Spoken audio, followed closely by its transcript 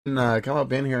Come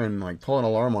up in here and like pull an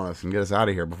alarm on us and get us out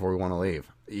of here before we want to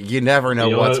leave. You never know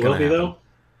You know what what's it will going to be happen. though?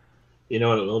 You know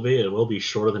what it will be? It will be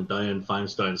shorter than Dianne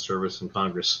Feinstein's service in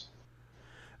Congress.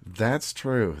 That's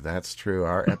true. That's true.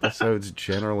 Our episodes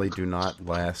generally do not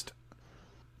last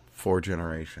 4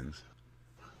 generations.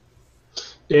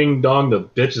 Ding dong, the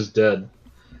bitch is dead.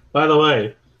 By the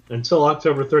way, until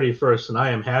October 31st, and I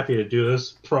am happy to do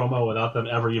this promo without them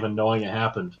ever even knowing it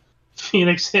happened.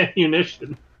 Phoenix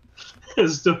Ammunition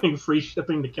is doing free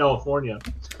shipping to California.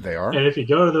 They are? And if you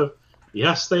go to the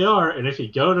yes, they are. And if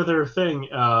you go to their thing,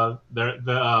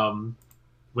 when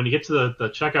you get to the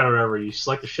checkout or whatever, you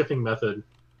select the shipping method.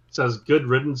 It says "Good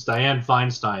riddance, Dianne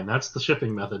Feinstein." That's the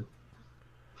shipping method.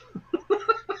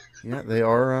 Yeah, they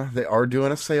are. They are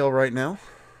doing a sale right now.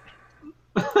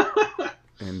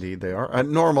 Indeed, they are.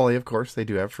 Normally, of course, they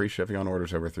do have free shipping on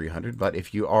orders over 300. But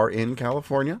if you are in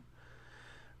California,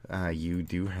 you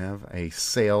do have a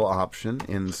sale option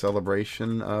in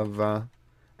celebration of an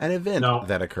event No,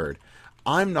 that occurred.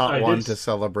 I'm not I one did. to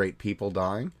celebrate people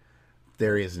dying.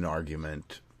 There is an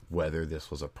argument whether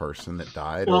this was a person that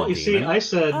died or Well, a you see, demon. I I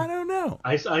said don't know.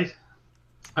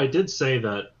 I did say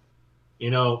that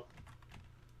you know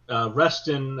rest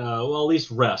in well at least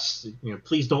rest.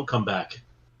 Please don't come back.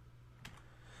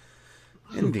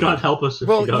 God Indeed. help us if she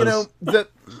Well, does.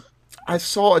 I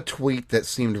saw a tweet that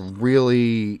seemed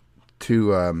really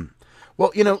to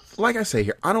well, like I say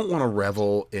here, I don't want to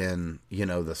revel in,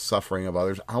 the suffering of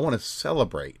others. I want to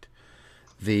celebrate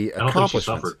the I don't think she accomplishments.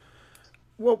 suffered.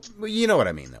 Well, you know what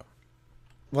I mean though.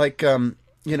 Like I'm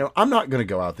not going to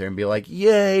go out there and be like,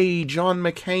 "Yay, John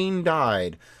McCain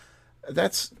died."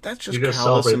 That's You just just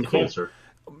callous celebrate and the cold. cancer.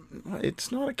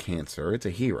 It's not a cancer, it's a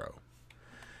hero.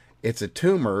 It's a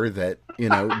tumor that,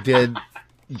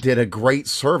 did a great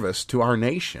service to our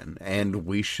nation, and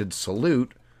we should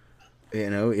salute,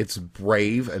 its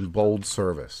brave and bold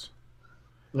service.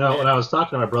 No, when I was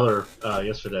talking to my brother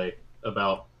yesterday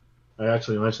about, I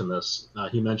actually mentioned this.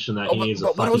 He mentioned that Oh, he needs a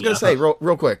but what I was fucking going to say,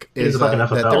 real quick, he needs a is fucking that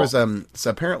there was FFL. so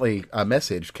apparently a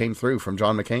message came through from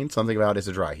John McCain, something about it's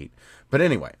a dry heat. But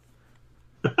anyway,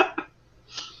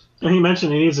 And he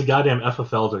mentioned he needs a goddamn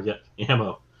FFL to get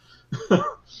ammo.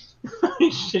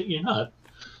 Shit, you're not.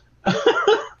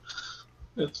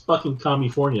 It's fucking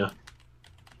California.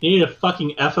 You need a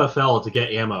fucking FFL to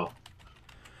get ammo.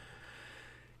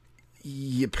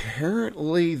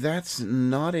 apparently that's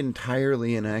not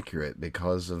entirely inaccurate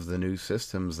because of the new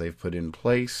systems they've put in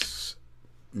place.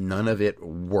 None of it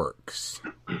works.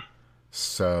 I'm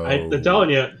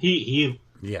telling So you,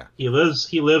 yeah, he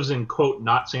lives in quote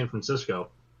not San Francisco,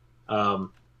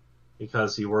 um,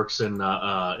 because he works in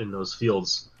those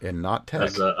fields and not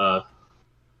as tech. a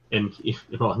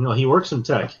well, no, he works in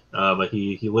tech, but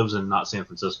he lives in not San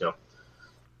Francisco,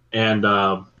 and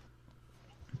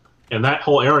and that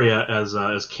whole area,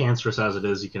 as cancerous as it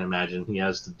is, you can imagine, he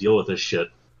has to deal with this shit,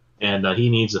 and he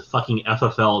needs a fucking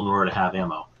FFL in order to have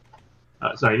ammo.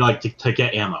 Sorry, like to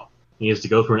get ammo, he needs to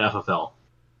go through an FFL.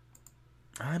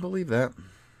 I believe that.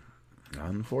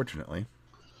 Unfortunately,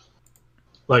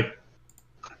 Like,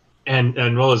 and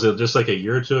what was it? Just like a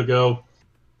year or two ago,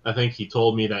 I think he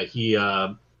told me that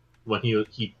when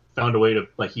he found a way to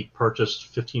like he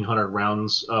purchased 1,500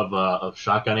 rounds of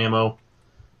shotgun ammo,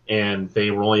 and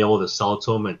they were only able to sell it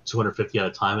to him at 250 at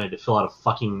a time. They had to fill out a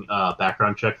fucking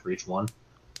background check for each one.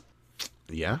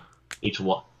 yeah, Each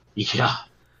one, yeah.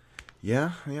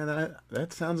 yeah.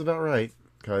 That sounds about right.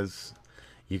 Because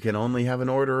you can only have an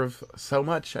order of so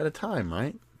much at a time,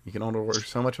 right? You can only order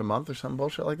so much a month or some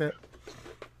bullshit like that.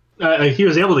 He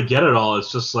was able to get it all.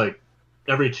 It's just like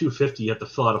every 250 you have to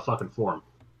fill out a fucking form.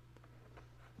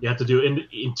 You have to do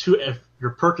in two. If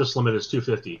your purchase limit is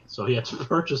 250, so he had to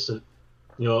purchase it.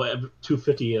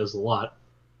 250 as a lot,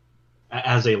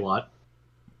 and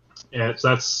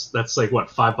so that's like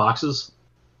what 5 boxes.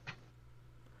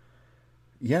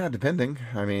 Yeah, depending.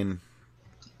 I mean,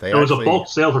 they It was a actually. bulk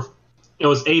sale for. It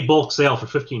was a bulk sale for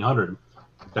 1,500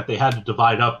 that they had to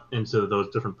divide up into those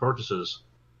different purchases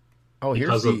Oh, here's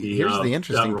because of the the here's the that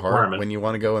interesting part. requirement. When you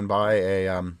want to go and buy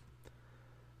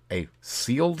a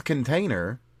sealed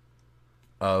container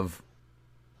of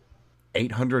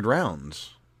 800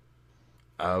 rounds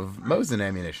of Mosin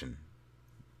ammunition,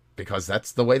 because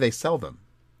that's the way they sell them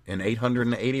in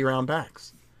 880 round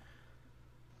packs.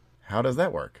 How does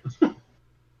that work?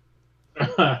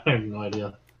 I have no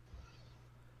idea.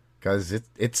 Because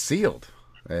it's sealed,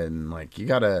 and like you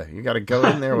gotta go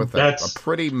in there with a that's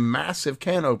pretty massive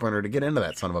can opener to get into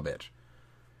that son of a bitch.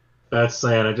 that's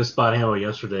saying I just bought ammo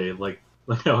yesterday, like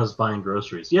I was buying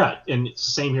groceries. Yeah, and it's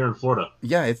the same here in Florida.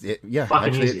 Yeah, yeah. Fucking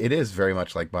Actually, easy. it is very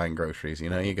much like buying groceries.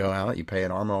 You go out, you pay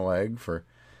an arm and a leg for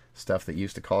stuff that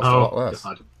used to cost a lot less.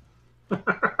 God.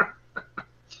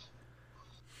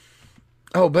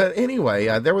 Oh, but anyway,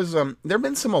 there've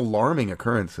been some alarming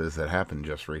occurrences that happened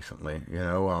just recently.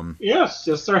 Yes,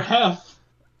 there have.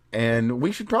 And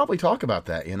we should probably talk about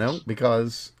that.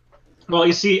 Because well,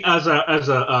 you see, as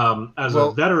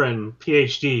a veteran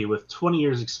PhD with 20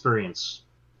 years experience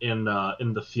in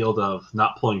the field of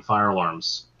not pulling fire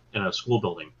alarms in a school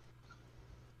building,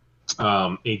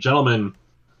 a gentleman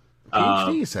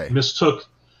PhD, you say? mistook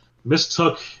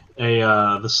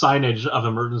the signage of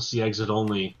emergency exit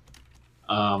only,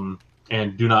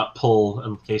 and do not pull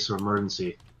in case of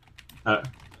emergency.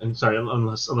 I'm sorry,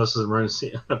 unless it's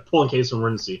emergency. Pull in case of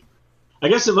emergency. I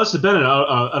guess it must have been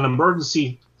an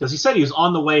emergency, because he said he was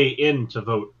on the way in to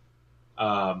vote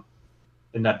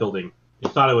in that building. He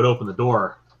thought it would open the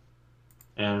door,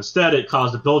 and instead it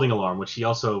caused a building alarm, which his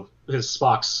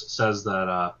Spox says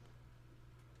that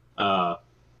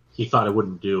he thought it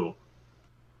wouldn't do.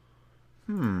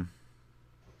 That's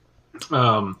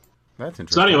interesting.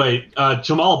 So anyway,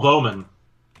 Jamal Bowman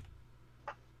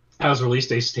has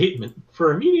released a statement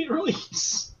for immediate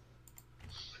release.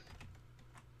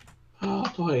 Oh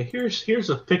boy, here's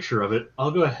a picture of it.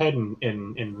 I'll go ahead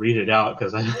and read it out,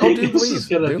 because I think this is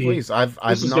going to be please. I've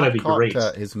not caught great.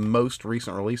 His most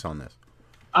recent release on this.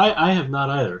 I have not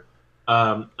either.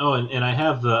 And I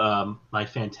have the my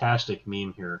fantastic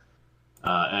meme here.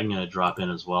 I'm going to drop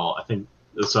in as well. I think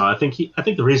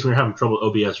the reason we were having trouble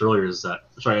with OBS earlier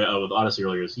with Odyssey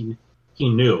earlier is he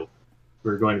knew we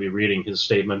were going to be reading his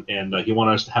statement, and he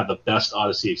wanted us to have the best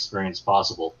Odyssey experience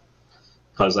possible,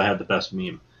 because I had the best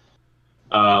meme.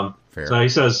 Fair. So he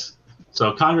says,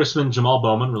 Congressman Jamal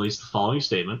Bowman released the following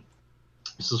statement.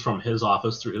 This is from his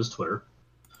office through his Twitter.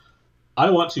 I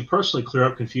want to personally clear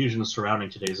up confusion surrounding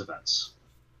today's events.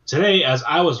 Today, as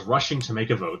I was rushing to make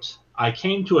a vote, I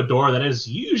came to a door that is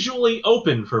usually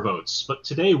open for votes, but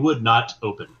today would not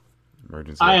open.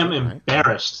 I am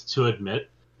embarrassed to admit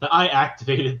that I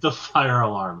activated the fire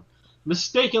alarm,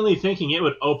 mistakenly thinking it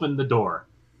would open the door.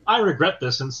 I regret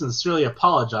this and sincerely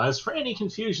apologize for any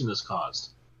confusion this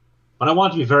caused. But I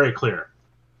want to be very clear.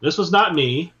 This was not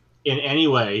me in any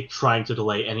way trying to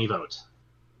delay any vote.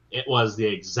 It was the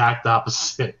exact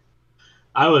opposite.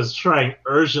 I was trying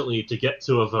urgently to get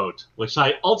to a vote, which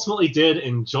I ultimately did,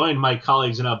 and joined my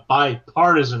colleagues in a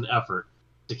bipartisan effort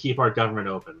to keep our government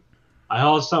open. I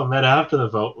also met after the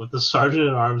vote with the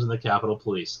Sergeant-at-Arms and the Capitol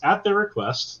Police at their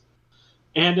request,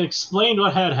 and explained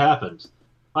what had happened.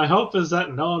 My hope is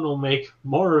that no one will make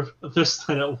more of this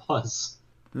than it was.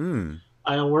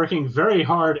 I am working very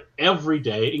hard every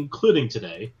day, including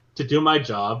today, to do my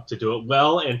job, to do it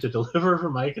well, and to deliver for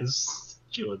my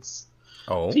constituents.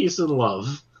 Oh. Peace and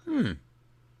love.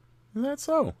 That's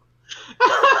so.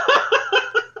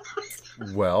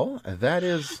 Well, that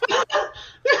is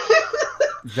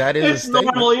it's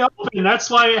normally open. That's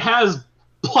why it has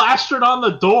plastered on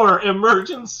the door,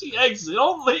 emergency exit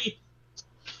only.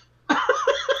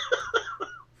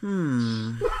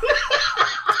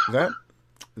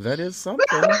 That is something.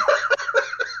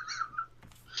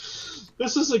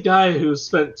 This is a guy who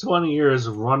spent 20 years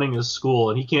running a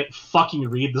school, and he can't fucking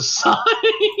read the sign.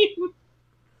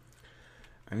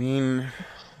 I mean,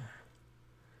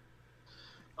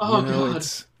 God.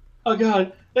 Oh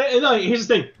god. No, here's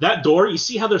the thing. That door, you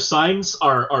see how their signs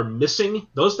are missing?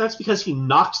 That's because he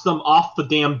knocked them off the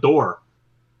damn door.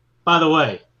 By the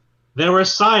way, there were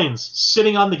signs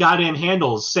sitting on the goddamn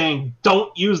handles saying,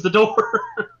 "Don't use the door."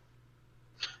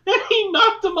 And he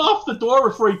knocked them off the door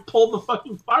before he pulled the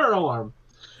fucking fire alarm.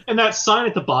 And that sign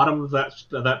at the bottom of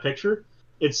that picture,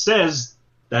 it says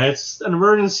that it's an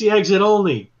emergency exit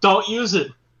only. Don't use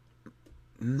it.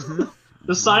 Mm-hmm.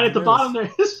 The sign at the bottom there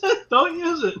says, "Don't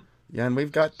use it." Yeah, and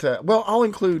we've got... I'll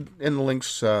include in the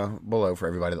links below for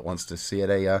everybody that wants to see it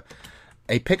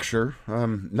a picture,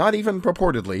 not even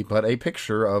purportedly, but a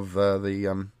picture of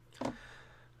the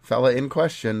fella in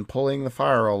question pulling the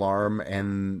fire alarm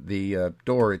and the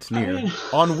door it's near,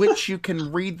 on which you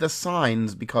can read the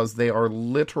signs because they are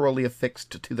literally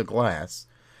affixed to the glass.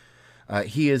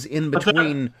 He is in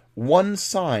between one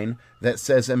sign that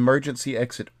says emergency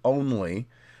exit only,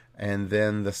 and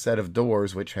then the set of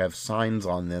doors which have signs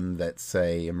on them that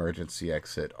say emergency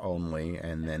exit only,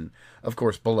 and then, of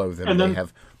course, below them they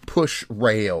have push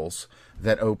rails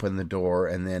that open the door,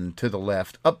 and then to the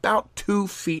left, about 2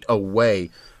 feet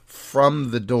away from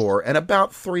the door, and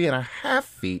about 3.5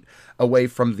 feet away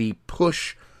from the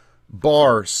push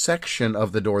bar section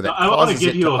of the door that causes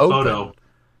it to open. I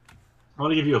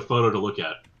want to give you a photo to look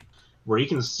at, where you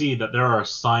can see that there are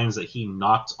signs that he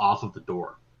knocked off of the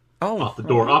door. Off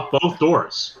both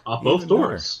doors.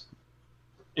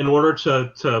 In order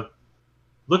to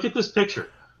Look at this picture.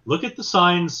 Look at the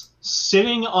signs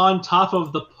sitting on top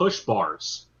of the push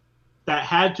bars that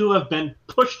had to have been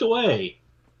pushed away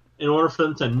in order for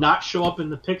them to not show up in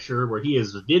the picture where he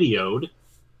is videoed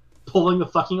pulling the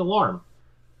fucking alarm.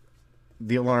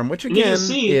 The alarm, which again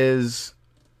is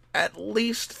at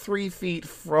least 3 feet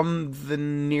from the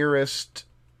nearest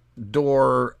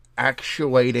door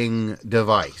actuating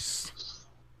device.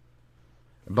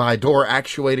 By door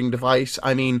actuating device,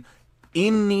 I mean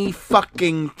any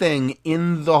fucking thing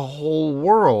in the whole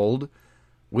world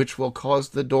which will cause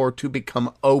the door to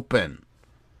become open.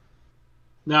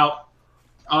 Now,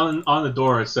 on the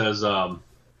door it says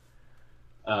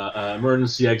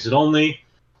emergency exit only.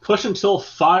 Push until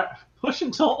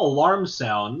alarm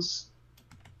sounds.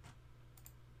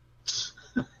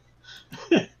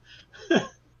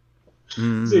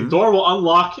 Mm-hmm. See, door will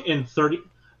unlock in 30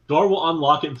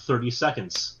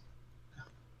 seconds.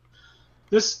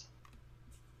 This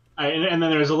and then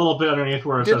there's a little bit underneath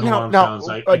where it says alarm sounds.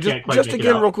 I can't quite just make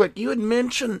again it out. Real quick, you had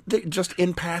mentioned just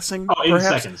in passing, in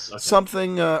perhaps seconds. Okay.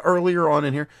 something earlier on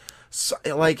in here. So,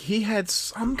 like he had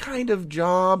some kind of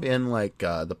job in like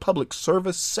the public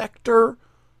service sector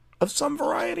of some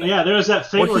variety. Yeah, there was that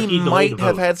thing where he might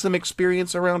have had some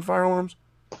experience around fire alarms.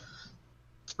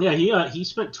 Yeah, he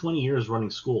spent 20 years running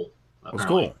school.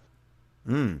 School.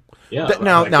 Yeah.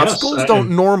 Now schools don't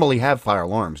normally have fire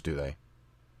alarms, do they?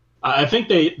 I think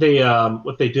they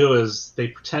what they do is they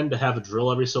pretend to have a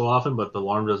drill every so often, but the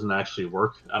alarm doesn't actually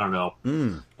work. I don't know.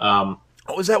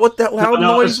 Is that what that loud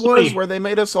noise was? Funny. Where they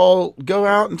made us all go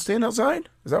out and stand outside?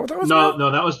 Is that what that was?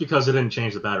 No, that was because they didn't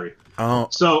change the battery. Oh.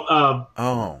 So.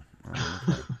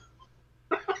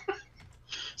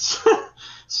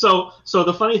 So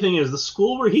the funny thing is, the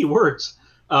school where he worked,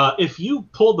 if you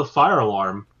pulled the fire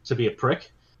alarm to be a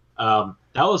prick, that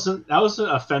was an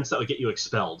offense that would get you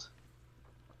expelled.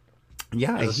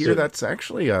 Yeah, I hear that's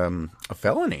actually a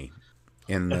felony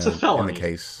in the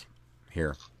case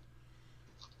here.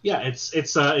 Yeah,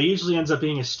 it usually ends up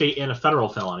being a state and a federal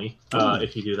felony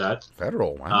if you do that.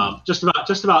 Federal, wow. Just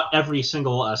about every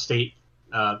single state.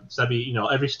 So that'd be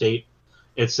every state.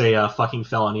 It's a fucking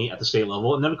felony at the state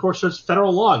level, and then of course there's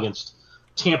federal law against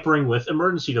tampering with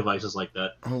emergency devices like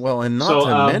that. Well, and not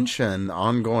to mention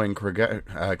ongoing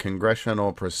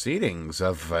congressional proceedings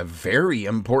of a very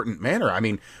important manner. I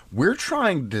mean, we're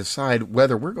trying to decide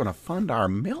whether we're going to fund our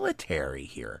military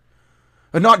here.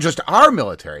 But not just our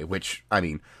military, which, I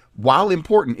mean, while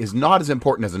important, is not as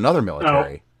important as another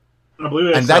military. No, I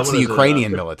believe and that's the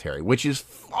Ukrainian military, which is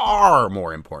far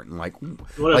more important.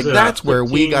 That's where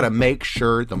we got to make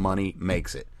sure the money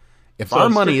makes it. If our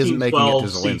money isn't making it to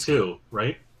Zelensky, C2,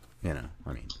 right? I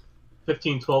mean,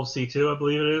 1512 C2, I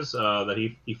believe it is, that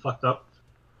he fucked up.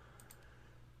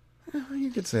 You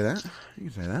could say that.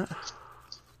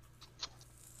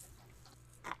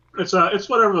 It's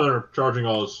whatever they're charging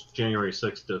all those January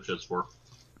 6th dipshits for.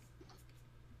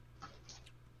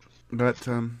 But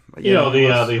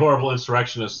the horrible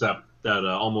insurrectionists that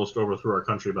almost overthrew our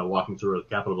country by walking through a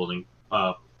Capitol building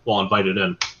while invited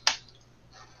in.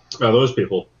 Those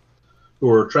people who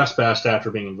were trespassed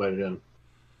after being invited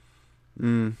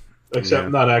in. Except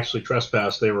not actually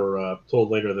trespassed. They were told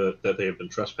later that they had been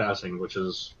trespassing, which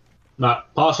is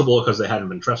not possible because they hadn't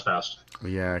been trespassed.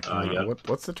 Yeah.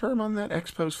 What's the term on that?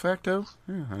 Ex post facto?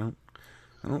 Yeah,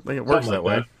 I don't think it works that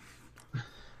way.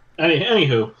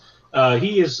 Anywho,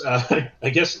 he is, I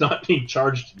guess, not being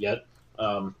charged yet.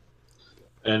 And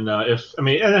here's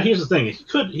the thing: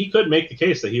 he could make the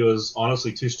case that he was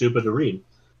honestly too stupid to read,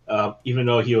 even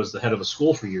though he was the head of a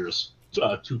school for years,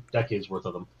 2 decades worth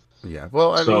of them. Yeah.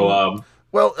 Well,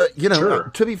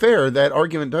 sure. To be fair, that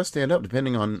argument does stand up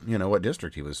depending on what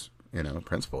district he was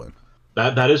principal in.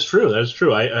 That is true. That is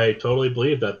true. I totally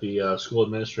believe that the school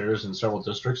administrators in several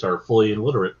districts are fully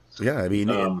illiterate. Yeah, I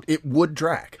mean, it would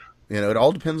track. It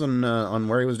all depends on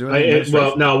where he was doing.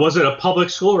 Now, was it a public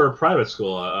school or a private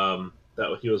school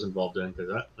that he was involved in?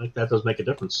 Because that does make a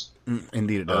difference.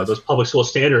 Indeed, it does. Those public school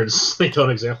standards, they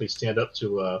don't exactly stand up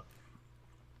to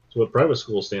what private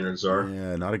school standards are.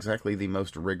 Yeah, not exactly the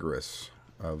most rigorous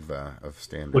of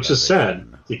standards. Which is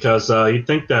sad, because you'd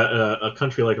think that a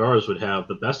country like ours would have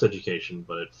the best education,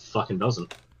 but it fucking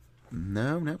doesn't.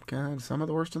 No, God, some of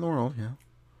the worst in the world, yeah.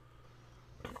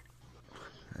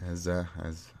 As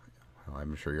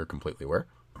I'm sure you're completely aware.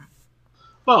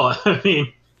 Well, I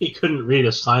mean, he couldn't read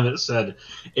a sign that said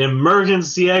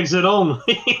 "emergency exit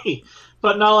only,"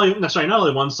 but not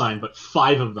only one sign, but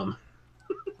 5 of them.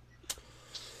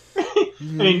 I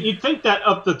mean, you'd think that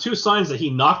of the 2 signs that he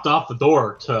knocked off the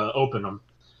door to open them,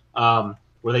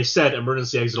 where they said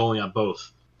 "emergency exit only" on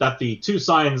both, that the 2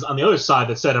 signs on the other side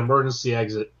that said "emergency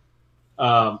exit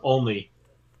only"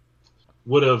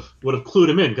 would have clued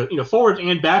him in, because forwards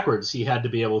and backwards he had to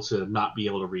be able to not be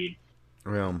able to read.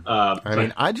 Well, I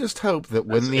mean, I just hope that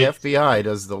when the it, FBI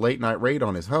does the late night raid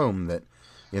on his home, that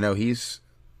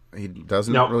he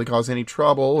doesn't now, really cause any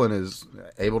trouble and is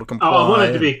able to comply. I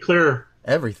wanted to be clear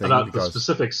everything about because, the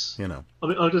specifics.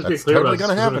 I'll just be clear about the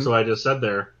specifics of what I just said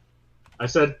there. I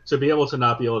said to be able to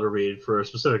not be able to read for a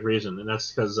specific reason, and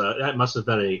that's because that must have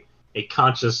been a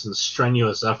conscious and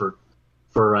strenuous effort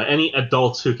for any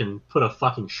adults who can put a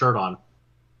fucking shirt on.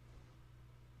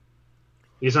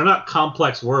 These are not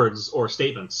complex words or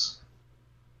statements.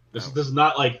 This is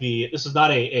not like this is not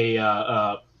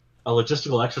a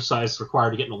logistical exercise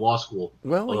required to get into law school.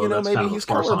 Well, maybe he's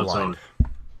colorblind.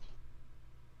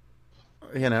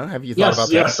 Have you thought about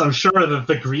that? Yes, I'm sure that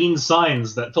the green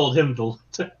signs that told him to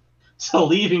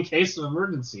leave in case of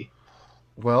emergency.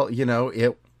 Well,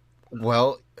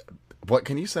 what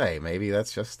can you say? Maybe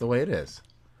that's just the way it is.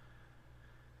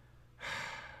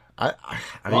 I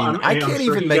mean, I can't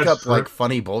even make up like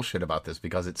funny bullshit about this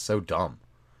because it's so dumb.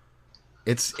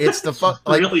 It's the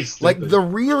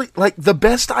the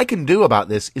best I can do about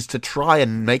this is to try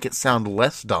and make it sound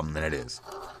less dumb than it is.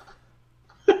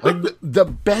 Like the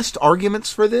best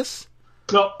arguments for this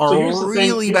are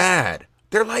really bad.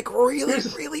 They're like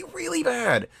really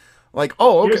bad. Like,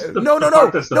 oh, okay, no,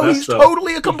 he's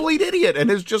totally a complete idiot and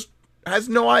has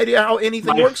no idea how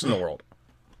anything works in the world.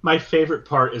 My favorite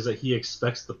part is that he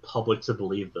expects the public to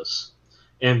believe this,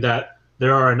 and that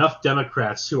there are enough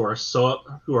Democrats who are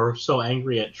so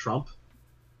angry at Trump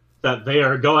that they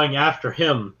are going after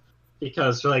him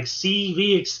because they're like, see,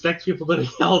 we expect people to be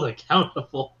held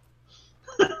accountable.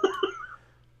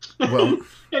 Well,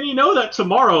 and that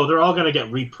tomorrow they're all going to get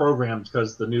reprogrammed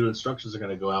because the new instructions are going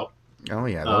to go out. Oh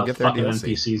yeah, they'll get their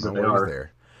DLC. NPCs that they are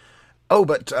there. Oh,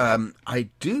 but I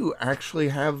do actually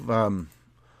have.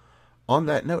 On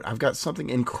that note, I've got something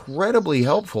incredibly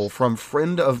helpful from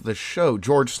friend of the show,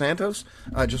 George Santos.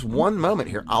 Just one moment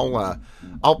here. I'll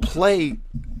play.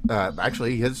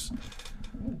 Actually, he's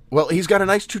got a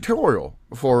nice tutorial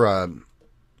for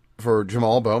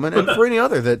Jamal Bowman and for any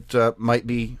other that might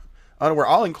be unaware.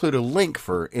 I'll include a link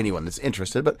for anyone that's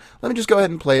interested. But let me just go ahead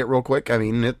and play it real quick. I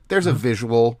mean, there's a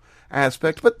visual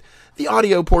aspect, but the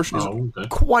audio portion is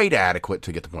quite adequate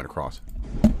to get the point across.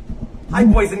 Hi,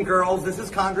 boys and girls. This is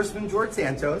Congressman George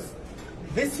Santos.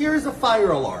 This here is a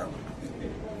fire alarm.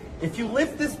 If you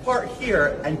lift this part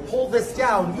here and pull this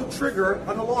down, you trigger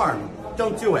an alarm.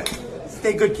 Don't do it.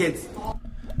 Stay good, kids.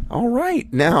 All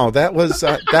right. Now, that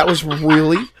was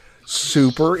really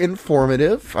super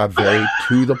informative, very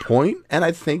to the point, and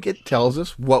I think it tells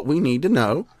us what we need to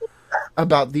know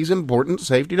about these important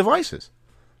safety devices.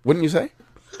 Wouldn't you say?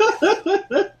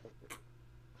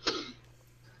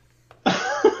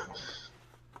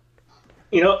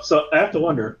 So I have to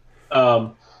wonder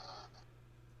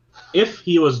if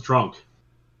he was drunk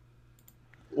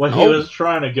when he was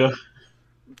trying to go.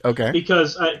 Okay.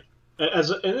 Because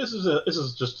this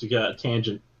is just to get a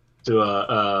tangent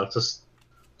to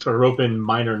rope in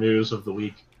minor news of the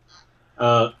week.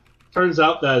 Turns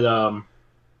out that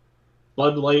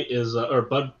Bud Light is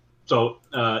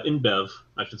InBev,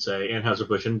 I should say,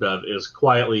 Anheuser-Busch InBev is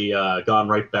quietly gone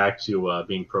right back to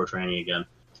being pro-tranny again.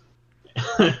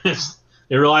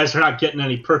 They realize they're not getting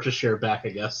any purchase share back, I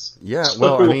guess. Yeah,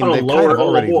 well, I mean, they've kind of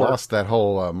already lost that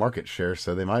whole market share,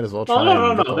 so they might as well try.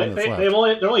 No. They're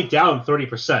only down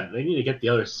 30%. They need to get the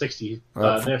other 60.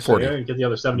 40. Get the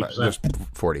other 70%. Just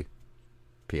 40.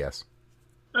 P.S.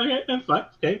 Okay, that's fine.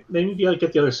 Okay, they need to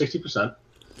get the other 60%.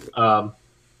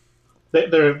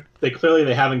 They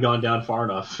clearly haven't gone down far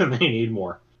enough, and they need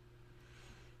more.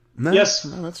 Yes.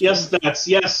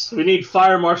 We need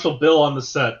Fire Marshal Bill on the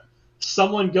set.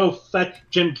 Someone go fetch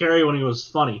Jim Carrey when he was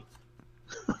funny.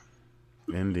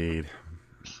 Indeed.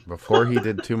 Before he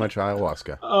did too much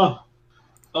ayahuasca. Oh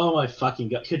my fucking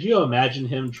god. Could you imagine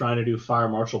him trying to do Fire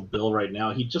Marshal Bill right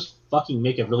now? He'd just fucking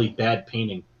make a really bad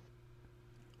painting.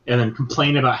 And then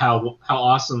complain about how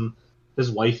awesome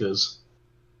his wife is.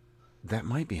 That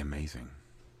might be amazing.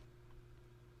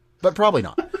 But probably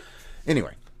not.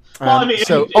 Anyway. You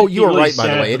were right, by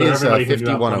the way. It is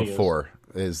 5104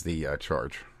 is the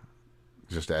charge.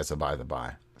 Just as a by the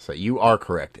by. So you are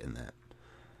correct in that.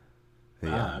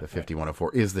 The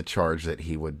 5104 is the charge that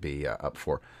he would be up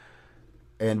for.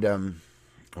 And,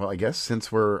 I guess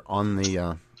since we're on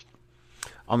the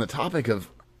topic of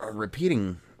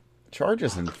repeating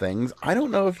charges and things, I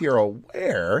don't know if you're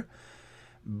aware,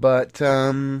 but,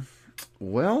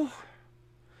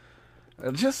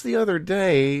 just the other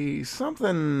day,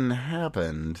 something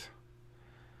happened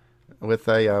with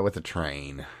a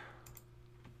train.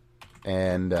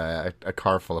 And a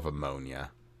car full of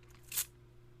ammonia.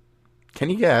 Can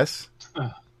you guess?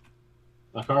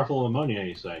 A car full of ammonia,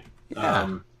 you say?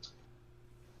 Yeah.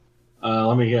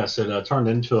 Let me guess. It turned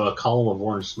into a column of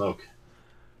orange smoke.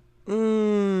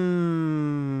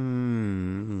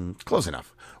 Close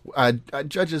enough.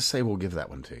 Judges say we'll give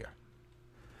that one to you.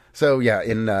 So, yeah,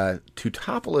 in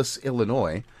Teutopolis,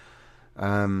 Illinois.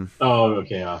 Oh,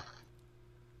 okay.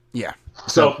 Yeah.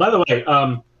 So, by the way,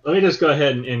 let me just go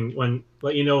ahead and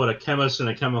let you know what a chemist and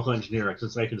a chemical engineer,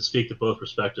 since I can speak to both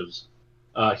perspectives,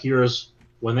 hears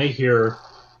when they hear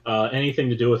anything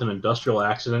to do with an industrial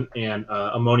accident and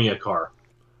ammonia car.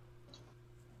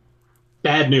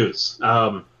 Bad news.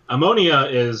 Ammonia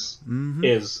is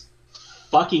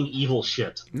fucking evil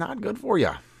shit. Not good for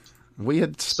you. We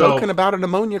had spoken about an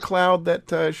ammonia cloud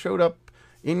that showed up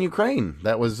in Ukraine.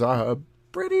 That was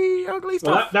pretty ugly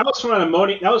stuff. Well, that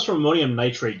was from ammonium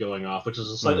nitrate going off, which is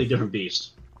a slightly different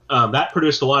beast. That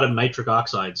produced a lot of nitric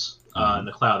oxides in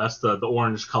the cloud. That's the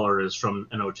orange color is from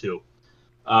NO2.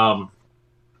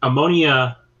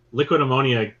 Liquid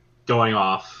ammonia going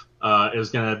off is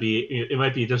going to be. It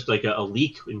might be just like a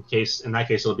leak in that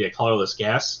case it'll be a colorless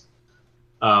gas.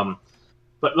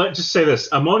 But let's just say this: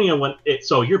 ammonia,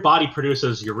 so your body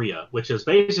produces urea, which is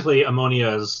basically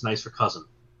ammonia's nicer cousin.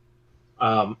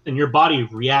 And your body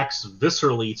reacts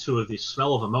viscerally to the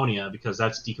smell of ammonia because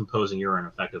that's decomposing urine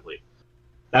effectively.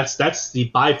 That's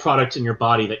the byproduct in your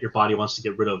body that your body wants to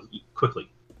get rid of quickly.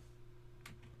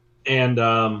 And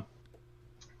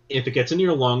if it gets into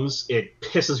your lungs, it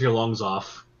pisses your lungs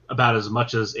off about as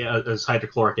much as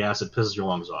hydrochloric acid pisses your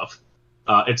lungs off.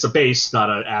 It's a base,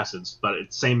 not an acids, but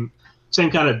it's same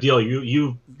kind of deal.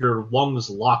 Your lungs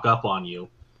lock up on you.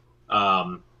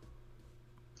 And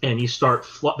you start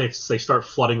they start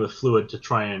flooding with fluid to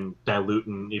try and dilute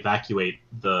and evacuate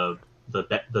the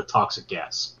toxic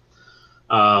gas,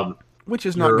 which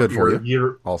is not good for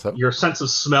you. Also, your sense of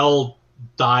smell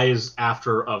dies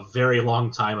after a very long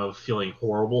time of feeling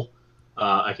horrible.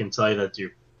 I can tell you that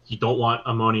you don't want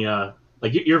ammonia.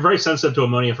 Like you're very sensitive to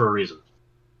ammonia for a reason.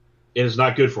 It is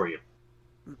not good for you,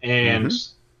 and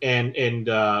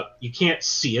you can't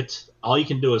see it. All you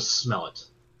can do is smell it.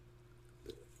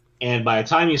 And by the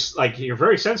time you're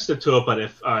very sensitive to it, but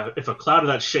if a cloud of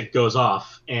that shit goes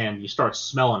off and you start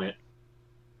smelling it,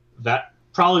 that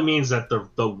probably means that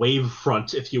the wave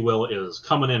front, if you will, is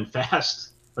coming in fast.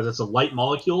 Because it's a light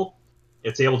molecule,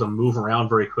 it's able to move around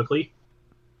very quickly,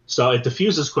 so it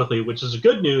diffuses quickly, which is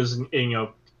good news.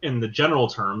 In the general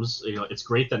terms, it's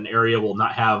great that an area will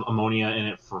not have ammonia in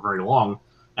it for very long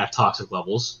at toxic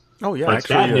levels. Oh yeah, but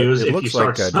actually, it's bad news it if looks you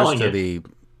start like smelling it.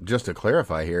 Just to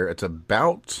clarify here, it's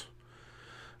about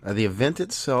the event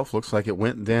itself looks like it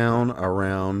went down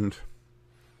around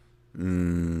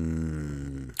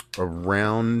 9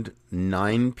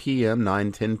 p.m.,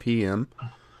 9:10 p.m.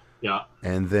 Yeah.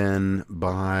 And then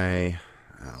by,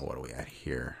 what are we at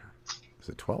here? Is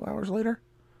it 12 hours later?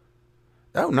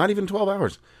 Oh, not even 12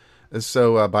 hours.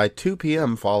 So by 2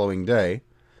 p.m. following day,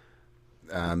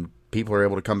 people are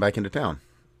able to come back into town.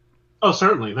 Oh,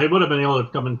 certainly. They would have been able to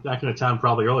come back into town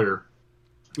probably earlier.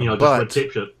 Just red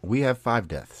tape shit. We have 5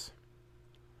 deaths.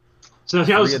 So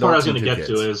that was the part I was going to get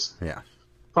to is... Yeah.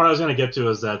 Part I was going to get to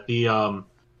is that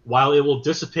while it will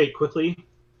dissipate quickly,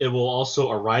 it will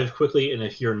also arrive quickly, and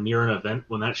if you're near an event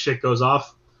when that shit goes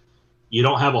off, you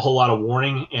don't have a whole lot of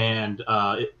warning, and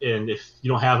if you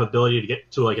don't have ability to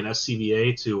get to like an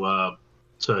SCBA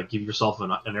to give yourself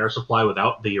an air supply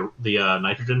without the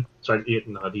nitrogen,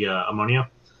 the ammonia,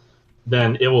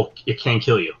 then it can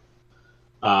kill you,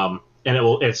 and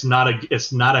it's not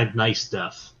a nice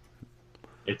death.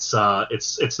 It's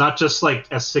not just like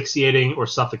asphyxiating or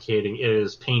suffocating. It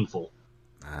is painful.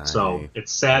 So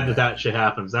it's sad that shit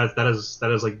happens. That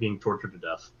is like being tortured to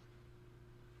death.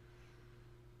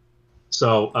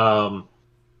 So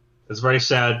it's very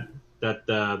sad that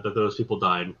those people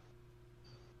died.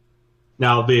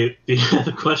 Now the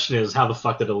question is, how the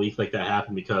fuck did a leak like that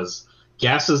happen? Because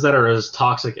gases that are as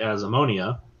toxic as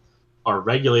ammonia are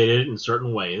regulated in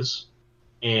certain ways,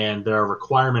 and there are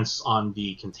requirements on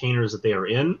the containers that they are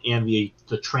in and the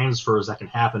transfers that can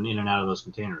happen in and out of those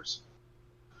containers.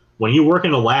 When you work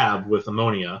in a lab with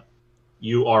ammonia,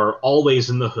 you are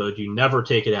always in the hood. You never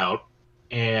take it out,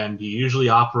 and you usually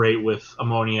operate with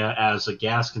ammonia as a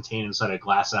gas contained inside a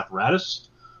glass apparatus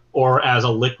or as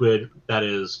a liquid that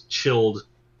is chilled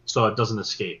so it doesn't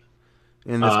escape.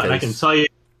 In this case, and I can tell you,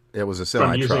 it was a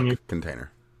semi-truck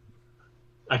container.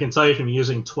 I can tell you from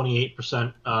using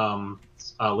 28%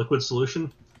 liquid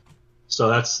solution, so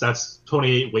that's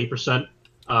 28 weight percent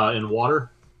in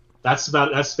water. That's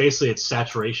basically its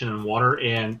saturation in water,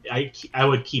 and I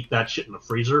would keep that shit in the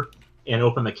freezer and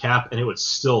open the cap, and it would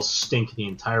still stink the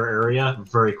entire area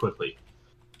very quickly.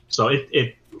 So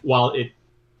it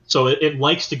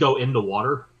likes to go into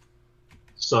water.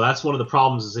 So that's one of the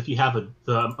problems is if you have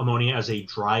the ammonia as a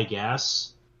dry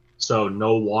gas, so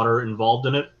no water involved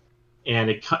in it, and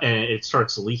it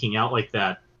starts leaking out like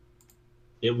that,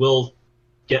 it will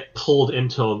get pulled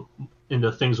into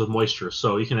things with moisture.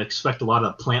 So you can expect a lot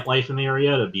of plant life in the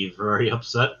area to be very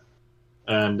upset,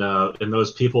 and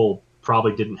those people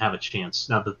probably didn't have a chance.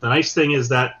 Now the nice thing is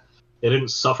that they didn't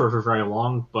suffer for very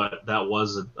long, but that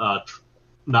was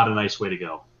not a nice way to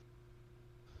go.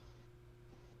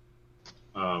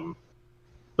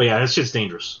 But yeah, it's just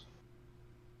dangerous.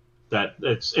 That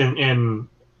it's and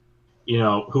you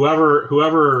know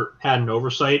whoever had an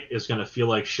oversight is going to feel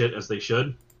like shit as they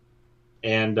should,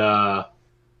 and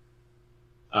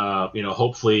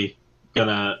hopefully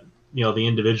the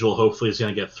individual hopefully is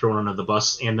going to get thrown under the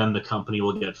bus, and then the company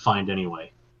will get fined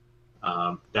anyway.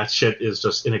 That shit is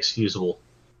just inexcusable.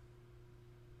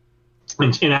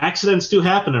 And accidents do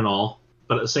happen and all,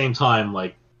 but at the same time,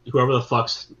 like whoever the fuck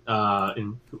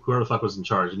was in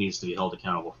charge needs to be held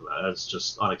accountable for that. That's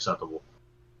just unacceptable.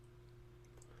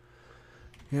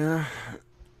 Yeah,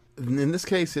 in this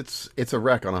case, it's a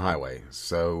wreck on a highway,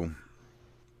 so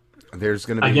there's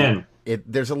going to be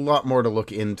there's a lot more to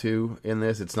look into in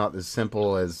this. It's not as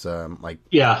simple as train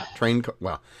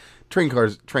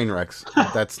wrecks.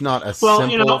 That's not a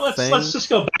simple thing. Let's just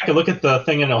go back and look at the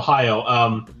thing in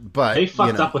Ohio. But they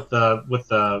fucked up with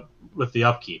the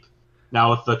upkeep.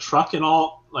 Now with the truck and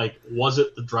all, like, was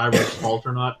it the driver's fault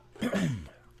or not?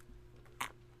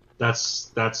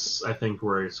 That's I think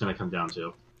where it's going to come down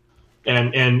to.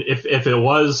 And if it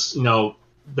was,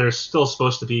 there's still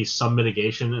supposed to be some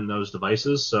mitigation in those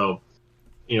devices. So,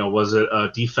 was it a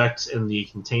defect in the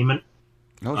containment?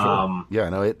 Oh, sure.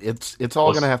 It's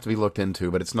all going to have to be looked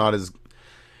into, but it's not as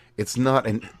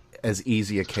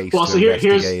easy a case to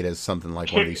investigate as something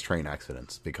like one of these train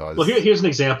accidents. Because here's an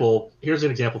example. Here's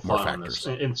an example more on factors.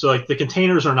 This. And so, like, the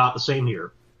containers are not the same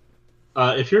here.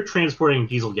 If you're transporting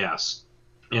diesel gas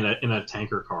in a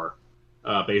tanker car,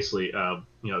 basically, in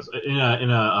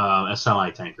a semi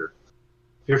tanker,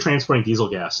 if you're transporting diesel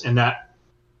gas and that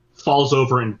falls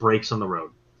over and breaks on the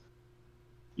road,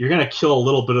 you're going to kill a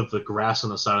little bit of the grass on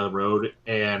the side of the road,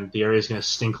 and the area is going to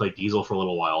stink like diesel for a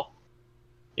little while.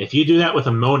 If you do that with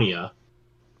ammonia,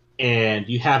 and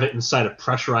you have it inside a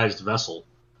pressurized vessel,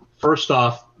 first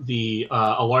off, a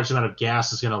large amount of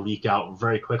gas is going to leak out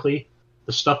very quickly.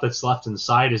 The stuff that's left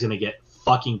inside is going to get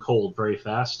fucking cold very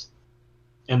fast,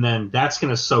 and then that's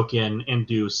going to soak in and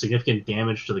do significant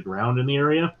damage to the ground in the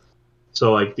area.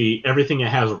 So, like, everything that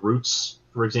has roots,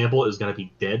 for example, is going to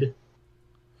be dead.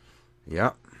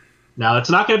 Yeah. Now, it's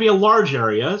not going to be a large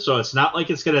area, so it's not like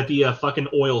it's going to be a fucking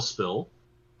oil spill.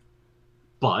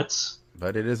 But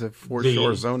it is a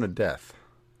foreshore zone of death.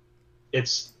 And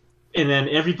then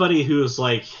everybody who's,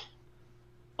 like,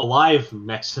 alive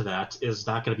next to that is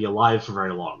not going to be alive for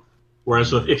very long.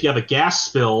 Whereas if you have a gas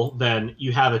spill, then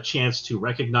you have a chance to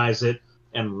recognize it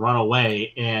and run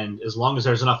away, and as long as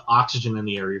there's enough oxygen in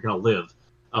the air, you're going to live.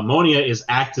 Ammonia is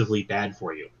actively bad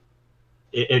for you.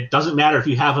 It doesn't matter if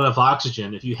you have enough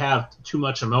oxygen. If you have too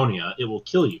much ammonia, it will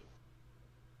kill you.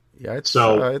 Yeah, it's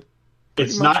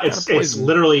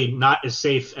literally not as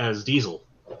safe as diesel.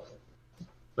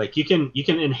 Like, you can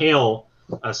inhale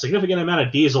a significant amount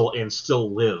of diesel and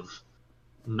still live.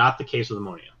 Not the case with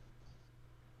ammonia.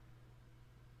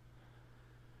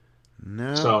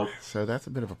 No, so that's a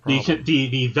bit of a problem.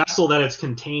 The vessel that it's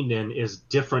contained in is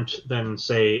different than,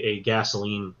 say, a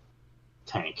gasoline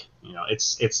tank.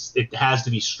 It has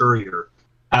to be sturdier,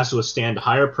 has to withstand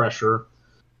higher pressure,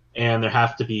 and there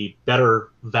have to be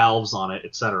better valves on it,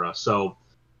 etc. So,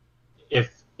 they're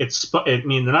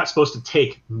not supposed to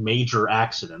take major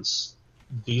accidents.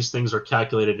 These things are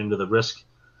calculated into the risk.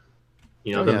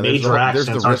 Major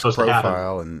accidents aren't supposed to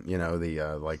happen. And that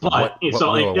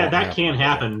can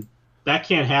happen. That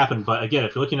can't happen. But again,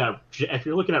 if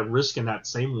you're looking at risk in that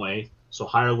same way, so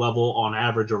higher level on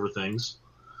average over things,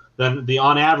 then the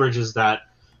on average is that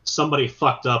somebody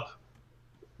fucked up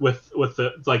with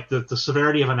the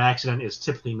severity of an accident is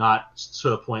typically not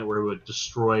to the point where it would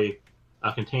destroy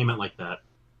a containment like that.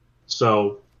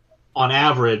 So on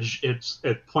average,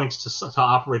 it points to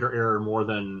operator error more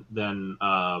than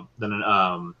a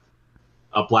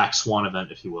black swan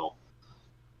event, if you will.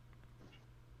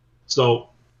 So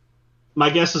my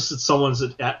guess is that someone's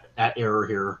at error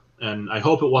here, and I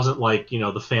hope it wasn't like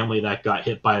the family that got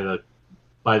hit by the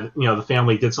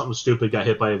family did something stupid, got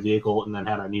hit by a vehicle, and then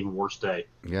had an even worse day.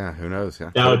 Yeah, who knows?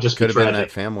 Yeah, that would just could be have tragic. Been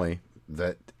that family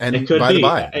that. And by the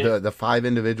by, the 5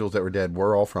 individuals that were dead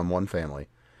were all from one family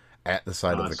at the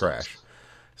site of the crash.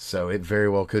 So it very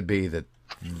well could be that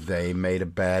they made a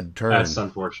bad turn. That's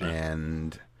unfortunate.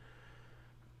 And,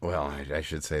 well, I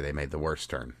should say they made the worst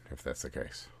turn, if that's the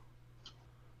case.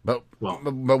 But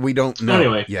we don't know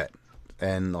anyway. yet.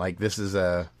 And, like, this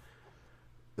would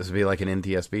be like an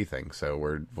NTSB thing,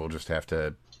 so we'll just have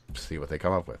to see what they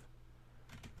come up with.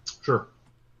 Sure.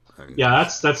 And yeah,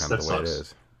 that sucks. It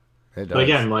is. It does. But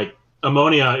again, like,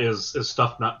 ammonia is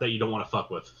stuff that you don't want to fuck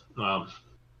with.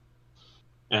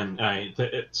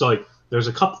 So like,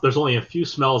 there's only a few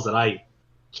smells that I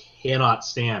cannot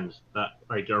stand that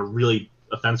like are really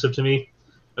offensive to me.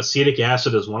 Acetic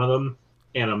acid is one of them,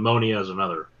 and ammonia is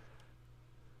another.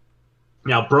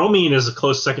 Now, bromine is a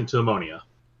close second to ammonia,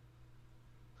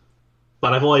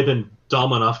 but I've only been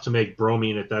dumb enough to make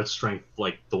bromine at that strength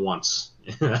like the once.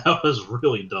 That was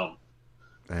really dumb.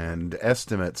 And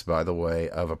estimates, by the way,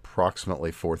 of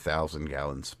approximately 4,000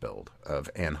 gallons spilled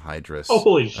of anhydrous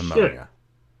ammonia. Shit.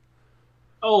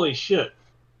 Holy shit.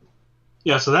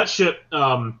 Yeah, so that shit,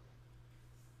 so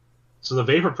the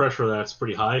vapor pressure of that's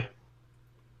pretty high.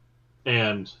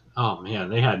 And, oh man,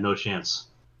 they had no chance.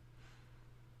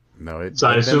 No, so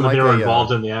I assume that they were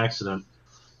involved in the accident.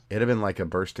 It'd have been like a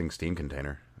bursting steam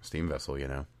container, a steam vessel,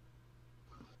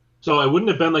 So it wouldn't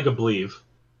have been like a Believe,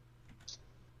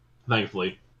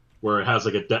 thankfully, where it has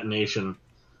like a detonation.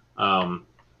 But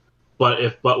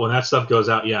when that stuff goes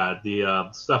out, yeah, the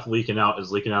stuff leaking out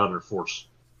is leaking out under force.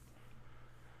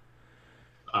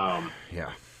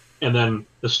 Yeah. And then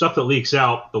the stuff that leaks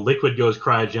out, the liquid goes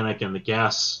cryogenic and the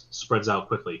gas spreads out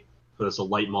quickly. But it's a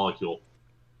light molecule.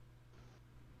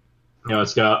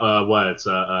 It's got it's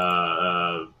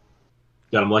got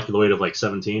a molecular weight of like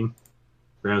 17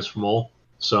 grams per mole.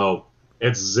 So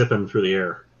it's zipping through the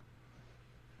air.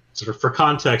 So for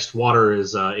context, water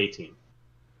is 18.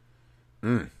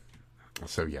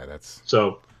 So yeah,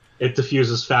 so it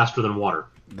diffuses faster than water.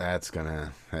 That's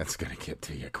gonna get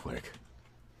to you quick.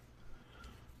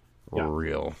 Yeah.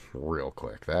 Real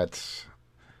quick. That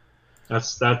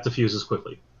diffuses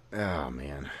quickly. Oh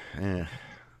man,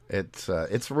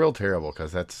 it's real terrible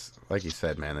because that's like you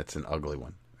said, man. It's an ugly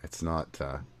one. It's not.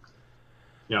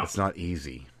 It's not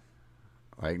easy.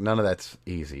 Like none of that's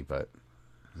easy, but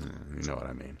you know what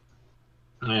I mean.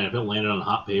 Man, if it landed on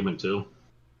hot pavement too,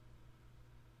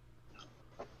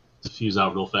 diffuse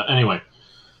out real fast. Anyway,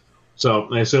 so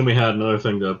I assume we had another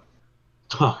thing to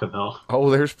talk about. Oh,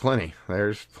 there's plenty.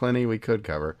 There's plenty we could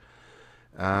cover.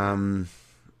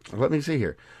 Let me see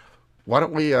here. Why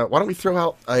don't we throw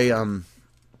out a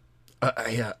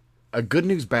good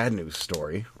news, bad news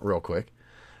story real quick.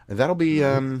 And that'll be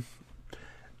of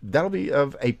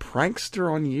a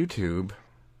prankster on YouTube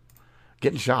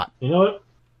getting shot. You know what?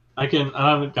 I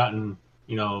haven't gotten,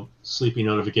 sleepy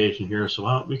notification here,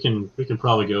 so we can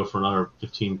probably go for another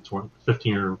 15 or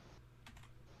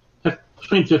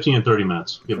between 15 and 30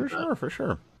 minutes. For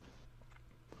sure.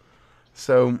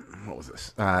 So, what was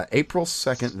this? April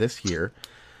 2nd this year.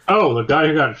 Oh, the guy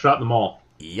who got shot in the mall.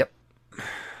 Yep.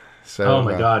 So, oh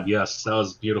my God, yes, that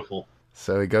was beautiful.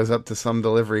 So he goes up to some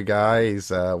delivery guy.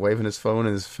 He's waving his phone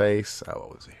in his face. Oh,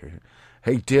 what was it here?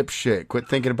 Hey, dipshit, quit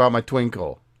thinking about my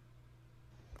twinkle.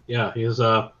 Yeah, he's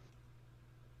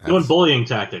doing bullying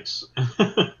tactics.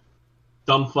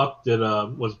 Dumb fuck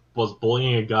was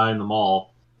bullying a guy in the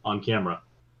mall on camera.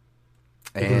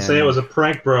 He can say it was a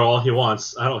prank, bro, all he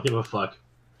wants. I don't give a fuck.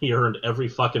 He earned every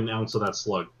fucking ounce of that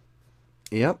slug.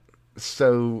 Yep.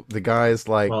 So the guy's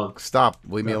like, stop,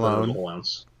 leave me alone.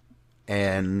 Ounce.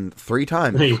 And 3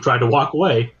 times. He tried to walk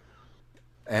away.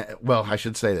 Well, I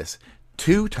should say this.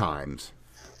 2 times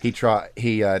he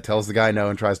tells the guy no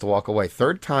and tries to walk away.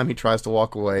 3rd time he tries to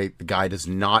walk away, the guy does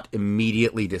not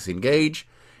immediately disengage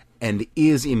and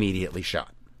is immediately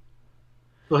shot.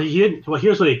 Well,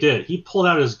 here's what he did. He pulled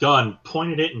out his gun,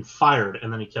 pointed it, and fired,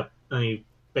 and then he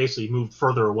basically moved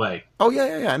further away. Oh,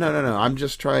 yeah. No. I'm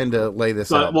just trying to lay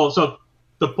this out. Well, so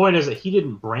the point is that he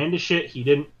didn't brandish it. He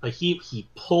didn't he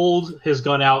pulled his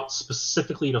gun out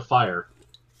specifically to fire,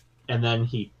 and then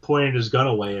he pointed his gun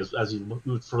away as he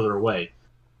moved further away.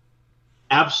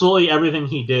 Absolutely everything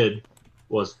he did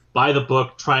was by the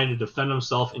book, trying to defend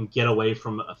himself and get away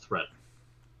from a threat.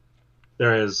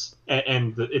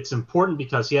 It's important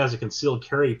because he has a concealed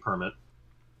carry permit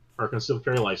or concealed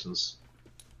carry license.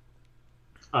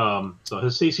 So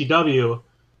his CCW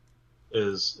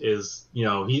is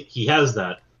he has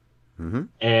that, mm-hmm.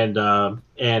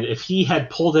 and if he had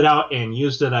pulled it out and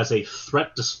used it as a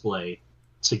threat display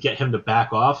to get him to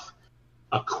back off,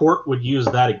 a court would use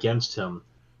that against him.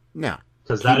 Now,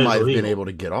 because that he is might have illegal. been able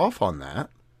to get off on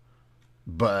that,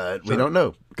 but we don't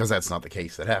know because that's not the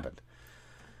case that happened.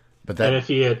 But and if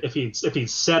he'd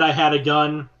said I had a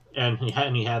gun and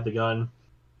he had the gun,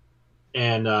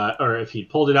 and or if he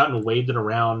pulled it out and waved it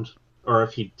around, or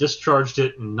if he discharged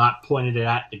it and not pointed it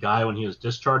at the guy when he was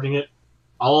discharging it,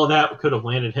 all of that could have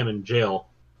landed him in jail.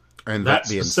 And That that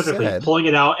being specifically, said, pulling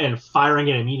it out and firing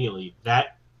it immediately,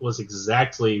 that was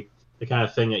exactly the kind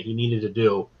of thing that he needed to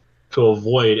do to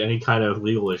avoid any kind of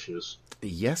legal issues.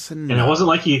 yes and And no. it wasn't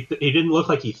like he didn't look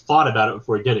like he thought about it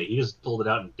before he did it. He just pulled it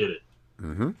out and did it.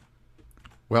 Mm-hmm.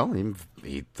 Well,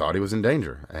 he thought he was in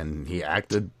danger, and he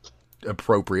acted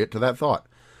appropriate to that thought.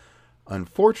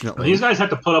 Unfortunately, These guys have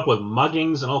to put up with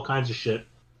muggings and all kinds of shit,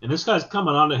 and this guy's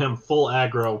coming onto him full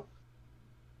aggro,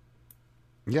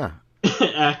 yeah,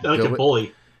 act like a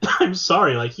bully. I'm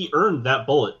sorry, like he earned that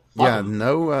bullet. Fuck yeah, him.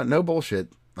 no bullshit.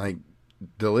 Like,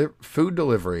 food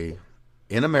delivery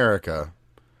in America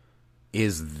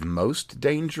is the most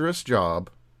dangerous job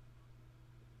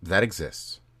that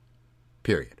exists.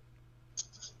 Period.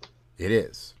 It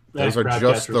is. Those are crab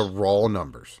just catchers. the raw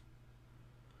numbers.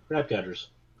 Crab catchers.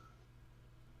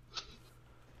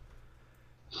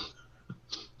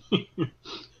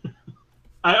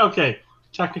 Okay,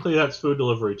 technically that's food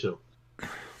delivery too.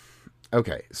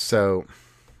 Okay, so,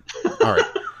 all right.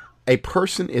 A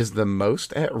person is the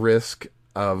most at risk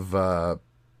of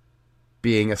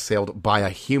being assailed by a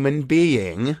human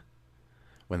being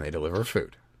when they deliver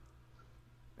food.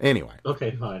 Anyway.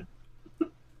 Okay, fine.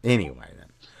 Anyway, then.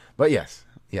 But yes.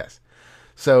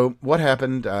 So what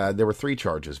happened, there were 3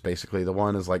 charges, basically. The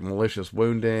one is like malicious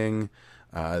wounding.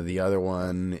 The other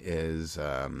one is,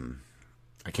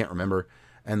 I can't remember.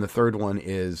 And the third one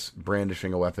is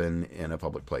brandishing a weapon in a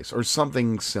public place, or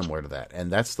something similar to that.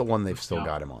 And that's the one they've still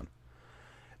got him on.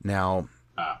 Now,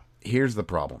 here's the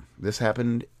problem. This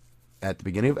happened at the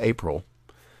beginning of April,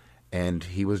 and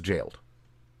he was jailed.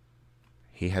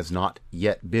 He has not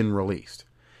yet been released.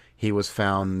 He was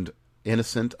found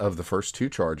innocent of the first 2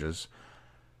 charges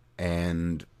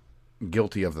and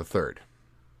guilty of the third.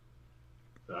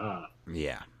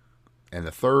 Yeah. And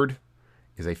the third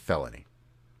is a felony.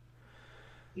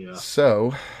 Yeah.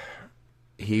 So,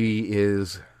 he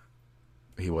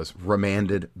was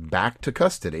remanded back to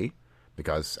custody,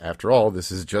 because after all,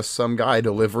 this is just some guy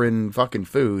delivering fucking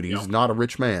food. He's not a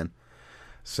rich man.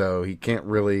 So he can't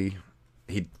really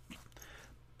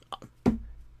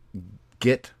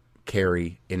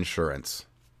carry insurance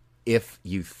if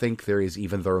you think there is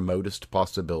even the remotest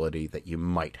possibility that you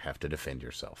might have to defend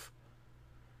yourself.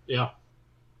 Yeah.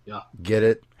 Get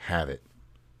it, have it,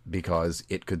 because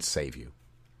it could save you.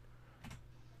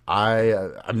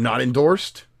 I'm not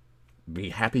endorsed. Be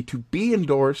happy to be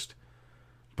endorsed,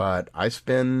 but I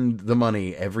spend the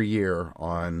money every year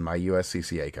on my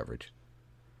USCCA coverage,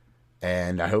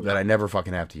 and I hope that I never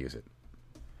fucking have to use it,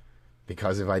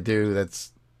 because if I do,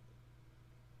 that's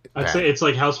I'd bad. say it's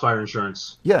like house fire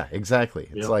insurance. Yeah, exactly.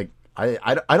 It's like I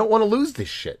don't want to lose this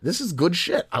shit. This is good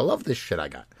shit. I love this shit I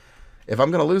got. If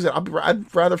I'm gonna lose it,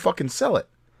 I'd rather fucking sell it.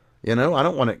 You know, I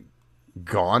don't want it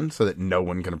gone so that no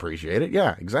one can appreciate it.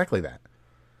 Yeah, exactly that.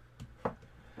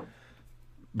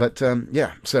 But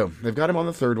yeah, so they've got him on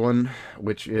the third one,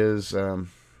 which is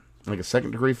like a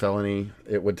 2nd-degree felony.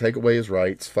 It would take away his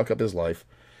rights, fuck up his life,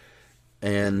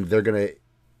 and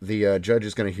the judge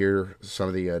is gonna hear some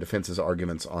of the defense's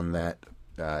arguments on that.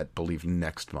 I believe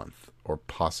next month or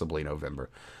possibly November.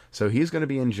 So he's going to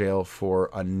be in jail for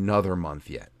another month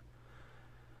yet.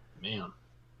 Man.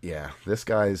 Yeah, this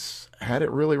guy's had it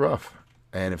really rough.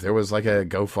 And if there was like a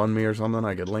GoFundMe or something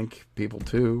I could link people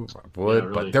to, I would. Yeah,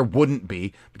 really. But there wouldn't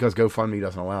be, because GoFundMe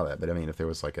doesn't allow that. But I mean, if there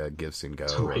was like a Give, Soon, Go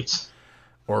Right.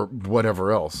 or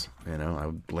whatever else, I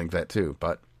would link that too.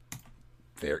 But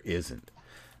there isn't.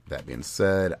 That being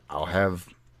said, I'll have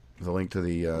the link to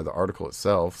the article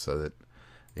itself so that,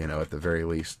 at the very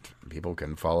least, people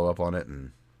can follow up on it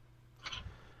and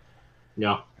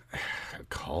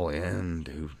call in,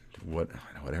 do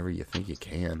whatever you think you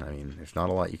can. I mean, there's not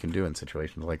a lot you can do in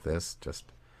situations like this. Just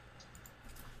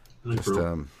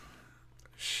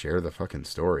share the fucking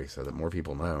story so that more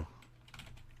people know.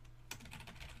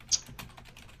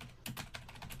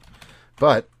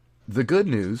 But the good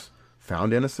news,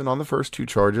 found innocent on the first 2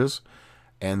 charges,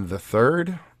 and the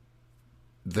third,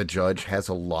 the judge has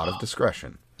a lot of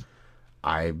discretion.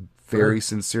 I very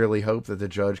sincerely hope that the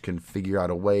judge can figure out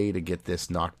a way to get this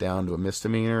knocked down to a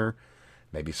misdemeanor,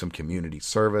 maybe some community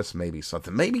service, maybe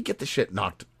something, maybe get the shit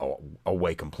knocked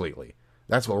away completely.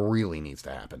 That's what really needs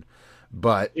to happen.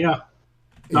 But yeah,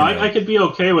 no, I could be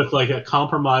okay with like a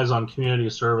compromise on community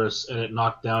service and it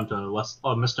knocked down to less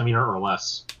a misdemeanor or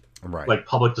less, right? Like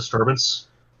public disturbance.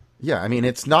 Yeah, I mean,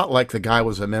 it's not like the guy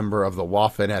was a member of the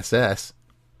Waffen SS.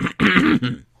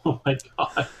 Oh my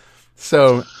god!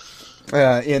 So,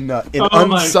 in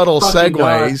unsubtle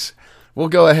segues, we'll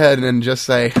go ahead and just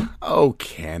say, oh,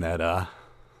 Canada.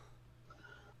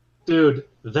 Dude,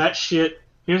 that shit.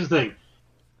 Here's the thing.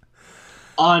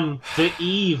 On the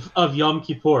eve of Yom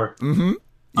Kippur. Mm-hmm.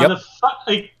 Yep.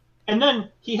 And then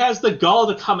he has the gall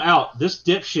to come out. This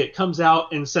dipshit comes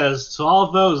out and says to all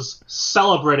of those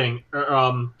celebrating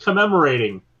or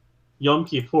commemorating Yom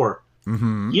Kippur,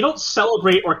 Mm-hmm. you don't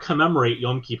celebrate or commemorate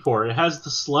Yom Kippur. It has the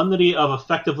solemnity of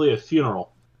effectively a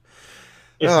funeral.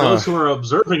 It's those who are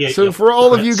observing it. So for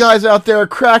all of you guys out there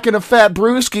cracking a fat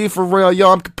brewski for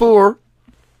Yom Kippur,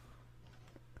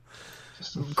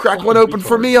 crack one open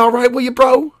for me, all right, will you,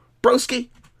 bro? Broski?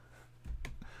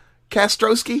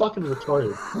 Castroski? Fucking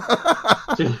retarded.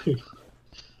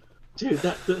 Dude,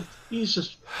 he's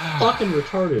just fucking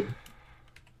retarded.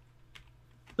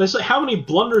 It's like, how many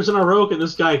blunders in a row can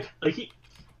this guy,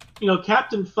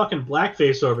 Captain fucking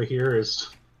Blackface over here is,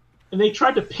 and they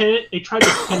tried to pin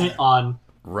it on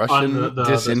Russian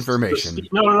disinformation.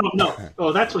 No.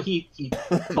 Oh, that's what he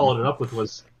followed it up with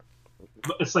was,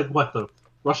 it's like, what, the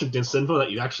Russian disinfo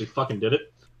that you actually fucking did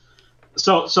it?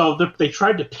 So they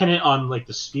tried to pin it on, like,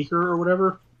 the speaker or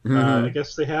whatever. Mm-hmm. I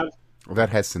guess they have. Well, that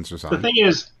has sensors on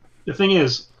The thing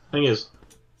is,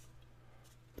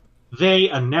 they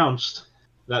announced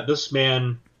that this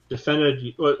man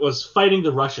was fighting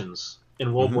the Russians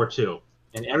in World War II,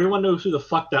 and everyone knows who the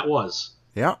fuck that was.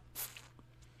 Yeah.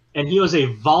 And he was a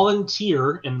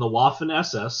volunteer in the Waffen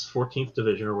SS, 14th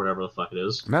Division or whatever the fuck it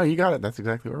is. No, you got it. That's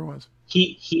exactly where it was.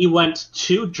 He went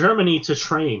to Germany to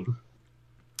train.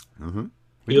 Mm-hmm.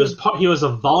 He was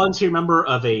a volunteer member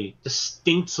of a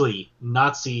distinctly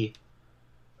Nazi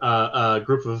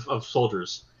group of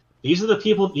soldiers. These are the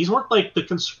people. These weren't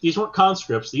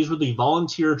conscripts. These were the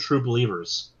volunteer true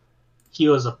believers. He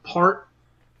was a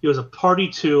party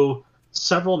to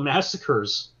several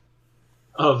massacres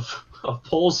of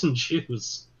Poles and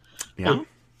Jews. Yeah. And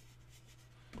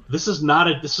this is not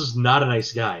a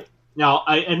nice guy. Now,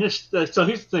 so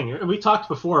here's the thing. We talked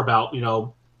before about,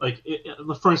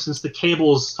 for instance, the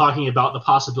cables talking about the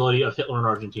possibility of Hitler in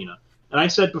Argentina. And I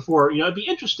said before, it'd be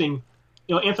interesting,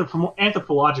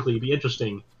 anthropologically, it'd be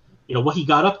interesting, what he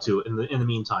got up to in the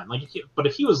meantime. But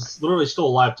if he was literally still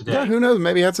alive today, yeah, who knows?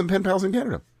 Maybe he had some pen pals in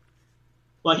Canada.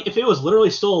 Like, if it was literally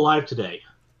still alive today,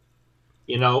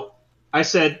 I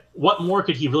said, what more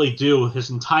could he really do?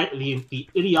 The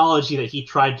ideology that he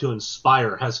tried to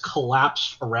inspire has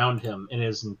collapsed around him and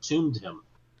has entombed him.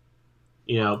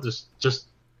 That's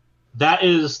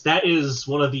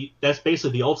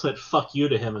basically the ultimate fuck you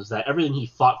to him, is that everything he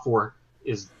fought for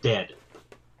is dead.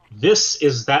 This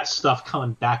is that stuff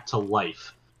coming back to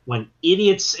life. When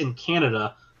idiots in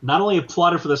Canada not only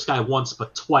applauded for this guy once,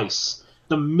 but twice.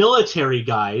 The military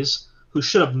guys who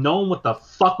should have known what the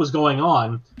fuck was going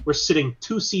on were sitting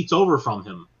 2 seats over from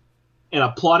him and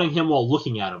applauding him while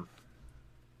looking at him.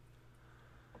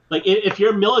 Like, if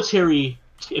your military,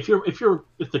 if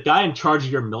the guy in charge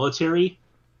of your military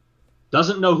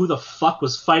doesn't know who the fuck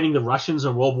was fighting the Russians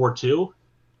in World War II,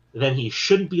 then he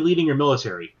shouldn't be leading your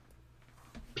military.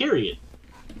 Period.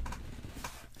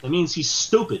 That means he's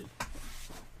stupid.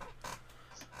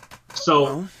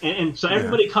 So, so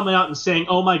everybody coming out and saying,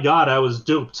 oh my god, I was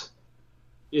duped.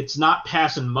 It's not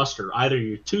passing muster. Either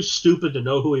you're too stupid to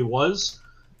know who he was,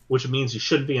 which means you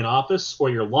shouldn't be in office, or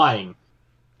you're lying,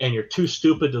 and you're too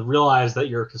stupid to realize that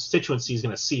your constituency is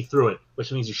going to see through it,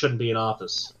 which means you shouldn't be in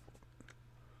office.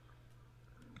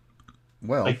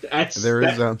 Well,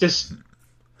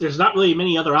 there's not really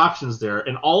many other options there,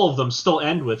 and all of them still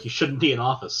end with you shouldn't be in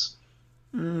office.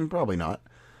 Probably not.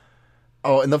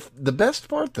 Oh, and the best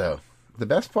part, though,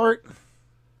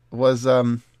 was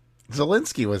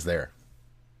Zelensky was there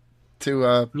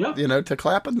to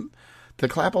to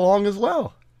clap along as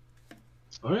well.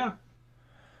 Oh yeah.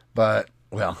 But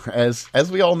well, as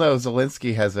we all know,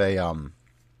 Zelensky has a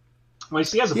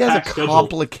he has a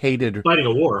complicated fighting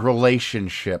a war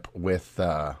relationship with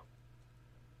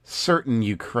certain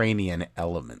Ukrainian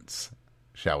elements,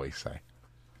 shall we say?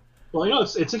 Well,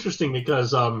 it's interesting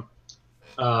because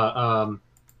Hunka,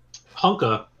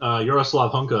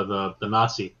 Yaroslav Hunka, the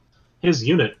Nazi, his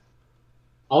unit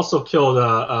also killed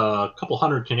a couple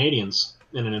hundred Canadians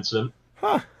in an incident.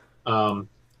 Huh.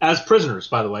 As prisoners,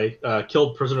 by the way,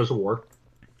 killed prisoners of war.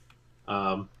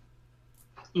 Kind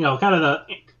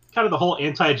of the whole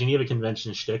anti-Geneva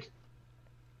Convention shtick.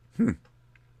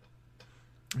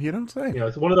 You don't say.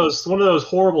 It's one of those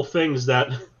horrible things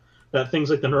that things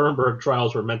like the Nuremberg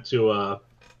trials were meant to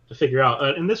figure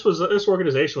out. And this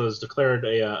organization was declared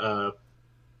a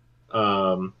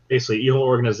basically evil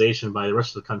organization by the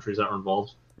rest of the countries that were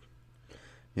involved.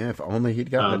 Yeah, if only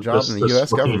he'd gotten a job in the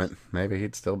U.S. government, maybe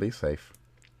he'd still be safe.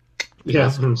 Yeah,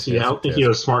 Tisk, see, I tisk, don't think he tisk.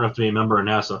 was smart enough to be a member of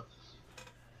NASA.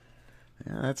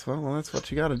 Yeah, that's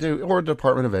what you got to do, or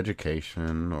Department of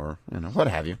Education, or what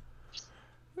have you.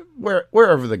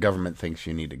 Wherever the government thinks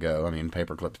you need to go. I mean,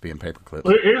 paperclips being paperclips.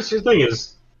 Well, here's the thing: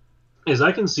 is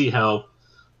I can see how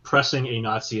pressing a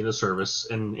Nazi into service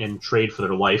and trade for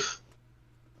their life,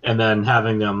 and then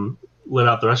having them live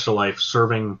out the rest of their life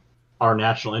serving our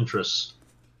national interests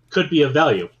could be of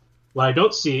value. What I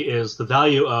don't see is the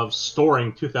value of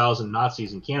storing 2,000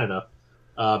 Nazis in Canada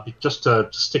just to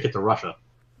stick it to Russia.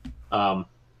 But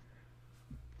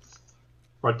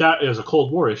that is a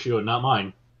Cold War issue and not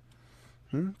mine.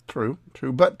 True.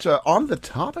 But on the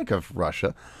topic of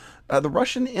Russia, the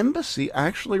Russian embassy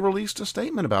actually released a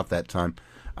statement about that time.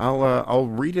 I'll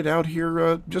read it out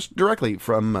here just directly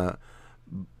from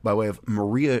by way of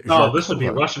Maria Zharkova. Oh, this would be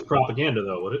Russian propaganda,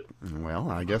 though, would it?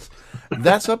 Well, I guess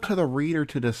that's up to the reader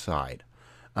to decide.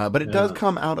 But it does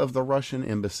come out of the Russian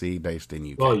embassy based in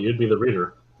UK. Well, you'd be the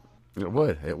reader. It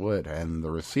would. And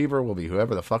the receiver will be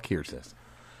whoever the fuck hears this.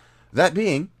 That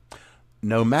being,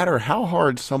 no matter how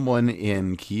hard someone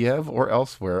in Kiev or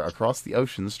elsewhere across the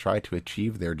oceans try to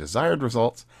achieve their desired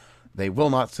results, they will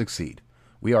not succeed.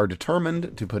 We are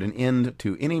determined to put an end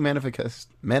to any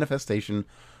manifestation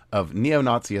of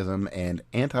neo-Nazism and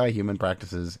anti-human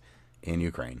practices in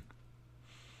Ukraine.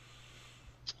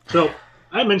 So,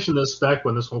 I mentioned this back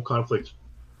when this whole conflict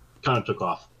kind of took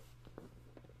off.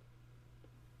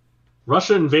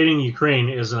 Russia invading Ukraine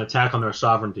is an attack on their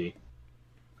sovereignty,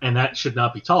 and that should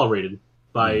not be tolerated,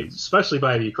 especially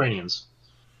by the Ukrainians.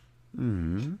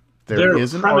 There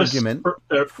is an argument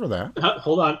for that.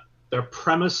 Hold on. Their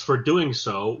premise for doing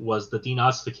so was the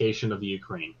denazification of the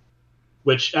Ukraine,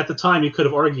 which at the time you could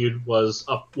have argued was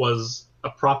a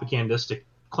propagandistic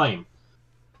claim.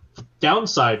 The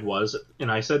downside was,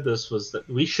 and I said this, was that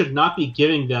we should not be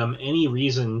giving them any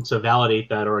reason to validate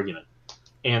that argument.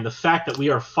 And the fact that we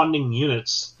are funding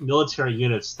military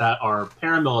units that are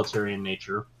paramilitary in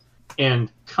nature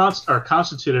and are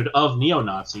constituted of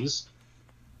neo-Nazis,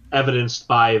 evidenced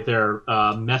by their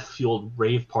meth-fueled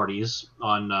rave parties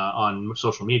on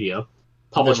social media,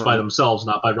 published by themselves,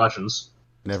 not by Russians.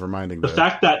 Never minding the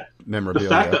fact that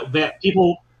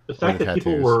people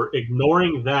were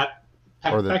ignoring that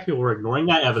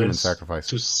evidence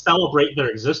to celebrate their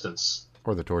existence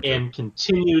or the torture and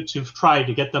continue to try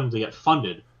to get them to get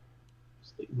funded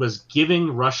was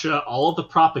giving Russia all of the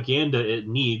propaganda it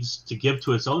needs to give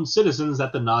to its own citizens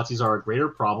that the Nazis are a greater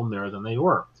problem there than they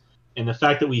were. And the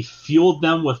fact that we fueled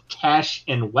them with cash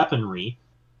and weaponry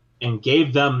and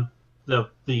gave them the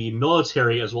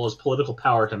military as well as political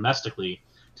power domestically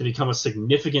to become a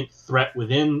significant threat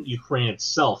within Ukraine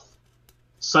itself,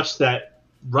 such that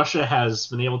Russia has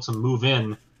been able to move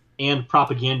in and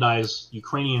propagandize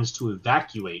Ukrainians to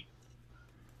evacuate,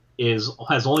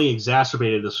 has only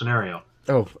exacazibated the scenario.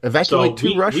 Oh, evacuate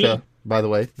to Russia, by the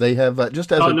way. They have,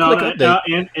 just as a quick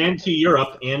update. And to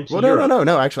Europe.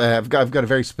 No. Actually, I've got a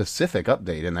very specific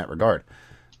update in that regard.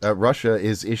 Russia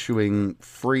is issuing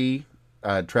free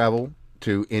travel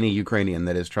to any Ukrainian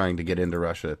that is trying to get into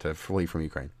Russia to flee from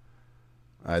Ukraine.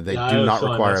 They do not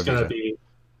require a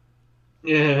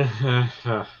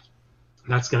visa.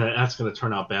 That's gonna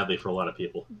turn out badly for a lot of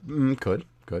people. Could,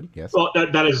 yes. Well,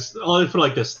 that is. I'll put it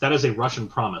like this: that is a Russian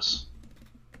promise.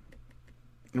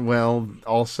 Well,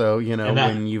 also,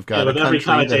 when you've got a country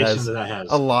that has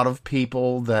a lot of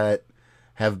people that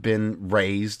have been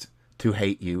raised to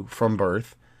hate you from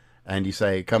birth, and you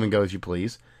say, come and go as you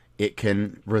please, it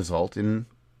can result in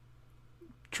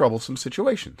troublesome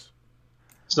situations.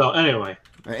 So anyway,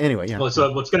 yeah. Well,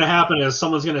 so what's going to happen is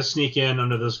someone's going to sneak in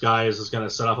under this guise, is going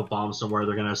to set off a bomb somewhere.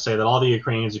 They're going to say that all the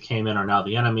Ukrainians who came in are now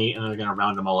the enemy, and they're going to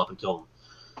round them all up and kill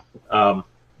them.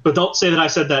 But don't say that I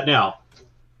said that now.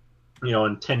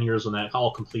 In 10 years when that all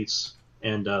completes,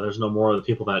 and there's no more of the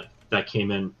people that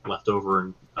came in left over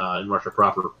in Russia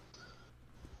proper.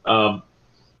 But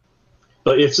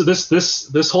it's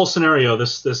this whole scenario,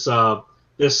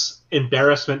 this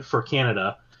embarrassment for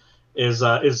Canada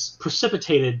is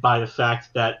precipitated by the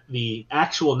fact that the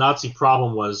actual Nazi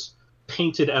problem was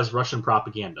painted as Russian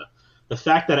propaganda. The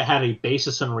fact that it had a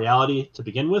basis in reality to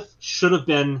begin with should have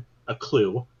been a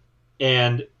clue,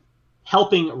 and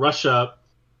helping Russia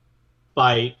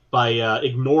by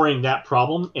ignoring that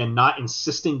problem and not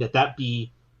insisting that be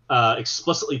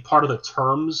explicitly part of the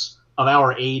terms of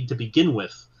our aid to begin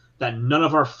with, that none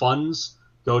of our funds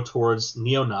go towards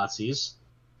neo-Nazis,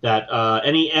 that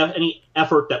any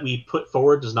effort that we put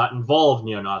forward does not involve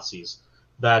neo-Nazis,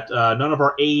 that none of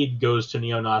our aid goes to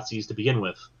neo-Nazis to begin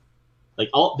with.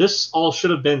 This all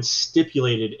should have been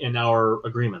stipulated in our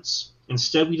agreements.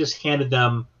 Instead, we just handed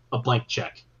them a blank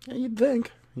check. Yeah, you'd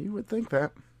think. You would think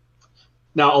that.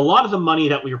 Now, a lot of the money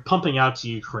that we are pumping out to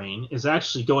Ukraine is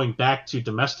actually going back to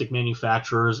domestic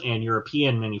manufacturers and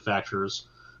European manufacturers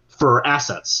for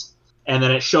assets. And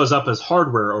then it shows up as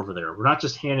hardware over there. We're not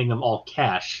just handing them all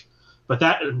cash, but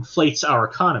that inflates our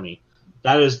economy.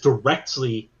 That is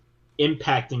directly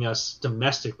impacting us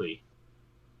domestically.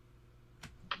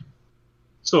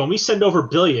 So when we send over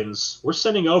billions, we're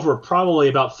sending over probably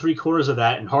about 3/4 of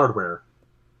that in hardware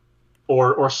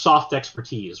or soft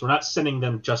expertise. We're not sending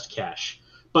them just cash.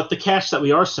 But the cash that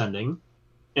we are sending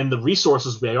and the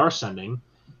resources we are sending,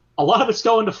 a lot of it's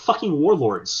going to fucking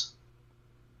warlords.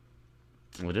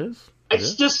 It is.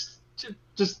 It's just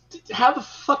how the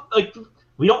fuck, like,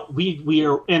 we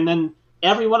are, and then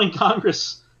everyone in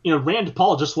Congress, Rand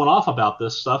Paul just went off about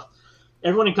this stuff.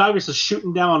 Everyone in Congress is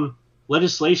shooting down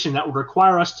legislation that would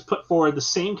require us to put forward the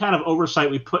same kind of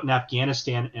oversight we put in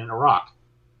Afghanistan and Iraq.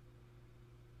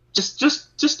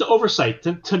 Just the oversight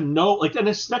to know, like, an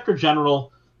inspector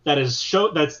general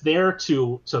that's there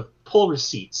to pull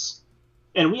receipts.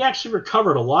 And we actually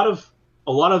recovered a lot of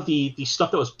the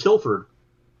stuff that was pilfered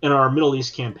in our Middle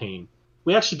East campaign.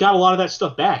 We actually got a lot of that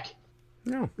stuff back.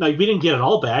 No. Now, we didn't get it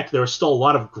all back. There was still a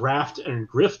lot of graft and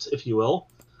grift, if you will.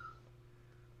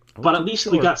 But at least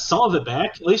we got some of it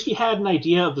back. At least we had an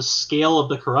idea of the scale of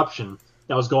the corruption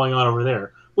that was going on over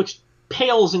there, which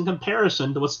pales in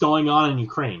comparison to what's going on in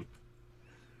Ukraine.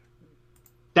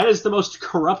 That is the most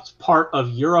corrupt part of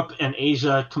Europe and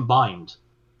Asia combined.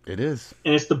 It is.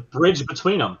 And it's the bridge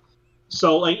between them.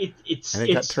 So, like, it's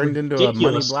got turned ridiculous. into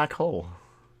a money black hole.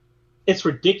 It's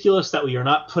ridiculous that we are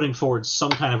not putting forward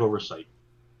some kind of oversight.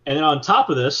 And then on top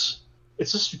of this,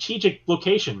 it's a strategic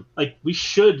location. Like, we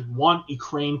should want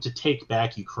Ukraine to take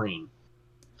back Ukraine.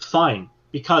 Fine,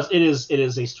 because it's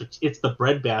the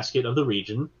breadbasket of the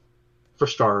region. For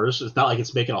starters, it's not like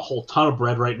it's making a whole ton of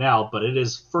bread right now, but it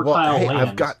is fertile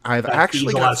land. I've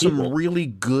actually got some really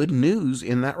good news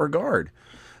in that regard.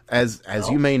 As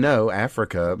you may know,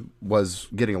 Africa was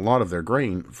getting a lot of their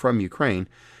grain from Ukraine,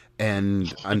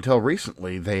 and until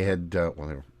recently, they had they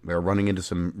were running into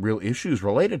some real issues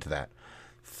related to that.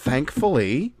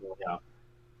 Thankfully,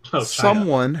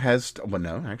 someone has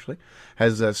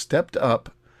stepped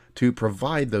up to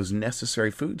provide those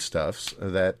necessary foodstuffs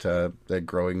that that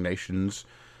growing nations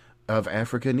of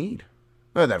Africa need.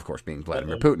 That, of course, being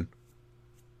Vladimir Putin.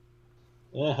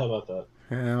 Yeah, how about that?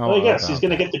 Well, yes, he's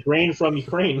going to get the grain from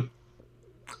Ukraine.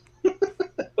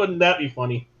 Wouldn't that be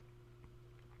funny?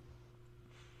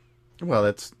 Well,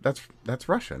 that's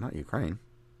Russia, not Ukraine.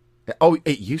 Oh,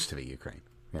 it used to be Ukraine.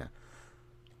 Yeah.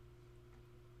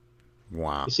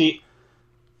 Wow. You see,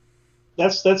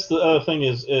 that's the other thing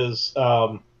is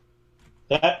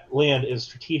that land is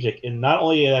strategic, and not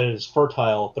only that it is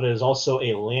fertile, but it is also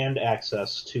a land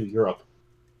access to Europe.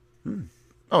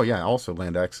 Oh yeah, also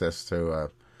land access to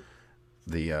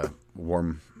the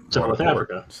warm North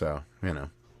Africa. So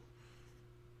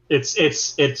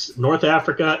it's North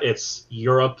Africa, it's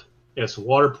Europe, it's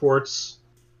water ports.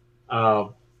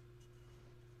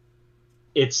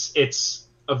 It's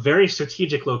a very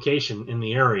strategic location in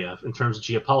the area in terms of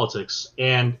geopolitics,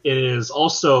 and it is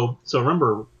also, so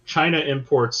remember, China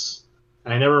imports,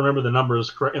 and I never remember the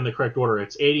numbers in the correct order.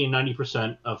 It's 80 and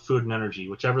 90% of food and energy,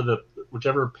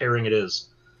 whichever pairing it is.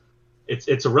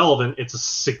 It's irrelevant. It's a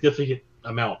significant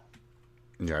amount.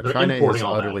 Yeah, They're China is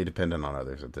all utterly that. dependent on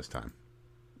others at this time,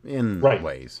 in Right.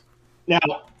 ways. Now,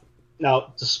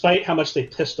 despite how much they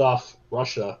pissed off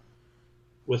Russia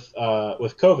with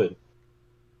COVID,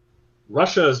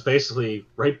 Russia is basically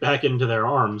right back into their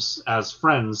arms as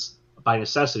friends by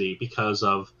necessity because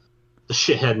of the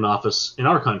shithead in office in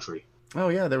our country. Oh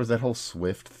yeah, there was that whole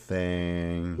SWIFT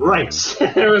thing. Right.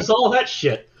 There was all that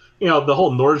shit. The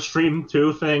whole Nord Stream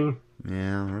 2 thing.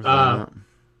 Yeah. There's that.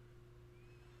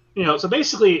 So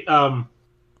basically,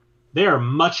 they are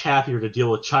much happier to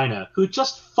deal with China, who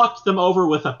just fucked them over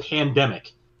with a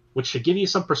pandemic, which should give you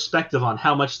some perspective on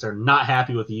how much they're not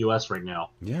happy with the U.S. right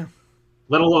now. Yeah.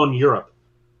 Let alone Europe.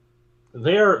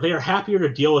 They are happier to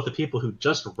deal with the people who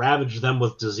just ravaged them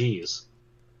with disease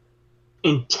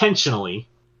intentionally,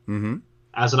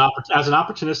 as an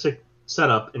opportunistic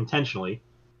setup, intentionally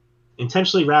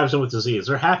ravage them with disease.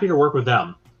 They're happy to work with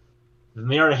them than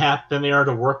they are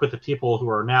to work with the people who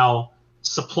are now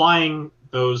supplying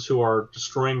those who are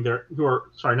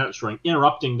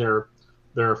interrupting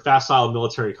their facile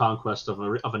military conquest of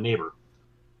a neighbor.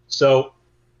 So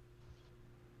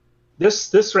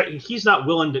this right, he's not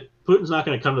willing to. Putin's not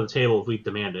going to come to the table if we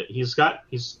demand it. He's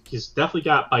definitely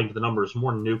got, by the numbers,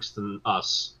 more nukes than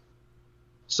us.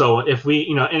 So if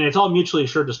we, and it's all mutually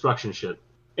assured destruction shit.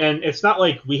 And it's not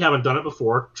like we haven't done it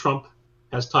before. Trump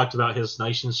has talked about his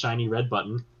nice and shiny red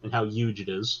button and how huge it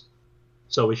is.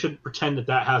 So we shouldn't pretend that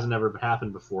that hasn't ever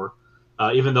happened before,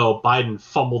 even though Biden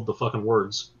fumbled the fucking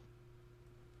words.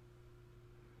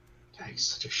 God, he's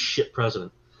such a shit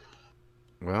president.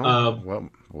 Well,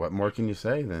 what more can you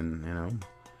say than,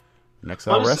 next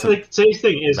I'll just say the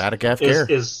thing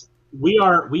is we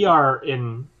are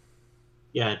in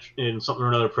something or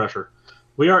another pressure.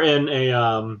 We are in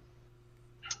a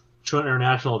joint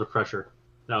international pressure.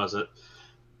 That was it.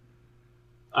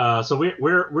 So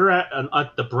we're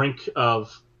at the brink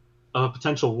of a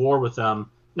potential war with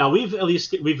them. Now we've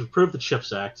approved the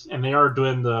CHIPS Act, and they are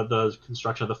doing the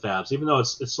construction of the fabs, even though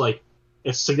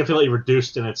it's significantly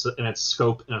reduced in its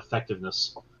scope and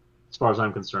effectiveness, as far as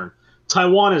I'm concerned.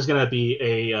 Taiwan is going to be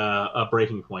a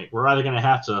breaking point. We're either going to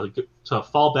have to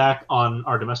fall back on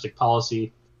our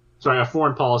our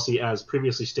foreign policy as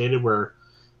previously stated, where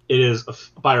it is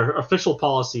by our official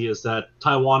policy is that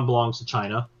Taiwan belongs to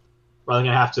China. We're either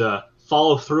going to have to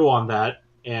follow through on that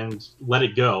and let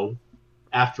it go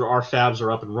after our fabs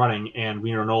are up and running, and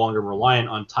we are no longer reliant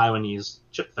on Taiwanese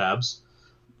chip fabs.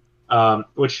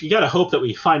 Which you got to hope that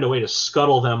we find a way to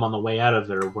scuttle them on the way out of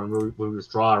there when we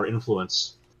withdraw our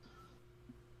influence.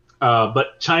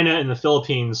 But China and the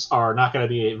Philippines are not going to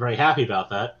be very happy about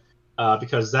that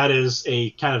because that is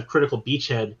a kind of critical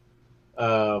beachhead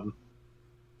for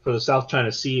the South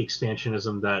China Sea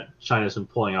expansionism that China's been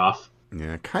pulling off.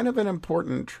 Yeah, kind of an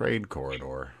important trade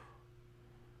corridor.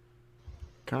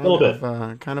 Kind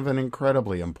of an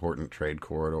incredibly important trade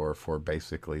corridor for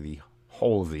basically the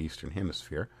whole of the Eastern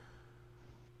Hemisphere.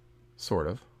 Sort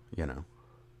of,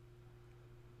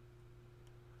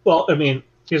 Well, I mean,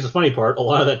 here's the funny part. A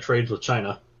lot of that trades with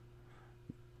China.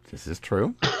 This is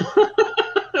true.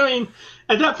 I mean,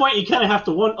 at that point, you kind of have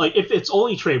to wonder, like, if it's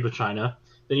only trade with China,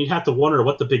 then you'd have to wonder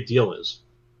what the big deal is.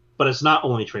 But it's not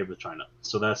only trade with China,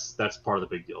 so that's part of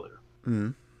the big deal there.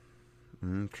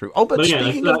 True. Oh, but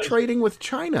speaking of trading with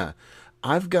China,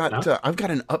 I've got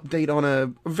an update on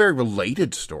a very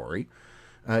related story.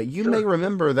 You may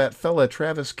remember that fella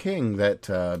Travis King that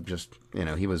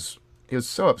he was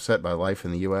so upset by life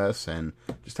in the U.S. and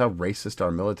just how racist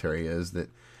our military is that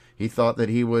he thought that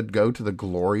he would go to the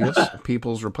glorious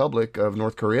People's Republic of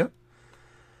North Korea.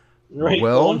 Right.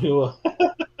 Well,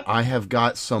 I have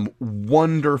got some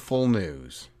wonderful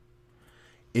news.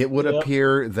 It would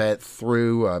appear that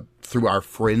through our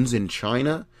friends in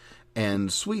China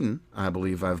and Sweden, I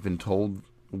believe I've been told,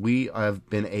 we have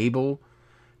been able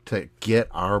to get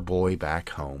our boy back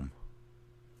home.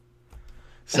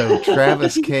 So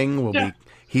Travis King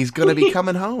he's going to be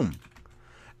coming home.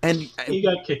 And he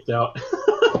got kicked out.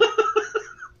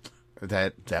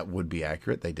 That would be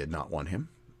accurate. They did not want him.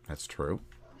 That's true.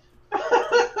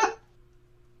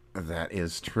 That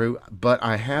is true. But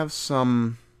I have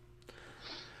some...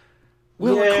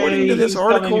 Well, according to this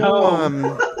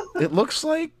article, it looks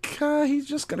like he's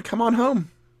just going to come on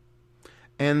home.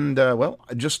 And,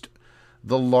 just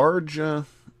the large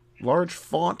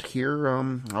font here,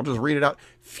 I'll just read it out.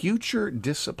 Future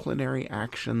disciplinary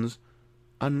actions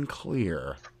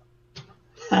unclear.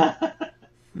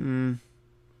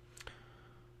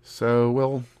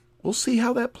 So we'll see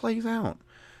how that plays out.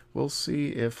 We'll see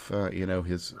if,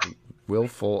 his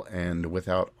willful and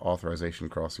without authorization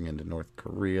crossing into North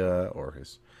Korea or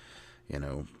his,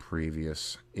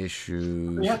 previous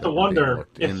issues. You have to wonder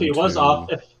if he was off.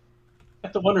 I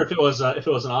have to wonder if it was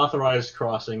an authorized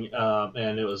crossing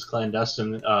and it was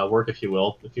clandestine work, if you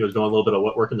will. If he was doing a little bit of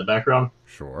work in the background.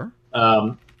 Sure.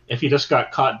 If he just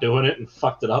got caught doing it and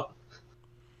fucked it up.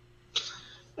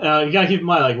 You gotta keep in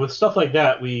mind, like with stuff like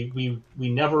that, we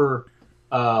never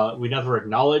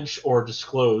acknowledge or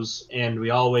disclose, and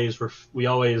we always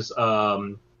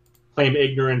claim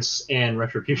ignorance and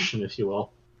retribution, if you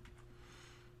will.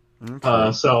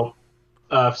 Okay. So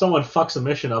if someone fucks a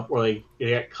mission up, or they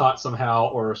get caught somehow,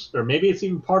 or maybe it's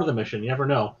even part of the mission, you never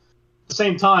know. At the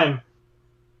same time,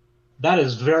 that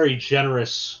is very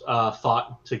generous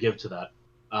thought to give to that,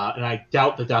 and I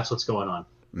doubt that that's what's going on.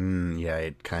 Yeah,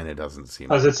 it kind of doesn't seem.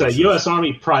 As it's a U.S.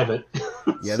 Army private.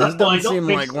 Yeah, this doesn't seem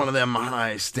like one of them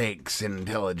high stakes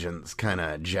intelligence kind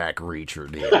of Jack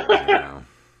Reacher deal,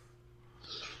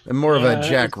 And more of a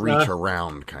Jack Reach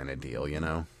around kind of deal,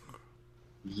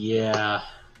 Yeah.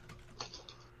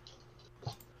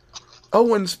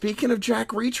 Oh, and speaking of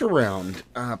Jack Reach around,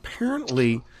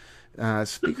 apparently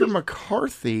Speaker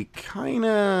McCarthy kind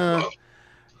of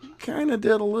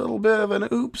did a little bit of an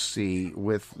oopsie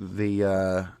with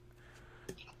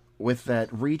that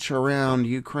reach around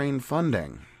Ukraine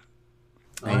funding.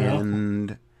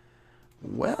 And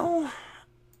well,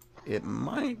 it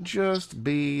might just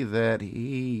be that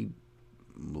he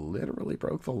literally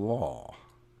broke the law.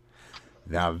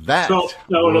 Now that what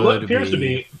would appears to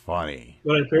be be funny.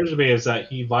 what it appears to be is that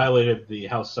he violated the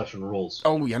House session rules.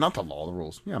 Oh yeah, not the law, the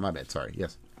rules. Yeah, my bad. Sorry.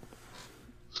 Yes.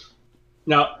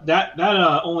 Now that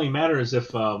only matters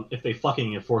if they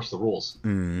fucking enforce the rules.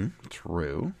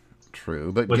 True.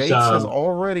 But Which, Gates has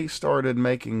already started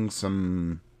making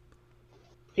some.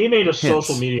 He made a hints.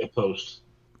 social media post.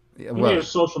 Yeah, He made a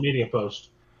social media post.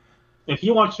 If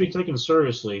he wants to be taken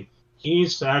seriously, he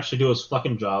needs to actually do his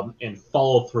fucking job and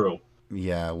follow through.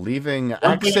 Yeah,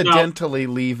 accidentally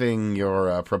leaving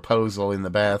your proposal in the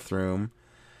bathroom,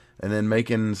 and then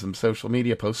making some social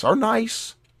media posts are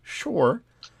nice, sure,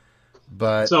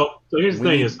 but so here's the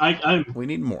thing: is we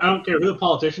need more. I don't care who the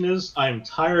politician is. I'm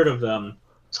tired of them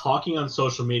talking on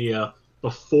social media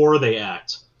before they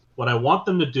act. What I want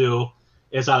them to do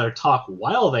is either talk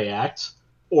while they act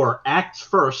or act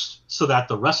first, so that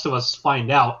the rest of us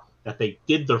find out that they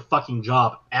did their fucking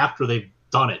job after they've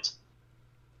done it.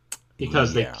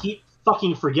 Because they keep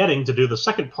fucking forgetting to do the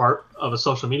second part of a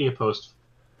social media post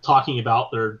talking about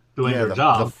their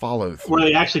job. The follow through. Where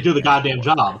they actually do the goddamn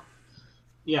job.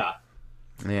 Yeah.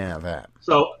 Yeah, that.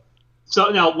 So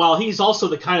now, while he's also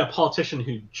the kind of politician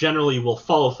who generally will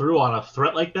follow through on a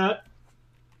threat like that,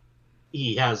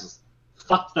 he has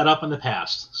fucked that up in the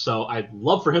past. So I'd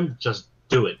love for him to just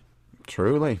do it.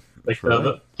 Truly.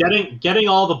 Getting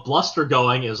all the bluster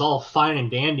going is all fine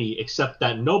and dandy, except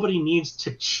that nobody needs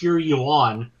to cheer you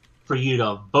on for you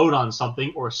to vote on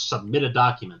something or submit a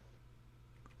document.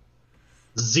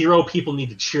 0 people need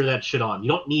to cheer that shit on. You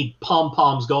don't need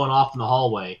pom-poms going off in the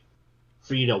hallway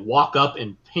for you to walk up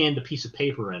and hand a piece of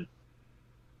paper in.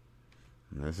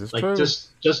 This is true.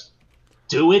 Just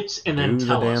do it and then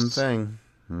tell us. Do the damn thing.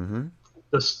 Mm-hmm.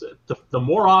 The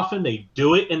more often they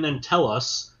do it and then tell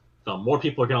us, the more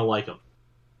people are going to like them.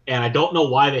 And I don't know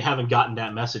why they haven't gotten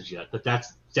that message yet, but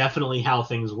that's definitely how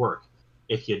things work.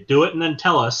 If you do it and then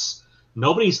tell us,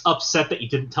 nobody's upset that you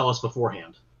didn't tell us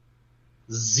beforehand.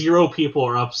 0 people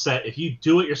are upset. If you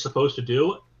do what you're supposed to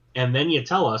do and then you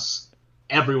tell us,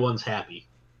 everyone's happy.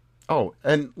 Oh,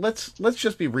 and let's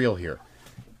just be real here.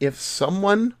 If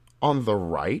someone on the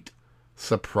right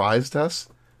surprised us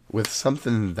with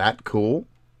something that cool,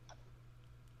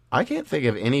 I can't think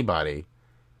of anybody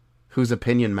whose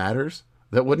opinion matters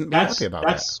that wouldn't be happy about that.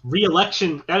 That's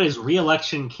re-election. That is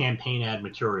re-election campaign ad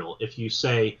material. If you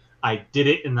say, "I did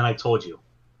it and then I told you,"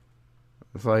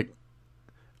 it's like,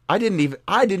 I didn't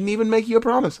even make you a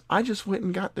promise. I just went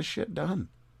and got the shit done.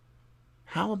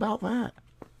 How about that?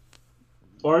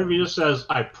 Or if he just says,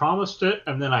 "I promised it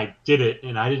and then I did it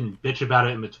and I didn't bitch about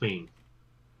it in between."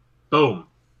 Boom.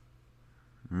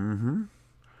 Mm-hmm.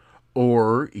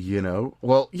 Or,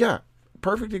 well, yeah.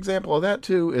 Perfect example of that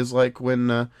too is like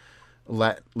when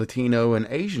Latino and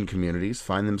Asian communities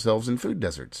find themselves in food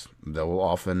deserts. They'll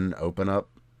often open up,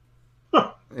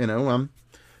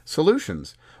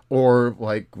 solutions. Or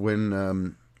like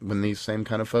when these same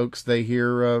kind of folks, they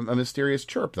hear a mysterious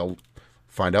chirp, they'll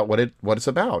find out what it's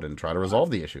about and try to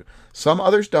resolve the issue. Some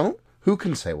others don't. Who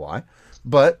can say why?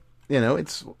 But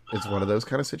it's one of those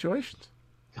kind of situations.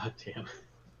 God damn.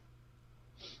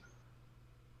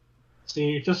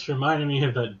 See, it just reminded me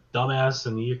of that dumbass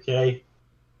in the UK.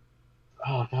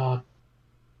 Oh, God.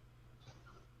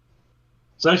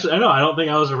 So actually, I don't think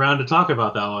I was around to talk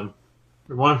about that one.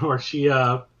 The one where she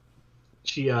went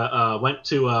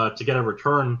to get a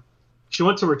return. She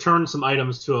went to return some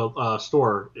items to a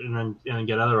store and then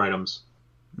get other items.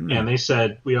 And they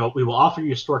said, we will offer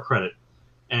you store credit.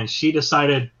 And she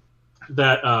decided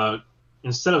that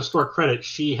instead of store credit,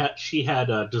 she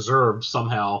had deserved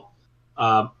somehow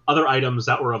other items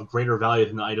that were of greater value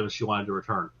than the items she wanted to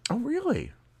return. Oh,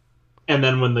 really? And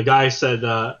then when the guy said,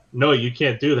 no, you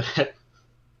can't do that,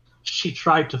 she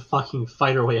tried to fucking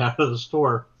fight her way out of the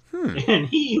store. And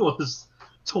he was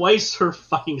twice her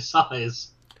fucking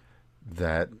size.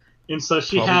 And so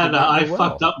she had an I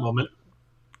fucked up moment.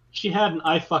 She had an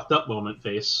I fucked up moment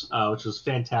face, which was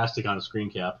fantastic on a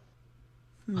screen cap.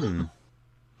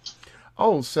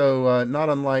 Oh, so not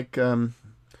unlike a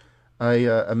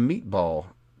meatball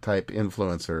type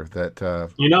influencer that that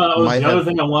was the other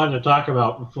thing I wanted to talk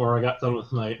about before I got done with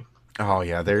tonight. Oh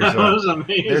yeah,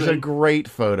 there's a great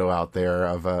photo out there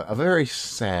of a very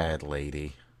sad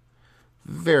lady,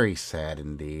 very sad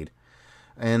indeed.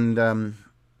 And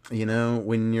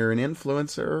when you're an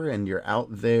influencer and you're out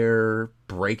there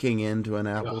breaking into an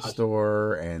Apple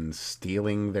store and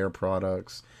stealing their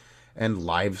products and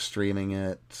live streaming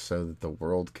it so that the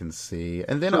world can see,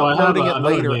 and then uploading it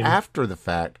later after the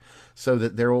fact so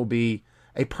that there will be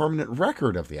a permanent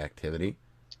record of the activity.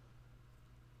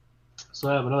 So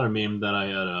I have another meme that I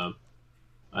had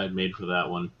I had made for that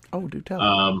one. Oh, do tell.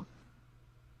 I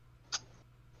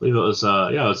believe it was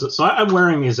so I'm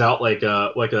wearing these out like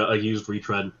a used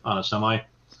retread on a semi,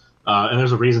 and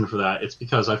there's a reason for that. It's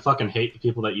because I fucking hate the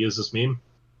people that use this meme,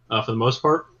 for the most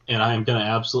part, and I am gonna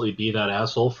absolutely be that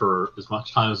asshole for as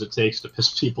much time as it takes to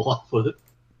piss people off with it.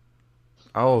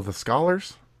 Oh, the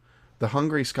scholars? The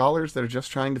hungry scholars that are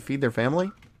just trying to feed their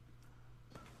family?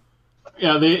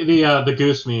 Yeah, the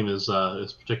goose meme is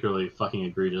particularly fucking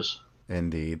egregious.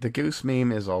 Indeed. The goose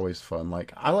meme is always fun.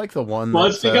 Like, I like the one Well,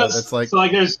 it's because that's like... so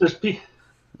like there's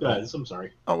guys. I'm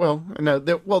sorry. Oh, well, no,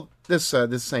 this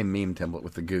same meme template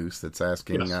with the goose that's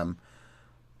asking, Yes.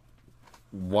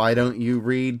 why don't you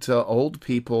read to old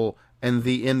people and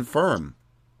the infirm?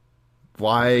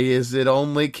 Why is it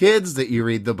only kids that you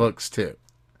read the books to?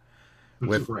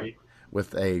 With Right.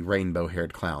 with a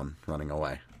rainbow-haired clown running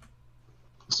away.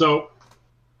 So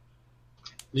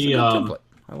It's a the good template.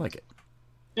 I like it.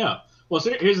 yeah. Well,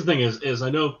 so here's the thing: is I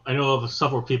know of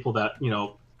several people that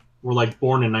were like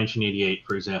born in 1988,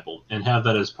 for example, and have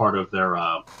that as part of their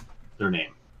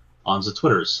name on the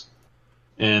Twitters,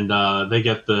 and they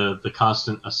get the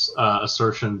constant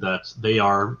assertion that they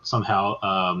are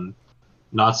somehow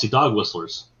Nazi dog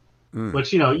whistlers.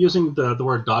 Which, using the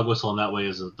word dog whistle in that way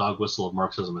is a dog whistle of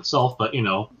Marxism itself, but,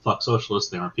 fuck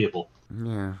socialists, they aren't people.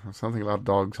 Yeah, something about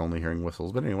dogs only hearing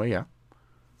whistles. But anyway, yeah.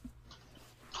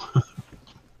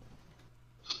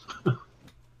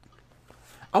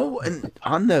 Oh, and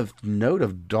on the note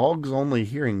of dogs only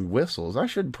hearing whistles, I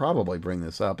should probably bring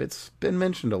this up. It's been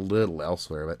mentioned a little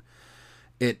elsewhere, but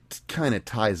it kind of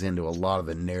ties into a lot of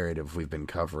the narrative we've been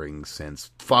covering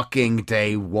since fucking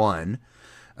day one.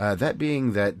 That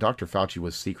being that Dr. Fauci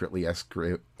was secretly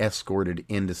escorted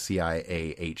into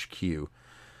CIA HQ,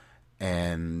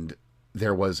 and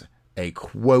there was a,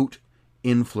 quote,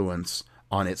 influence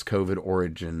on its COVID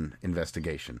origin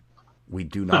investigation. We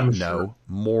do not know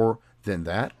more than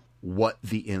that what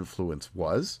the influence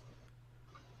was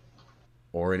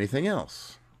or anything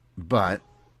else. But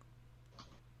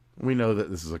we know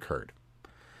that this has occurred.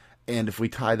 And if we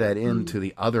tie that into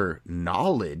the other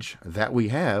knowledge that we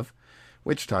have,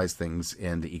 which ties things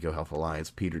into EcoHealth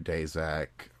Alliance, Peter Daszak,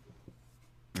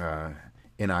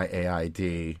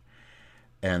 NIAID,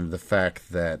 and the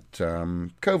fact that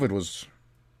COVID was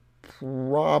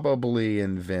probably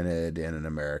invented in an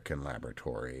American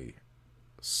laboratory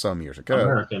some years ago.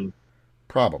 American.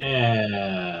 Probably.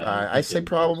 I say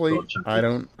probably. I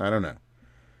don't know.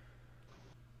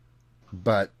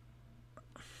 But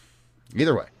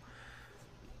either way,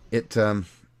 it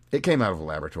came out of a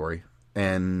laboratory,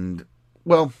 and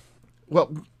well,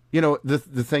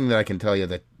 the thing that I can tell you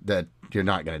that you're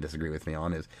not going to disagree with me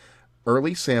on is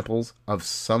early samples of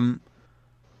some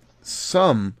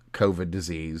COVID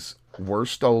disease were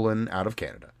stolen out of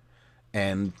Canada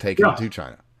and taken to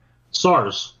China.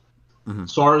 SARS. Mm-hmm.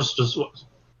 SARS just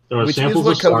there were Which samples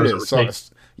is what of COVID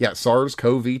is.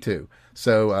 SARS-CoV-2.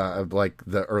 So like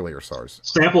the earlier SARS.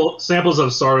 Samples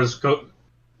of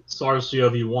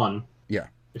SARS-CoV-1,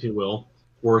 if you will,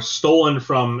 were stolen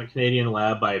from a Canadian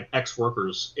lab by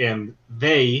ex-workers, and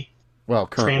they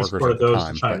current transported workers at the those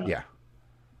time, to China. But yeah.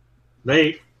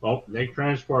 They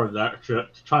transported that to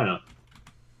China.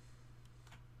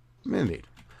 Indeed.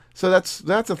 So that's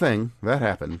a thing that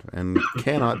happened and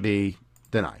cannot be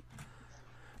denied.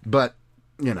 But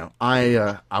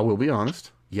I will be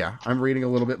honest. Yeah, I'm reading a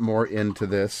little bit more into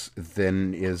this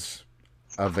than is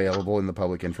available in the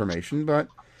public information. But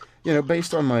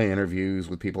based on my interviews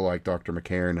with people like Dr.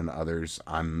 McCarran and others,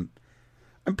 I'm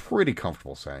pretty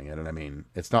comfortable saying it. And I mean,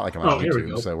 it's not like I'm on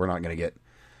YouTube, so we're not going to get.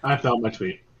 I found my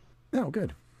tweet. Oh,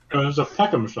 good. It was a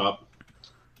Peckham shop.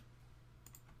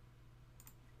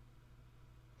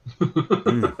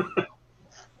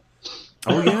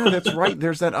 Oh yeah, that's right.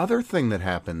 There's that other thing that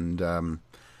happened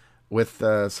with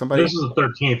somebody. This is the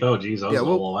 13th. Oh, geez, that was a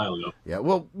little while ago. Yeah,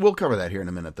 we'll cover that here in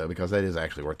a minute though, because that is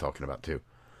actually worth talking about too.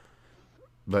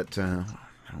 But oh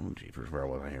jeepers, where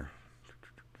was I here?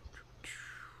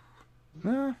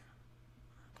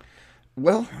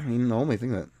 Well, I mean, the only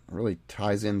thing that really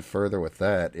ties in further with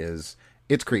that is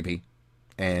it's creepy,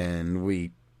 and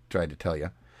we tried to tell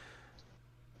you.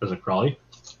 Is it Crawley?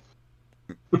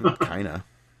 Kinda.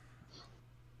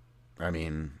 I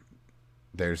mean,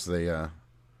 there's the.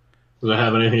 Does it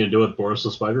have anything to do with Boris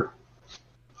the Spider?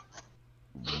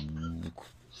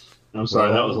 I'm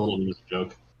sorry, that was a little music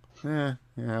joke. Yeah,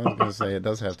 I was gonna say it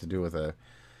does have to do with a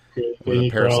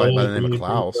parasite by the name of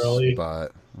Klaus,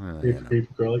 but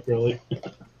Crawley.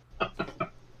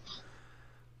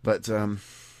 But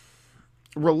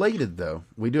related though,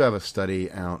 we do have a study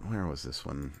out. Where was this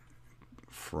one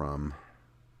from?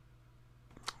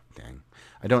 Dang,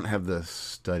 I don't have the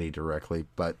study directly,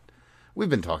 but we've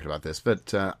been talking about this.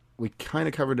 But we kind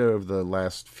of covered it over the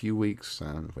last few weeks,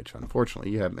 which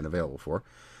unfortunately you haven't been available for.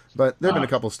 But there have been a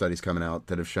couple of studies coming out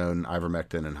that have shown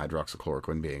ivermectin and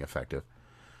hydroxychloroquine being effective.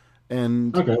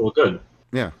 And okay, well, good.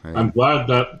 Yeah, I'm glad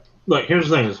that. Like, here's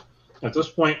the thing: is at this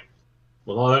point,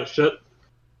 with all that shit,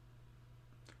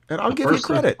 and I'll give you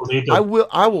credit. I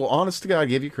will, honest to God,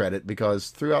 give you credit, because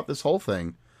throughout this whole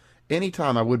thing,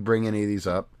 anytime I would bring any of these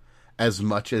up, as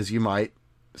much as you might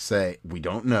say we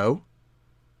don't know,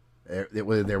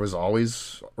 there was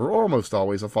always, or almost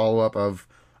always, a follow up of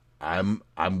I'm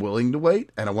willing to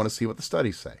wait, and I want to see what the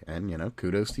studies say. And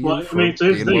kudos to you. Well, for I mean,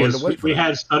 being willing to wait.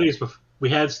 We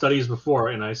had studies before,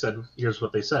 and I said, here's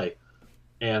what they say.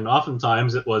 And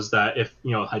oftentimes it was that if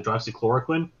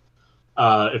hydroxychloroquine,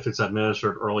 if it's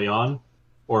administered early on,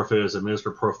 or if it is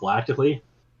administered prophylactically,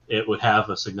 it would have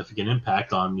a significant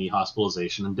impact on the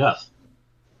hospitalization and death.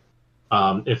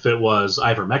 If it was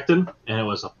ivermectin and it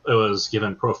was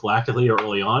given prophylactically or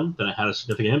early on, then it had a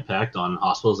significant impact on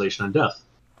hospitalization and death.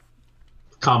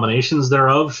 Combinations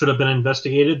thereof should have been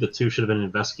investigated. The two should have been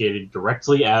investigated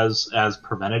directly as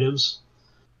preventatives.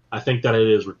 I think that it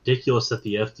is ridiculous that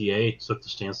the FDA took the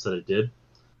stance that it did,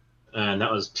 and that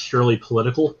was purely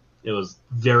political. It was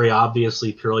very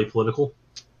obviously purely political,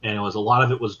 and a lot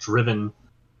of it was driven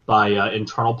by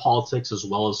internal politics as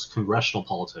well as congressional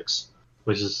politics,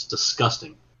 which is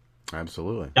disgusting.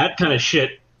 Absolutely. That kind of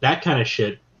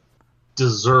shit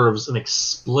deserves an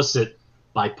explicit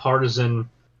bipartisan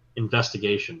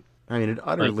investigation. I mean, it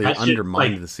utterly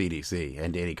undermined the CDC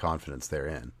and any confidence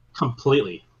therein.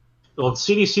 Completely. Well, the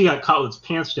CDC got caught with its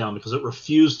pants down because it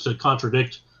refused to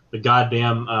contradict the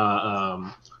goddamn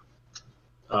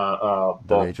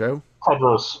WHO?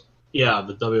 Tedros. Yeah,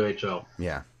 the WHO.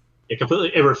 Yeah.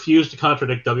 It refused to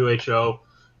contradict WHO,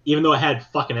 even though it had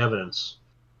fucking evidence.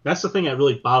 That's the thing that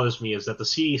really bothers me, is that the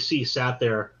CDC sat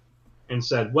there and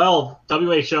said, well,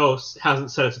 WHO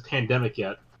hasn't said it's a pandemic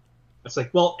yet. It's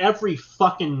like, well, every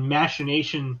fucking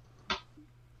machination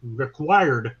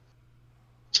required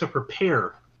to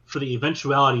prepare for the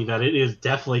eventuality that it is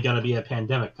definitely going to be a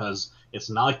pandemic, because it's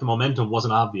not like the momentum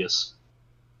wasn't obvious.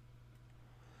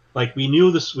 Like, we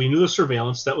knew the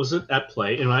surveillance that was at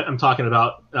play, and I'm talking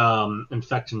about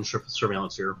infection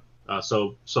surveillance here.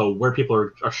 So where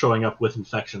people are showing up with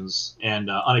infections and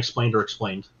unexplained or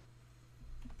explained.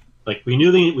 Like, we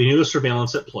knew the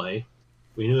surveillance at play.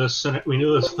 We knew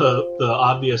the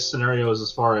obvious scenarios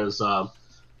as far as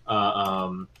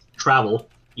travel.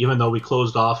 Even though we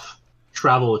closed off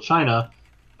travel with China,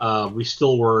 we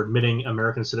still were admitting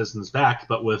American citizens back,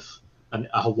 but with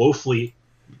a woefully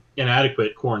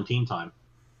inadequate quarantine time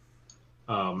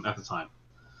at the time.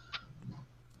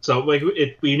 So like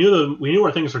we knew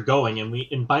where things were going, and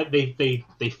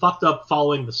they fucked up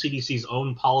following the CDC's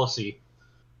own policy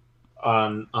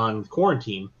on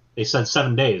quarantine. They said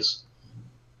 7 days,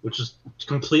 which is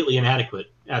completely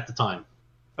inadequate at the time.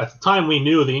 At the time, we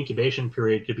knew the incubation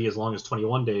period could be as long as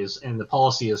 21 days, and the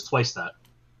policy is twice that.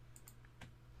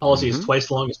 Policy is twice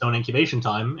the longest known incubation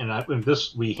time, and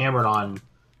this we hammered on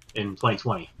in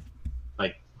 2020.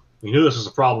 Like, we knew this was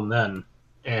a problem then,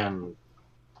 and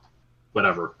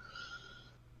whatever.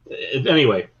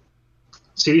 Anyway,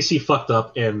 CDC fucked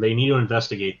up, and they need to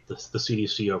investigate the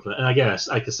CDC over that. And again,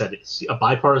 like I said, it's a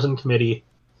bipartisan committee.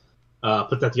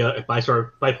 Put that together,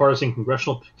 a bipartisan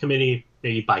congressional committee,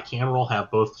 maybe bicameral,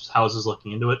 have both houses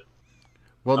looking into it.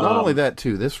 Well, not only that,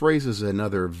 too, this raises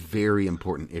another very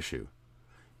important issue.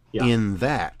 Yeah. In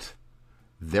that,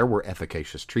 there were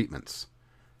efficacious treatments.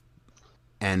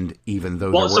 And even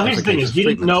though there were efficacious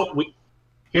treatments...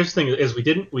 Here's the thing is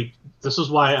this is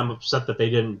why I'm upset that they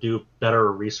didn't do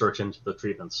better research into the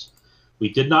treatments. We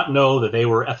did not know that they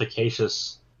were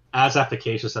efficacious at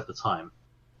the time.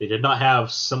 They did not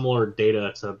have similar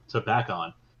data to back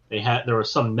on. There were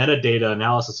some metadata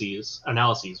analyses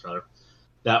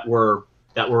that were,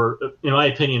 in my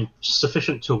opinion,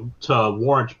 sufficient to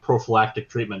warrant prophylactic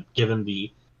treatment given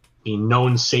the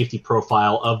known safety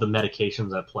profile of the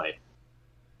medications at play.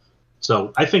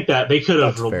 So I think that they could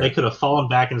have fallen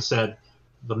back and said,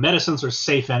 the medicines are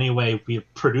safe anyway. We're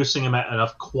producing them at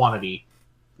enough quantity.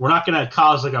 We're not going to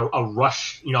cause like a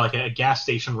rush, like a gas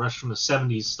station rush from the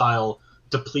 70s style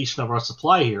depletion of our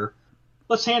supply here.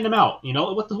 Let's hand them out.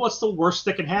 What's the worst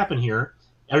that can happen here?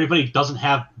 Everybody doesn't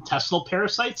have intestinal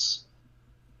parasites.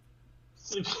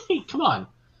 Come on,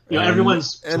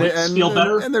 everyone's feel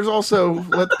better. And there's also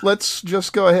let's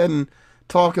just go ahead and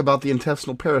talk about the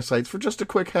intestinal parasites for just a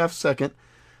quick half second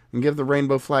and give the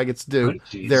rainbow flag its due.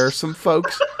 There are some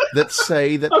folks that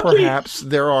say that perhaps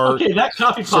there are that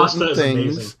coffee certain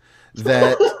things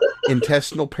that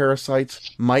intestinal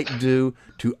parasites might do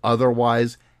to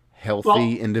otherwise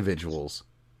healthy individuals.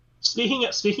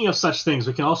 Speaking of such things,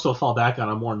 we can also fall back on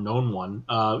a more known one.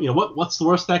 What's the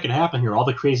worst that can happen here? All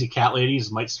the crazy cat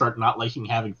ladies might start not liking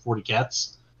having 40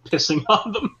 cats pissing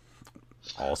on them.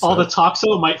 Also, all the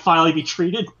toxo might finally be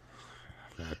treated.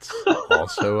 That's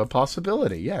also a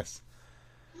possibility. Yes.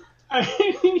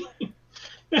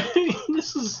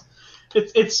 This is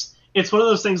it's one of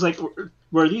those things like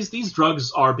where these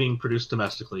drugs are being produced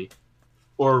domestically.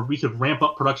 Or we could ramp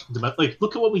up production. Like,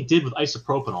 look at what we did with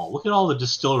isopropanol. Look at all the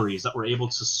distilleries that were able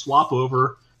to swap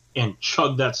over and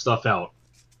chug that stuff out.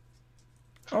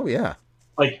 Oh yeah.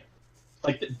 Like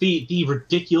the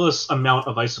ridiculous amount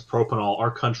of isopropanol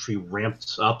our country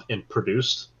ramped up and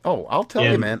produced. Oh, I'll tell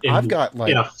you, man. I've got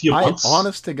in a few months.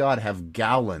 Honest to God, have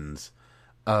gallons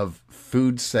of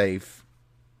food safe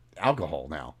alcohol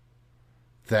now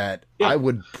that I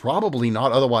would probably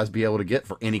not otherwise be able to get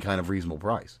for any kind of reasonable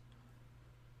price.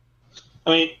 I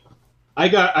mean,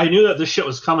 I knew that this shit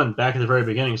was coming back at the very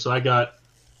beginning, so I got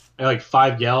like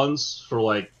 5 gallons for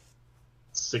like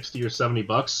 $60 or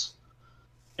 $70.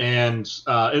 And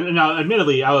now,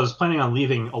 admittedly, I was planning on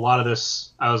leaving a lot of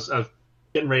this. I was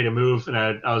getting ready to move, and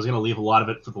I was going to leave a lot of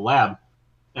it for the lab.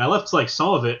 And I left like some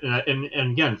of it,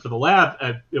 and again for the lab,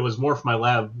 it was more for my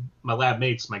lab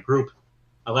mates, my group.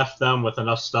 I left them with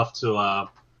enough stuff to, I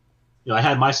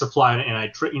had my supply,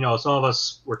 and some of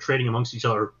us were trading amongst each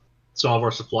other some of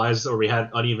our supplies, or we had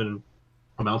uneven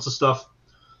amounts of stuff,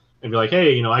 and be like,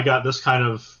 hey, I got this kind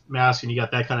of mask, and you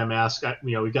got that kind of mask.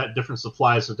 We got different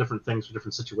supplies of different things for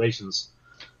different situations.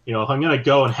 If I'm gonna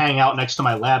go and hang out next to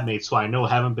my lab mates, who I know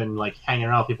haven't been like hanging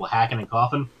around with people hacking and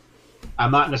coughing,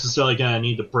 I'm not necessarily gonna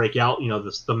need to break out,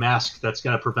 the mask that's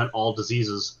gonna prevent all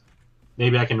diseases.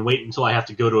 Maybe I can wait until I have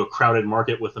to go to a crowded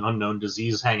market with an unknown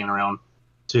disease hanging around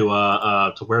to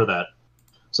wear that.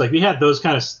 So like we had those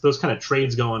kind of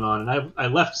trades going on, and I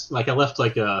left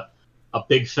a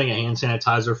big thing of hand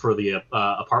sanitizer for the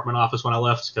apartment office when I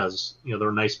left, because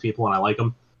they're nice people and I like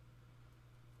them.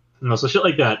 So shit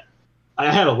like that.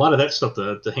 I had a lot of that stuff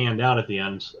to hand out at the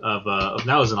end of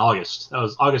that was in August. That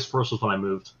was August 1st was when I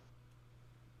moved.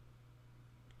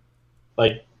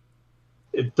 Like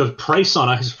the price on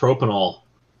isopropanol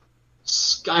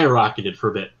skyrocketed for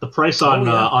a bit. The price on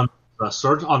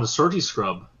the Surgy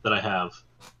scrub that I have.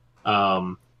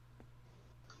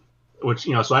 Which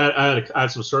so I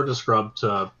had some Surge scrub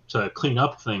to clean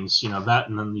up things, that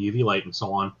and then the UV light and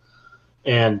so on,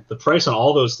 and the price on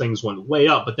all those things went way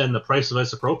up. But then the price of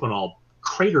isopropanol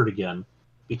cratered again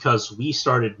because we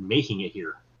started making it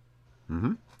here.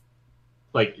 Mm-hmm.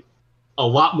 Like a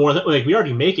lot more than we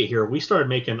already make it here. We started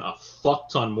making a fuck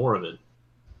ton more of it,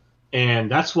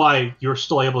 and that's why you're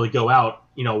still able to go out.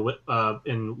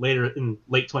 In late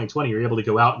 2020, you're able to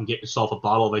go out and get yourself a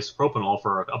bottle of isopropanol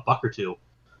for a buck or two.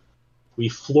 We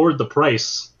floored the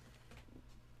price,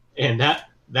 and that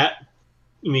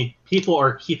people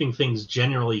are keeping things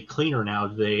generally cleaner now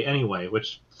today anyway,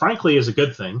 which frankly is a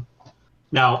good thing.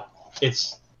 Now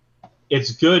it's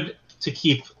good to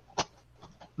keep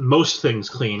most things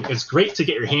clean. It's great to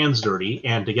get your hands dirty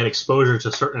and to get exposure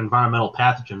to certain environmental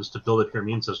pathogens to build up your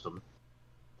immune system.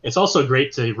 It's also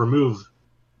great to remove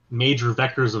major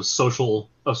vectors of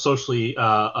socially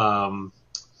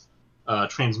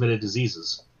transmitted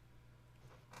diseases.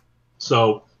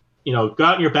 So, go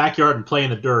out in your backyard and play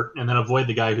in the dirt, and then avoid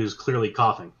the guy who's clearly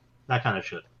coughing. That kind of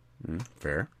shit.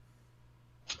 Fair.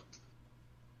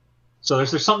 So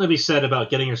there's something to be said about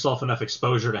getting yourself enough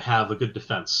exposure to have a good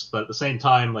defense, but at the same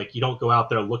time, you don't go out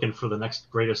there looking for the next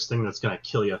greatest thing that's going to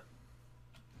kill you.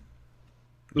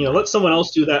 Let someone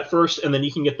else do that first, and then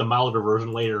you can get the milder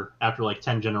version later after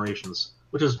 10 generations,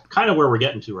 which is kind of where we're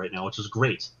getting to right now, which is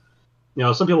great.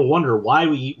 Some people wonder why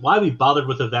we bothered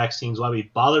with the vaccines, why we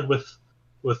bothered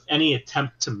with any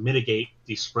attempt to mitigate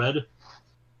the spread.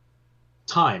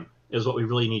 Time is what we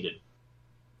really needed.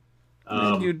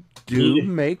 You do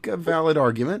make a valid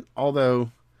argument, although...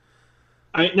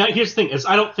 Now here's the thing: is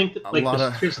I don't think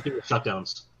that here's the thing with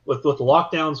shutdowns, with the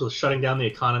lockdowns, with shutting down the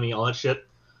economy, all that shit.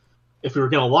 If we were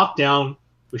going to lock down,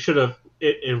 we should have.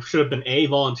 It should have been A,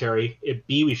 voluntary.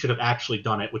 B, we should have actually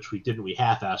done it, which we didn't. We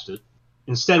half-assed it.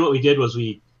 Instead, what we did was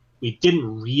we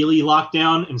didn't really lock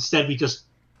down. Instead, we just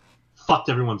fucked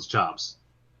everyone's jobs.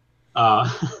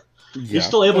 You're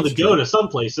still able to go to some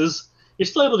places. You're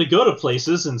still able to go to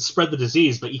places and spread the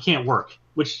disease, but you can't work.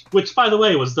 Which, by the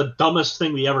way, was the dumbest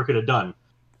thing we ever could have done.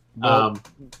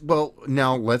 Well,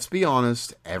 now let's be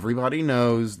honest. Everybody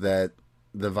knows that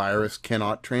the virus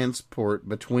cannot transport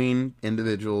between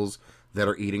individuals that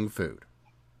are eating food,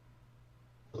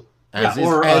 as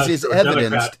is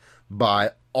evidenced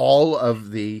by all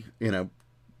of the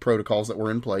protocols that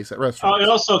were in place at restaurants. It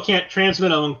also can't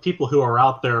transmit among people who are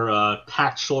out there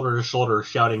packed shoulder to shoulder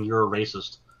shouting, "You're a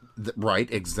racist." Right,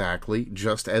 exactly.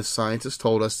 Just as scientists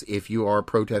told us, if you are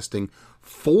protesting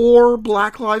for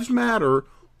Black Lives Matter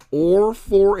or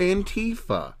for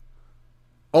Antifa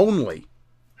only,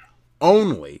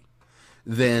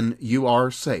 then you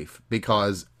are safe,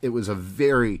 because it was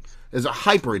a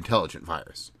hyper intelligent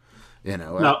virus.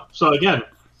 Now, so again,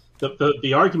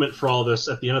 the argument for all this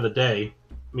at the end of the day,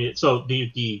 I mean, so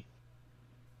the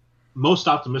most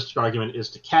optimistic argument is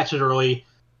to catch it early,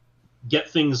 get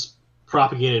things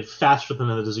propagated faster than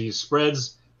the disease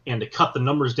spreads, and to cut the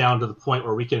numbers down to the point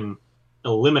where we can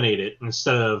eliminate it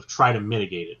instead of try to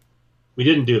mitigate it. We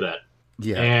didn't do that.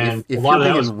 Yeah, and if a lot you're of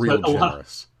that being was real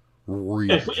generous.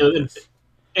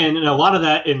 And a lot of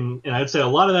that, and I'd say a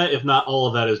lot of that, if not all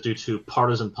of that, is due to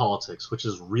partisan politics, which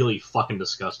is really fucking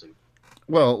disgusting.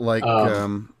 Well,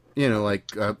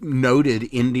 noted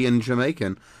Indian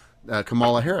Jamaican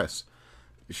Kamala Harris.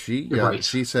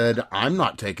 She said, "I'm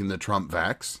not taking the Trump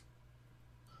vax."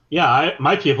 Yeah,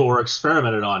 my people were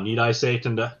experimented on. Need I say,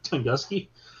 Tunguski?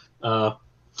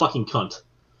 Fucking cunt.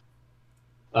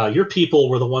 Your people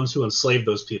were the ones who enslaved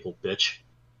those people, bitch.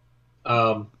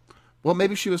 Well,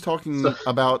 maybe she was talking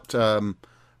about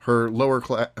her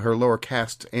lower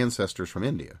caste ancestors from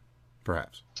India,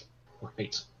 perhaps.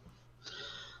 Right.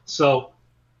 So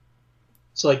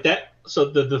like that. So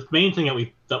the main thing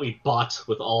that we bought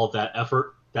with all of that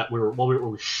effort, that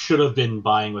we should have been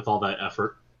buying with all that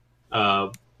effort.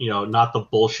 Not the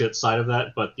bullshit side of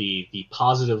that, but the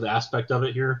positive aspect of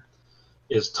it here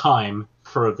is time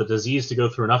for the disease to go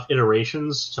through enough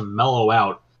iterations to mellow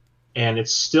out. And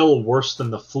it's still worse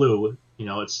than the flu.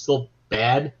 It's still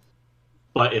bad,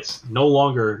 but it's no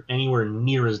longer anywhere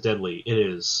near as deadly. It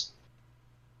is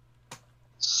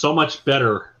so much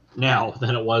better now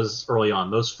than it was early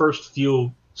on. Those first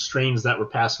few strains that were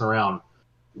passing around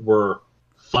were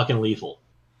fucking lethal.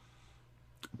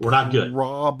 We're not good.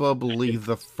 Probably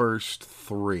the first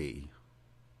three.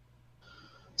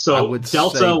 So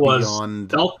Delta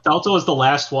was the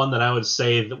last one that I would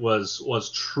say that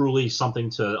was truly something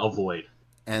to avoid.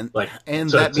 And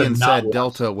that being said,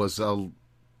 Delta was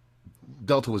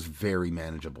very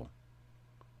manageable.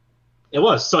 It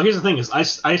was. So here's the thing: is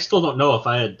I still don't know if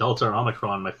I had Delta or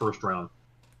Omicron in my first round.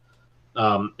 They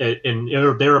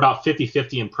were about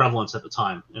 50-50 in prevalence at the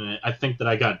time, and I think that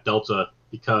I got Delta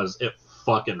because it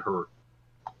fucking hurt.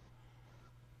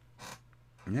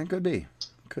 Yeah, could be.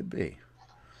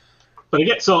 But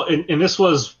again, and this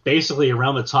was basically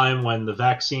around the time when the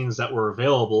vaccines that were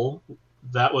available,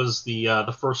 that was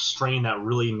the first strain that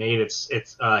really made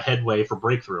its headway for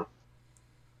breakthrough. I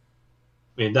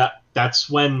mean, that's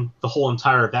when the whole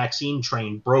entire vaccine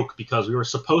train broke, because we were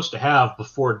supposed to have,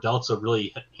 before Delta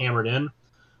really hammered in,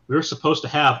 we were supposed to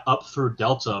have up through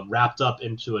Delta wrapped up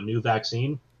into a new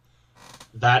vaccine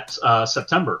that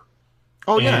September.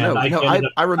 Oh, yeah,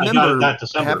 I remember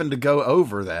having to go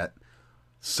over that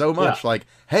so much. Yeah. Like,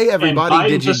 hey,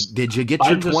 everybody, did you get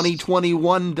your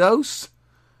 2021 dose?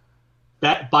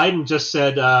 That Biden just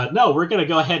said, no, we're going to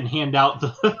go ahead and hand out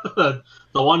the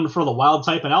one for the wild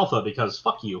type and alpha, because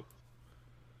fuck you.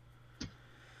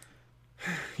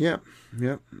 Yep.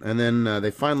 And then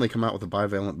they finally come out with a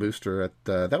bivalent booster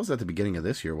that was at the beginning of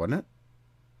this year, wasn't it?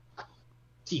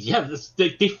 Yeah,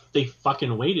 they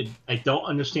fucking waited. I don't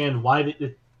understand why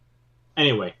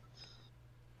anyway.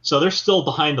 So they're still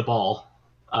behind the ball.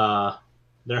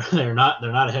 They're not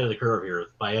ahead of the curve here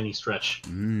by any stretch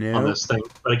on this thing.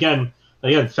 But again,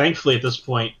 thankfully at this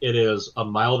point it is a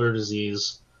milder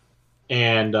disease,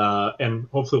 and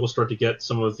hopefully we'll start to get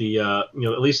some of the at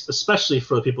least especially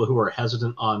for the people who are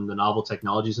hesitant on the novel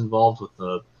technologies involved with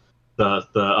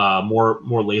the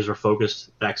more laser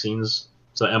focused vaccines.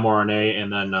 So mRNA and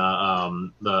then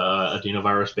the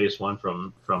adenovirus based one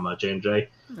from J&J.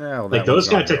 Well, like those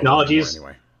kind of technologies.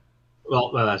 Anyway.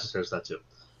 Well, there's that too.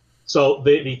 So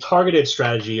the targeted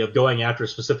strategy of going after a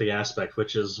specific aspect,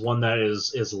 which is one that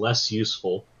is less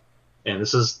useful, and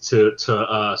this is to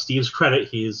Steve's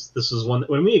credit, this is one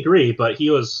when we agree, but he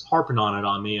was harping on it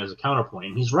on me as a counterpoint,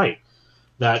 and he's right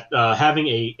that having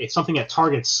a something that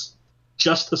targets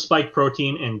just the spike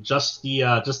protein and just the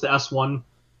S1.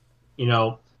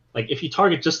 Like if you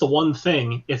target just the one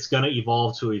thing, it's going to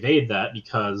evolve to evade that,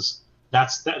 because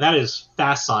that is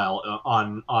facile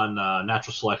on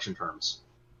natural selection terms.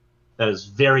 That is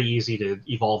very easy to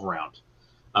evolve around.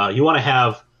 You want to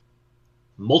have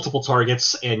multiple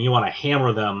targets, and you want to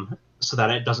hammer them so that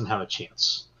it doesn't have a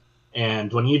chance.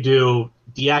 And when you do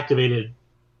deactivated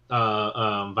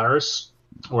virus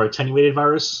or attenuated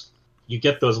virus, you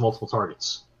get those multiple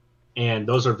targets. and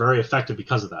those are very effective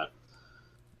because of that.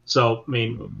 So, I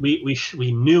mean,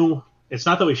 we knew. It's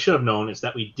not that we should have known; it's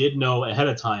that we did know ahead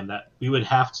of time that we would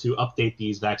have to update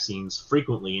these vaccines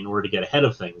frequently in order to get ahead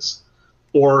of things,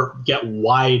 or get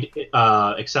wide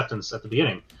acceptance at the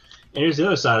beginning. And here's the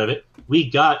other side of it: we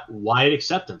got wide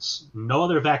acceptance. No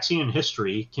other vaccine in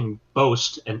history can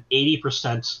boast an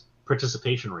 80%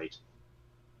 participation rate.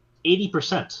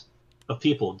 80% of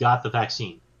people got the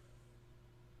vaccine.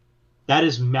 That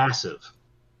is massive.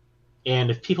 And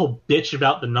if people bitch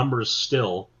about the numbers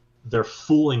still, they're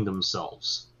fooling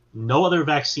themselves. No other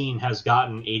vaccine has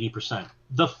gotten 80%.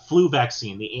 The flu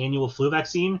vaccine, the annual flu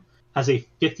vaccine, has a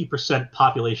 50%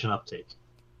 population uptake.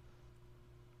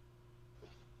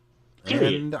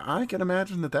 Period. And I can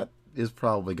imagine that is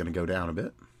probably going to go down a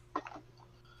bit.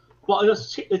 Well, I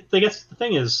guess the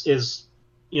thing is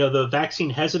the vaccine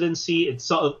hesitancy.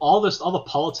 It's all the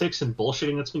politics and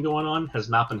bullshitting that's been going on has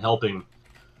not been helping.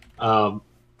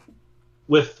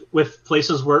 With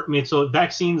places where so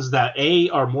vaccines that A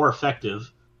are more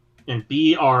effective, and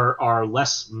B are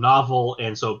less novel,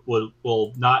 and so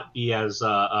will not be as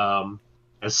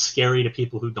scary to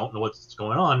people who don't know what's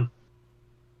going on.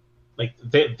 Like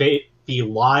the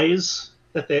lies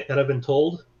that have been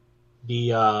told,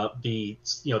 the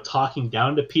talking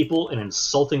down to people and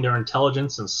insulting their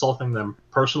intelligence, insulting them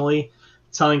personally,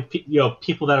 telling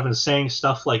people that have been saying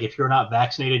stuff like, if you're not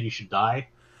vaccinated, you should die.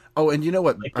 Oh, and you know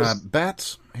what? Like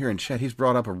Bats here in chat, he's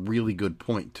brought up a really good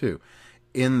point too,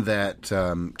 in that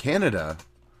Canada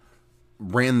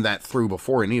ran that through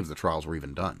before any of the trials were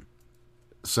even done.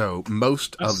 So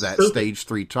most of that stage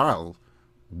 3 trial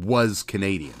was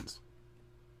Canadians.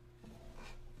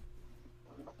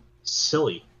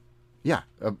 Silly. Yeah,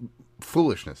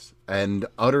 foolishness and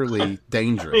utterly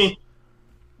dangerous.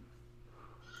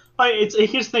 Here's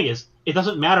the thing: is it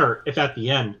doesn't matter if at the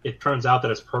end it turns out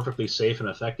that it's perfectly safe and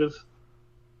effective,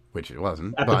 which it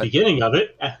wasn't at the beginning of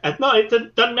it. No, it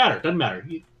doesn't matter. It doesn't matter.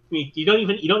 You don't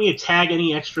need to tag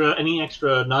any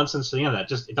extra nonsense to the end of that.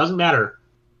 Just it doesn't matter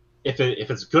if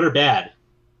it's good or bad.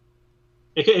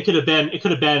 It could have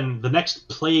been the next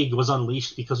plague was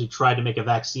unleashed because we tried to make a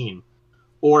vaccine,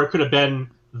 or it could have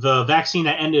been the vaccine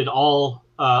that ended all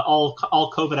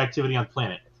COVID activity on the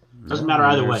planet. Doesn't matter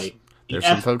either way. There's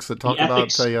some folks that talk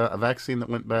about a vaccine that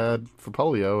went bad for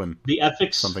polio, and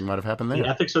something might have happened there. The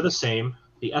ethics are the same.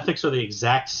 The ethics are the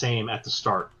exact same at the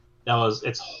start.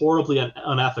 It's horribly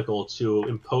unethical to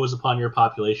impose upon your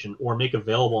population or make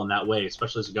available in that way,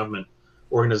 especially as a government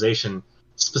organization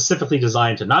specifically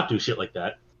designed to not do shit like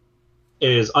that.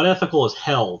 It is unethical as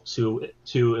hell to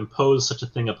impose such a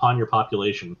thing upon your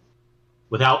population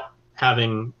without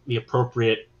having the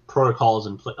appropriate protocols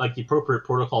and the appropriate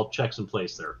protocol checks in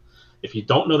place there. If you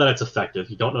don't know that it's effective,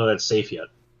 you don't know that it's safe yet,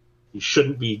 you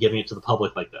shouldn't be giving it to the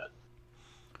public like that.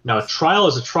 Now, a trial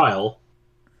is a trial,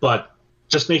 but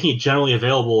just making it generally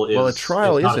available is... Well, a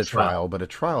trial is a trial, but a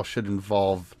trial should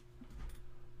involve...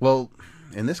 Well,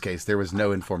 in this case, there was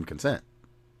no informed consent.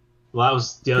 Well, that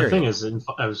was the other thing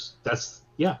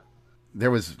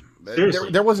There was...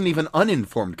 There wasn't even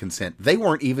uninformed consent. They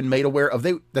weren't even made aware of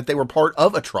that they were part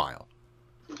of a trial.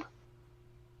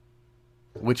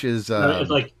 Which is... here's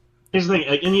the thing.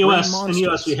 In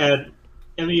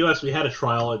the U.S., we had a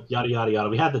trial. Yada yada yada.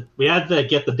 We had to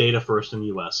get the data first in the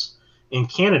U.S. In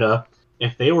Canada,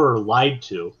 if they were lied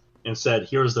to and said,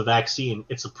 "Here's the vaccine,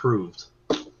 it's approved."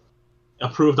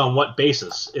 Approved on what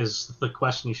basis is the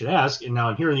question you should ask. And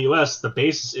now here in the U.S., the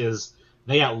basis is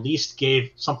they at least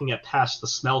gave something that passed the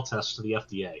smell test to the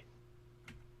FDA.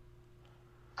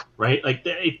 Right? Like,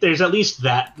 there's at least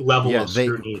that level of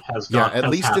scrutiny at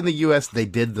least happened. In the U.S., they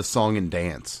did the song and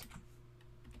dance.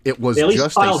 It was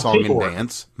just a song and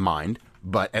dance, mind,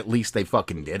 but at least they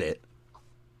fucking did it.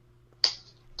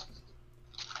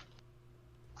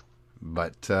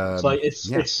 But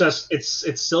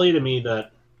it's silly to me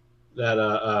that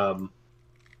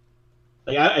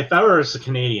if I were as a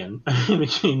Canadian,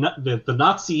 the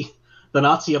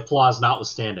Nazi applause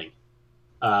notwithstanding,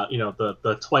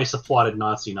 the twice applauded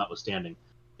Nazi notwithstanding,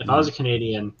 if I was a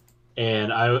Canadian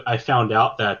and I found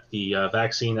out that the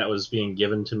vaccine that was being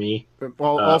given to me,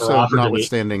 well, also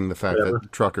notwithstanding the fact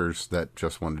that truckers that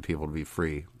just wanted people to be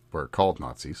free were called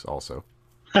Nazis, also.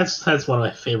 That's one of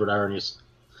my favorite ironies.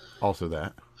 Also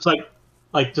that. It's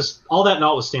like just all that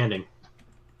notwithstanding,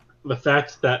 the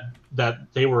fact that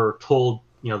they were told,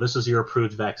 this is your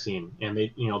approved vaccine, and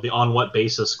they, the on what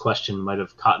basis question might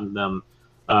have gotten them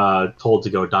told to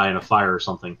go die in a fire or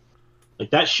something. Like,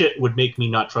 that shit would make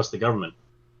me not trust the government.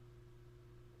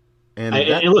 And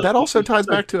that also ties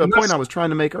back to a point I was trying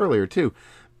to make earlier, too.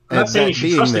 I'm not saying you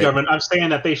should trust the that, government. I'm saying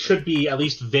that they should be at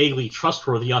least vaguely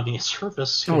trustworthy on the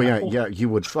surface. Oh yeah, you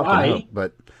would fucking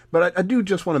hope. But I do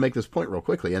just want to make this point real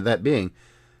quickly, and that being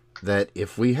that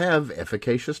if we have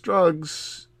efficacious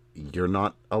drugs, you're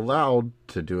not allowed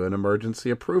to do an emergency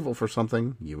approval for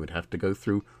something. You would have to go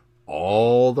through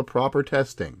all the proper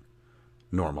testing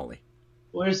normally.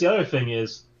 Well, here's the other thing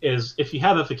is if you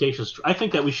have efficacious, I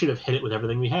think that we should have hit it with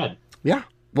everything we had. Yeah.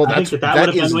 Well,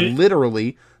 that is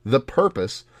literally the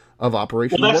purpose of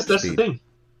Operation Warp Speed. That's the thing.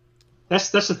 That's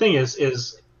the thing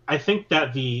is I think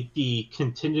that the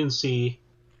contingency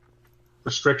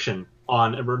restriction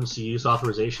on emergency use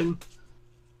authorization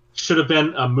should have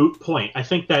been a moot point. I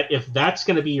think that if that's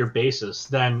going to be your basis,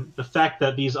 then the fact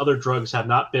that these other drugs have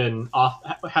not been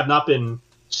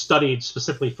studied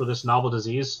specifically for this novel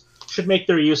disease should make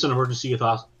their use an emergency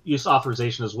use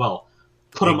authorization as well.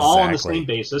 Put them all on the same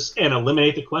basis and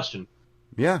eliminate the question.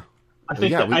 Yeah. I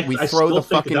think we throw the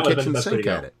fucking kitchen sink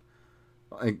at it.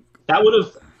 That would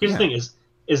have. Here's the thing: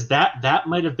 is that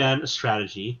might have been a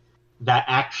strategy that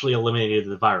actually eliminated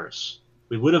the virus.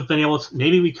 We would have been able to.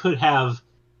 Maybe we could have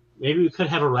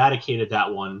eradicated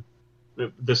that one.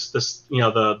 This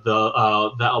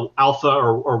the alpha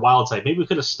or wild type. Maybe we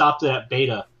could have stopped it at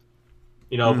beta.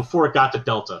 Before it got to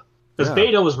delta, because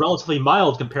beta was relatively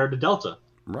mild compared to delta.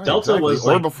 Right, Delta was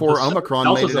before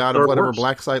Omicron made it out of whatever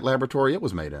black site laboratory it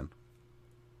was made in.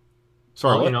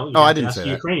 Sorry, I didn't say that.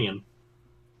 Ukrainian.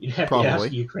 You'd have to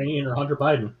ask Ukrainian or Hunter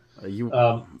Biden. You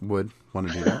would want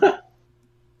to do that.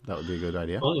 That would be a good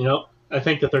idea. Well, I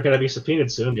think that they're going to be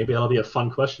subpoenaed soon. Maybe that'll be a fun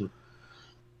question.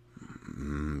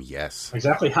 Yes.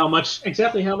 Exactly how much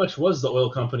was the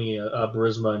oil company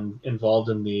Burisma involved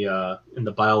in the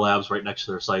biolabs right next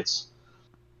to their sites?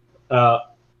 So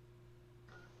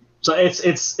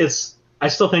it's. I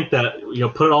still think that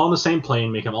put it all in the same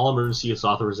plane, make them all emergency use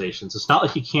authorizations. It's not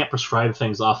like you can't prescribe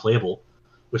things off label,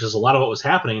 which is a lot of what was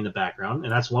happening in the background,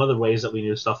 and that's one of the ways that we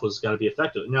knew stuff was going to be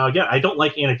effective. Now, again, I don't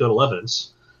like anecdotal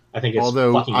evidence. I think it's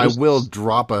fucking useless. I will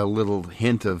drop a little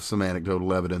hint of some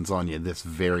anecdotal evidence on you this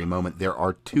very moment. There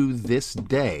are to this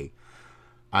day.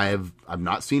 I've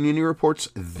not seen any reports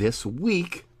this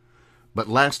week, but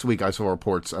last week I saw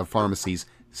reports of pharmacies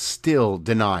still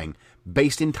denying,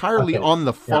 based entirely on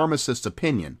the pharmacist's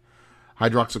opinion,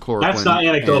 hydroxychloroquine. That's not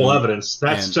anecdotal evidence.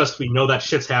 That's just we know that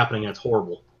shit's happening and it's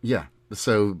horrible. Yeah,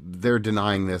 so they're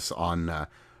denying this on the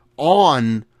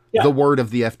word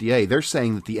of the FDA. They're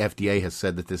saying that the FDA has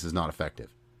said that this is not effective.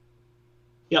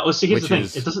 Yeah, well, see, here's the thing.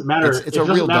 It doesn't matter. It's a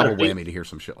real double whammy to hear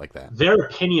some shit like that. Their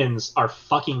opinions are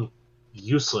fucking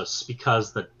useless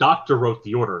because the doctor wrote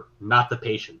the order, not the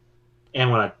patient. And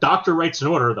when a doctor writes an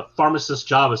order, the pharmacist's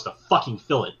job is to fucking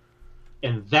fill it.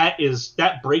 And that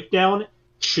breakdown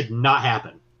should not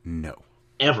happen. No.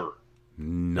 Ever.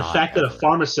 Not the fact ever.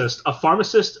 that a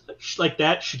pharmacist like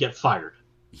that should get fired.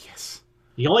 Yes.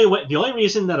 The only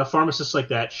reason that a pharmacist like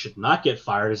that should not get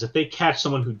fired is if they catch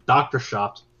someone who doctor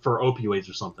shopped for opioids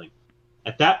or something.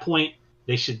 At that point,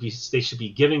 they should be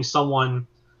giving someone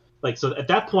at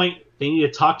that point they need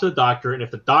to talk to the doctor, and if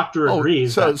the doctor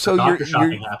agrees that doctor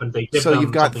shopping happened, they give them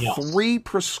you've got something else. 3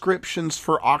 prescriptions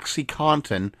for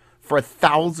OxyContin for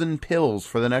 1,000 pills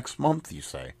for the next month, you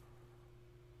say?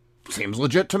 Seems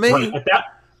legit to me. Right.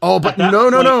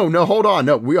 No, hold on.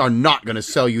 No, we are not going to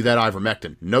sell you that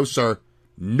ivermectin. No, sir.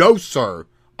 No, sir.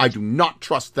 I do not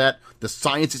trust that. The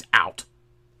science is out.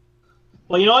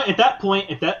 Well, you know what? At that point,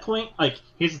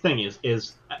 here's the thing: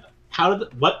 is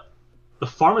what the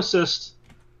pharmacist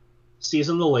sees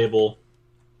on the label,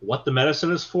 what the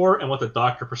medicine is for, and what the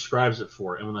doctor prescribes it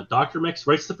for. And when the doctor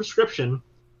writes the prescription,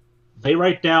 they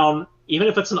write down, even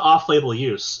if it's an off-label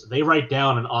use, they write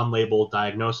down an on-label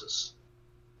diagnosis.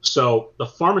 So the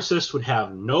pharmacist would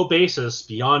have no basis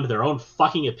beyond their own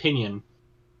fucking opinion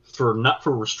for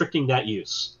restricting that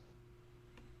use.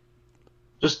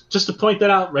 Just to point that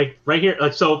out right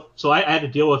here. So I had to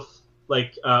deal with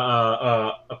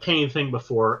a pain thing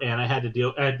before, and I had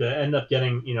to end up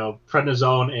getting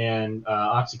prednisone and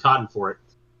OxyContin for it,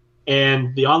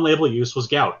 and the on-label use was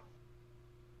gout.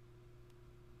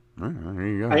 There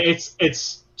you go.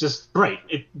 It's just great.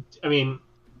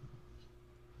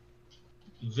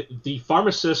 The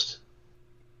pharmacist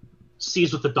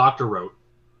sees what the doctor wrote.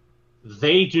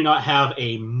 They do not have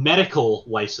a medical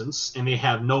license, and they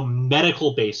have no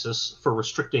medical basis for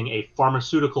restricting a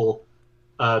pharmaceutical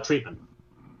treatment.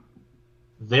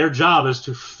 Their job is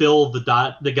to fill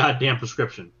the goddamn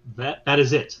prescription. That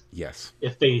is it. Yes.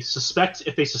 If they suspect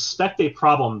a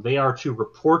problem, they are to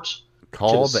report.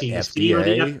 Call to the CDC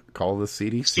FDA. Call the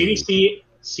CDC.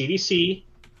 CDC,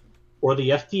 or the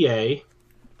FDA,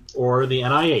 or the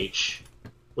NIH,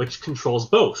 which controls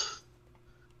both.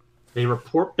 They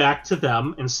report back to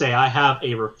them and say, I have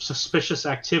a suspicious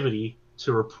activity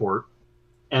to report.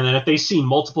 And then if they see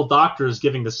multiple doctors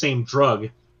giving the same drug,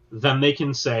 then they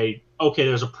can say, okay,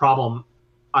 there's a problem.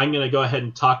 I'm going to go ahead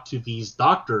and talk to these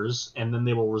doctors, and then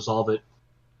they will resolve it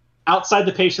outside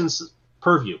the patient's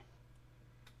purview.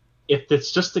 If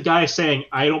it's just the guy saying,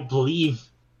 I don't believe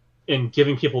in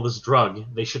giving people this drug,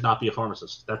 they should not be a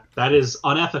pharmacist. That is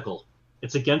unethical.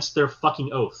 It's against their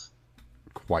fucking oath.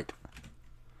 Quite.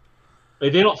 They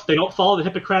don't follow the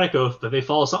Hippocratic Oath, but they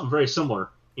follow something very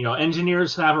similar.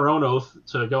 Engineers have their own oath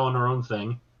to go on their own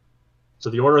thing. So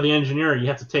the order of the engineer, you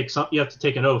have to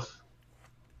take an oath.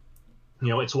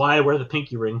 It's why I wear the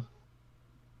pinky ring.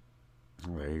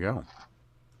 There you go.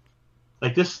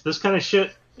 Like this kind of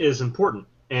shit is important,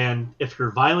 and if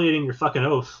you're violating your fucking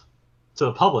oath to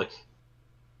the public,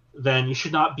 then you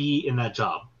should not be in that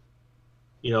job.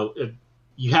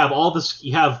 You have all this.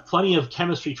 You have plenty of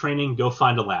chemistry training. Go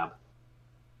find a lab.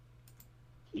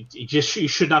 You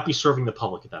should not be serving the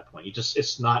public at that point.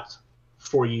 It's not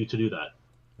for you to do that.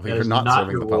 Well, you're not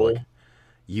serving the public. Role.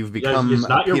 You've become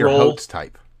a Peter Hotz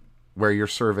type, where you're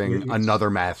serving another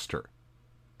master,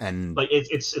 and like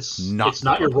it's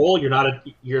not your role. You're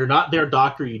not their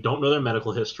doctor. You don't know their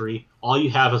medical history. All you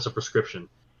have is a prescription.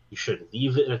 You should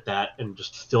leave it at that and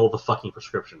just fill the fucking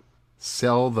prescription.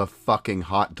 Sell the fucking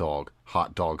hot dog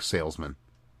salesman.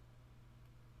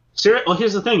 Well,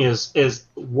 here's the thing: is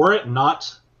were it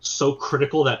not so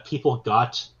critical that people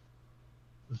got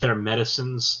their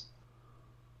medicines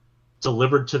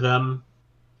delivered to them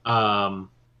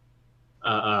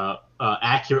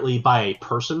accurately by a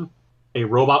person, a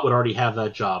robot would already have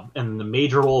that job. And the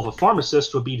major role of a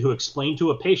pharmacist would be to explain to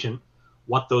a patient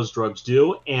what those drugs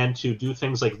do and to do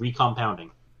things like recompounding.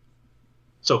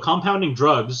 So compounding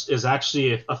drugs is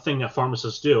actually a thing that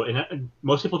pharmacists do, and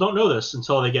most people don't know this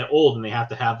until they get old and they have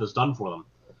to have this done for them.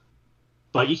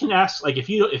 But you can ask, like, if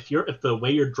the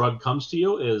way your drug comes to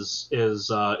you is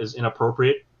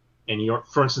inappropriate, and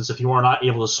for instance, if you are not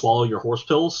able to swallow your horse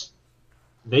pills,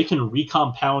 they can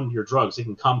recompound your drugs. They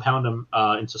can compound them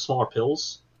into smaller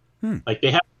pills. Like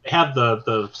they have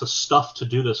the stuff to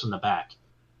do this in the back,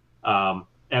 and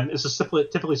it's just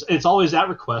typically it's always at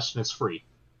request and it's free.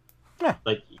 Yeah.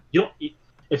 Like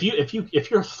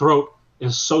if your throat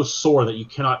is so sore that you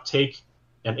cannot take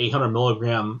an 800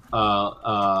 milligram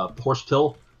horse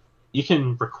pill, you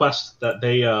can request that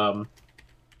they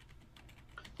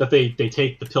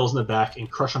take the pills in the back and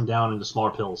crush them down into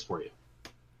smaller pills for you,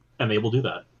 and they will do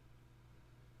that.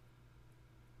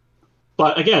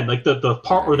 But again, like the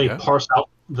part where they parse out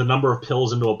the number of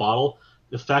pills into a bottle,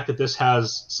 the fact that this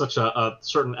has such a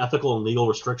certain ethical and legal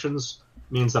restrictions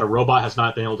means that a robot has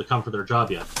not been able to come for their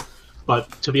job yet. But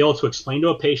to be able to explain to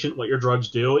a patient what your drugs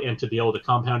do and to be able to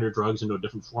compound your drugs into a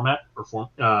different format for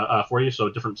you, so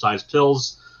different size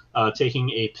pills, taking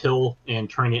a pill and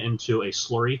turning it into a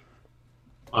slurry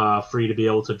for you to be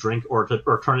able to drink, or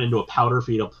turn it into a powder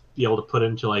for you to be able to put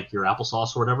into like your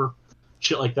applesauce or whatever,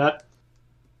 shit like that.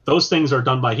 Those things are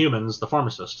done by humans, the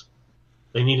pharmacist.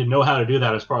 They need to know how to do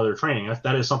that as part of their training.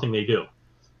 That is something they do.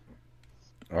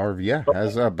 Or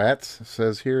as Bats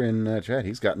says here in chat,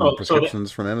 he's gotten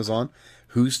prescriptions from Amazon.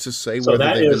 Who's to say whether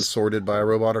they've been sorted by a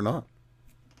robot or not?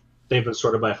 They've been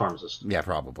sorted by a pharmacist. Yeah,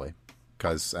 probably.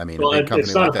 Because a big company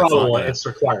it's not like a that's problem. It's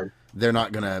required. They're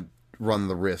not going to run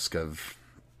the risk of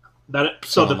that.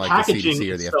 So the like packaging the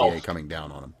CDC or the itself, FDA coming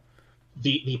down on them.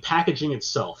 The packaging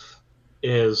itself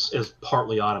is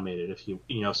partly automated.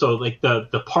 So like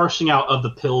the parsing out of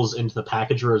the pills into the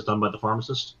packager is done by the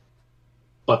pharmacist.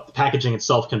 But the packaging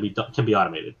itself can be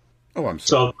automated. Oh, I'm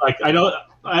sorry. So, like, I know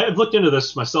I've looked into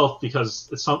this myself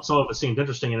because some of it seemed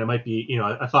interesting, and it might be,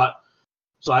 I thought.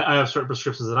 So I have certain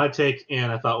prescriptions that I take,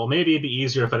 and I thought, well, maybe it'd be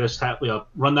easier if I just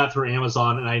run that through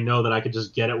Amazon, and I know that I could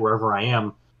just get it wherever I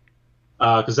am,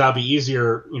 because that'd be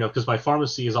easier, because my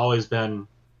pharmacy has always been,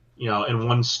 in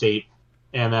one state,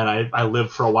 and then I lived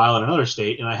for a while in another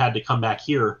state, and I had to come back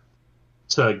here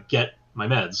to get my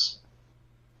meds.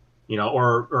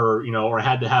 Or I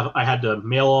had to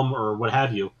mail them or what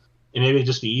have you, and maybe it'd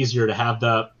just be easier to have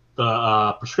the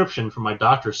prescription from my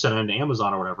doctor sent into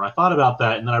Amazon or whatever. I thought about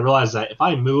that, and then I realized that if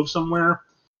I move somewhere,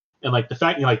 and like the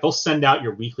fact, they'll send out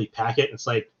your weekly packet, it's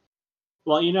like,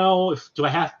 well,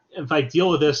 if I deal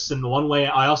with this in one way,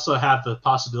 I also have the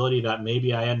possibility that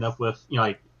maybe I end up with,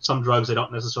 like some drugs I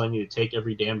don't necessarily need to take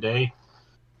every damn day.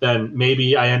 Then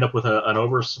maybe I end up with an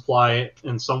oversupply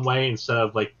in some way instead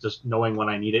of like just knowing when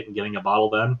I need it and getting a bottle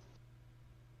then.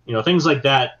 Things like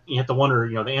that, you have to wonder,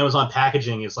 the Amazon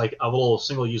packaging is like a little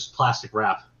single-use plastic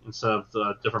wrap instead of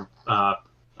the different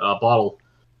bottle.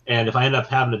 And if I end up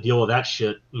having to deal with that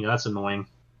shit, that's annoying.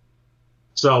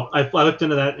 So I looked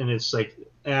into that, and it's like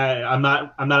I'm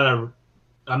not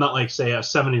like say a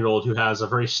 70-year-old who has a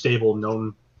very stable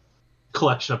known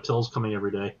collection of pills coming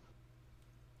every day.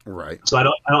 Right. So I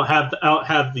don't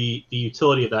have the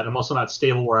utility of that. I'm also not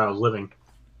stable where I was living.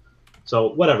 So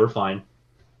whatever, fine.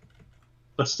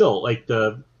 But still, like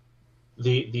the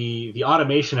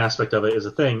automation aspect of it is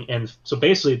a thing. And so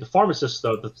basically, the pharmacist,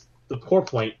 though, the core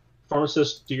point,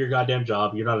 pharmacists do your goddamn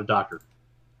job. You're not a doctor.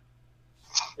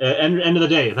 End of the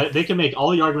day, they can make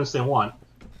all the arguments they want.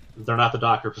 They're not the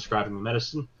doctor prescribing the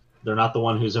medicine. They're not the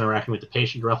one who's interacting with the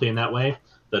patient directly in that way.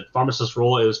 The pharmacist's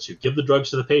role is to give the drugs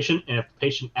to the patient, and if the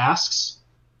patient asks,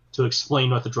 to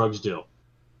explain what the drugs do.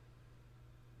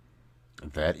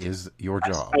 That is your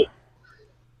job.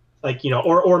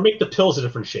 Or make the pills a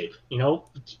different shape.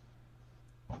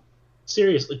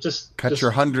 Seriously, just cut just,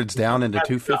 your hundreds down into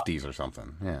 250s or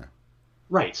something. Yeah.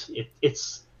 Right.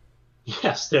 It's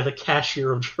yes, they're the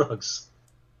cashier of drugs.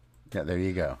 Yeah, there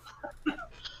you go.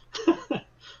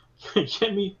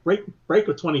 Get me break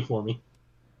with 20 for me.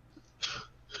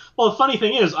 Well, the funny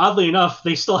thing is, oddly enough,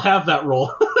 they still have that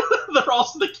role. They're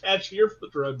also the cashier for the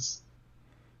drugs.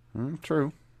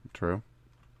 True.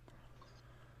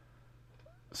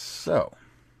 So,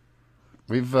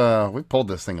 we've pulled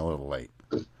this thing a little late.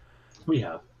 We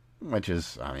have. Which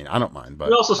is, I mean, I don't mind, but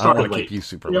we also I don't want started to late. keep you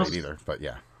super late either. But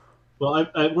yeah. Well,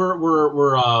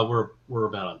 we're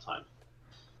about on time.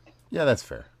 Yeah, that's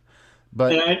fair.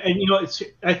 But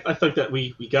I think that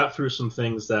we got through some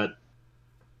things that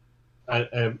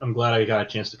I'm glad I got a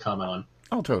chance to comment on.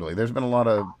 Oh, totally. There's been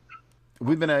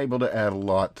we've been able to add a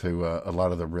lot to a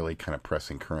lot of the really kind of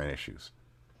pressing current issues,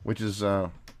 which is,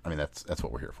 that's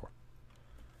what we're here for.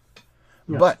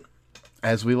 Yeah. But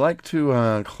as we like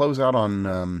to close out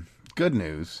on good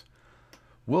news,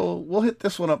 we'll hit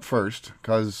this one up first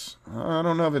because I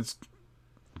don't know if it's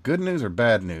good news or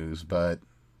bad news, but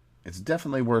it's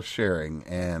definitely worth sharing,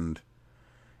 and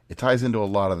it ties into a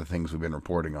lot of the things we've been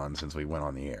reporting on since we went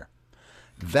on the air.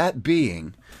 That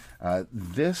being,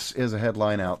 this is a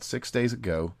headline out 6 days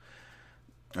ago.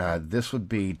 This would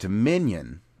be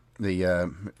Dominion,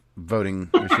 the voting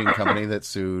machine company that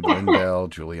sued Lindell,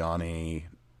 Giuliani,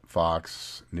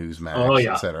 Fox, Newsmax,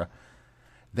 etc.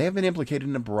 They have been implicated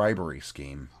in a bribery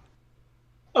scheme.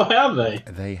 Oh, have they?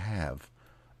 They have,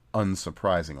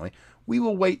 unsurprisingly. We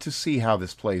will wait to see how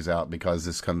this plays out because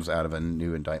this comes out of a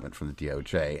new indictment from the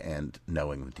DOJ, and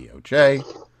knowing the DOJ,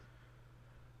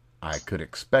 I could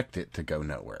expect it to go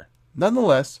nowhere.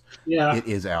 Nonetheless, It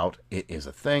is out. It is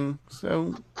a thing,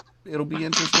 so it'll be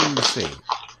interesting to see.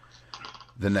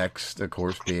 The next, of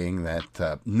course, being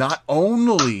that not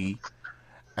only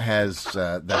has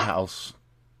the House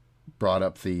brought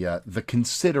up the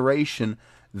consideration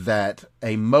that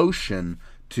a motion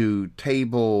to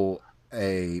table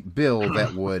a bill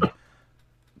that would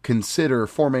consider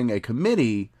forming a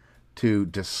committee to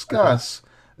discuss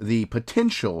the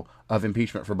potential of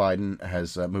impeachment for Biden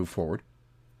has moved forward.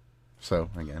 So,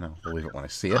 again, I'll believe it when I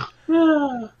see it.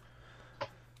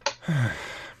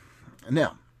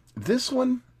 Now, this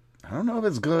one, I don't know if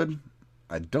it's good.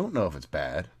 I don't know if it's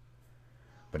bad.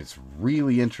 But it's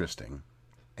really interesting.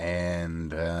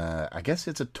 And I guess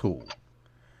it's a tool.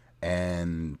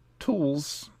 And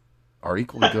tools are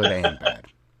equally good and bad.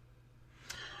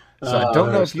 So I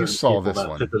don't know if you saw this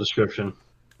one. The description.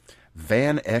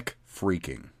 Van Eck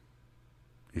freaking.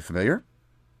 You familiar?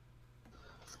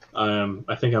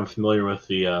 I think I'm familiar with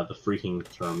the freaking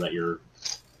term that you're,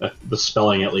 the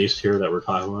spelling at least here that we're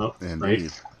talking about. Indeed,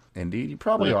 right? Indeed, you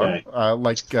probably are.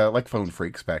 Like phone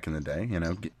freaks back in the day, you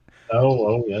know.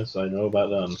 Oh yes, I know about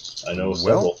them. I know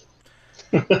several.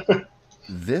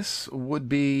 This would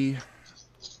be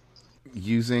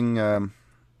using. I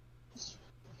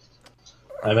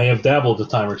may have dabbled a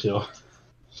time or two.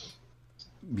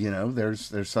 You know,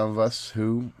 there's some of us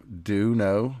who do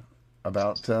know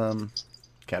about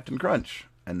Captain Crunch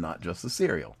and not just the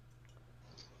cereal.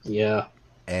 Yeah.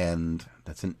 And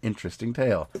that's an interesting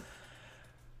tale.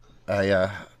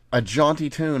 A jaunty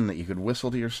tune that you could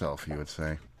whistle to yourself, you would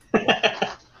say.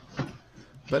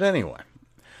 But anyway,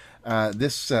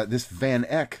 this Van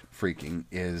Eck freaking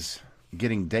is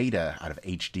getting data out of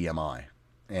HDMI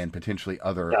and potentially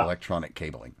other electronic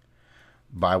cabling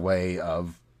by way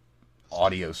of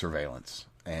audio surveillance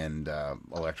and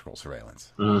electrical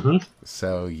surveillance. Mm-hmm.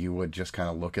 So you would just kind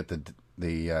of look at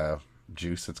the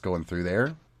juice that's going through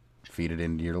there, feed it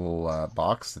into your little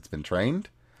box that's been trained,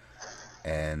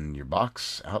 and your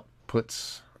box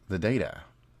outputs the data.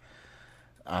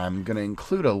 I'm going to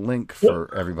include a link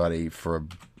for everybody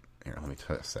here, let me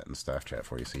set in the staff chat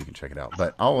for you so you can check it out.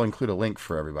 But I'll include a link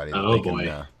for everybody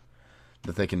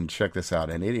that they can check this out,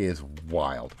 and it is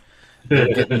wild.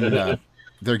 they're getting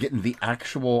they're getting the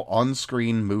actual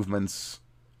on-screen movements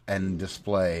and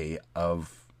display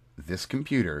of this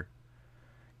computer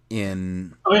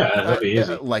in Oh yeah, that'd be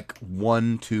easy. like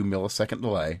 1-2 millisecond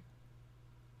delay.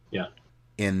 Yeah.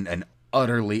 In an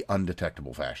utterly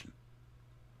undetectable fashion.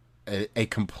 A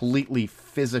completely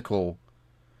physical.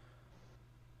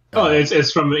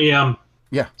 It's from EM.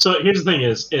 Yeah. So here's the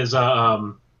thing: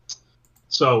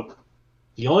 so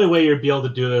the only way you'd be able to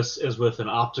do this is with an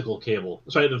optical cable.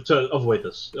 Sorry, to avoid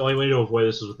this. The only way to avoid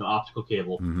this is with an optical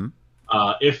cable. Mm-hmm.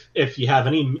 If you have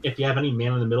any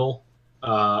man in the middle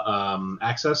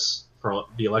access for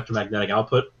the electromagnetic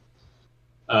output.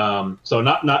 So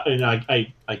not and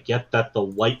I get that the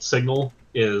light signal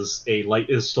is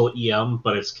still EM,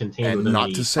 but it's contained and within not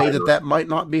the to say fiber. that might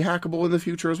not be hackable in the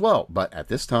future as well. But at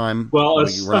this time, Well,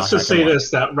 let's just say light.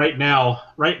 this: that right now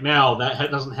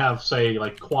that doesn't have, say,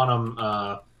 like quantum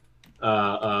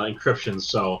encryption.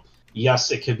 So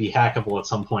yes, it could be hackable at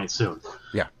some point soon.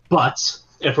 Yeah. But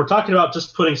if we're talking about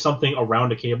just putting something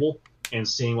around a cable and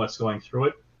seeing what's going through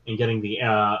it and getting the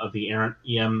errant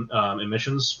EM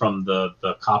emissions from the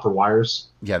copper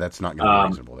wires, yeah, that's not going to be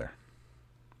reasonable there.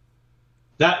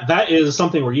 That is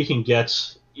something where you can get,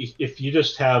 if you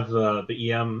just have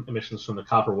the EM emissions from the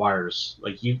copper wires,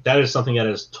 that is something that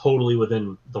is totally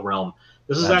within the realm.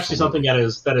 This is actually something that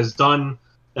is done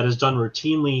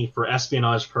routinely for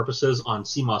espionage purposes on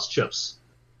CMOS chips.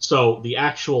 So the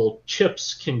actual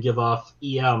chips can give off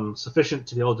EM sufficient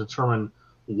to be able to determine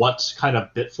what kind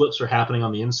of bit flips are happening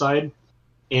on the inside,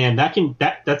 and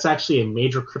that's actually a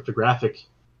major cryptographic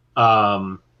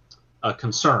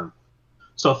concern.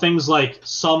 So things like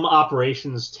some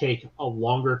operations take a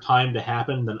longer time to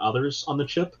happen than others on the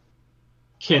chip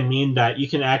can mean that you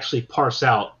can actually parse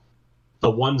out the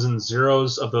ones and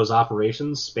zeros of those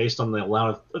operations based on the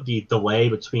amount of the delay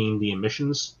between the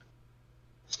emissions.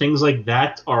 Things like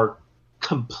that are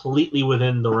completely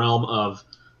within the realm of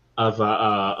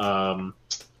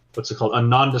what's it called? A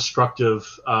non-destructive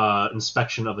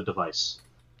inspection of a device.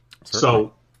 Certainly.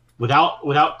 So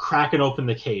without cracking open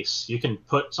the case, you can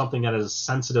put something that is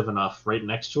sensitive enough right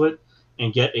next to it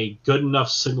and get a good enough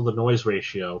signal-to-noise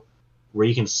ratio where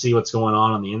you can see what's going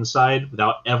on the inside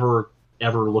without ever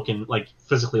looking,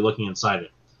 physically looking inside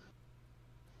it.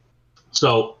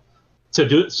 So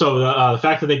the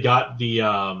fact that they got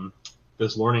the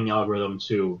this learning algorithm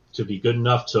to be good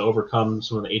enough to overcome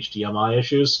some of the HDMI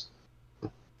issues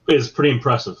is pretty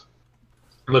impressive.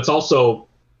 But it's also,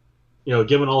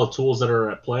 given all the tools that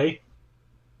are at play,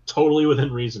 totally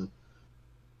within reason.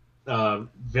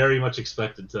 Very much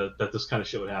expected that this kind of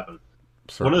shit would happen.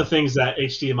 Certainly. One of the things that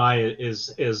HDMI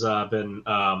is been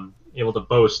able to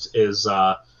boast is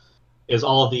all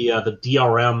of the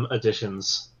DRM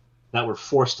additions that were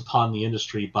forced upon the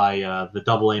industry by the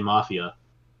AA mafia.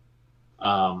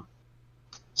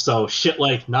 So shit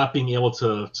like not being able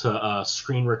to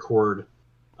screen record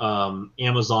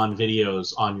Amazon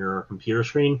videos on your computer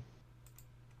screen,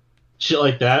 shit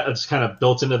like that, it's kind of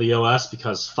built into the OS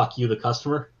because fuck you, the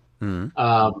customer,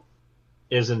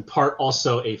 is in part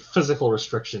also a physical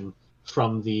restriction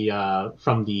from the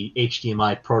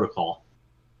HDMI protocol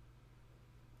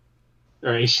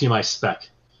or HDMI spec.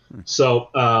 So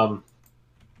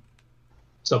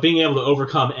being able to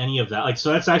overcome any of that,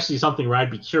 so that's actually something where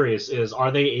I'd be curious is,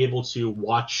 are they able to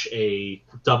watch a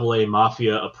AA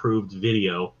Mafia approved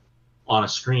video on a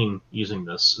screen using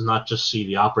this, and not just see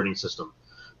the operating system?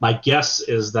 My guess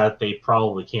is that they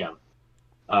probably can,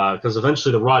 because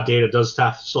eventually the raw data does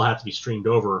still have to be streamed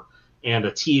over, and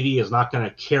a TV is not going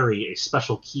to carry a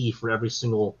special key for every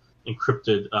single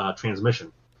encrypted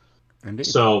transmission. Indeed.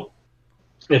 So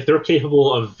if they're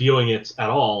capable of viewing it at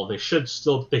all, they should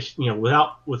still,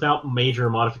 without major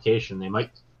modification, they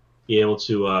might be able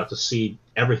to see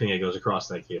everything that goes across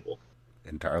that cable.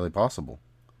 Entirely possible.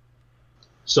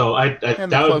 So and that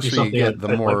the would be closer something you get,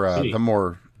 the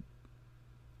more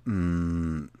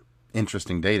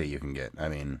interesting data you can get. I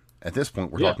mean, at this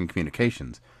point, we're talking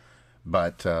communications.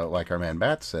 But like our man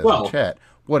Bat says in chat,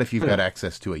 what if you've got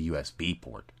access to a USB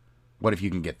port? What if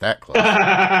you can get that close?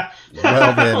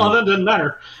 Well, then... well, that doesn't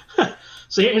matter.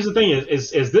 So here's the thing: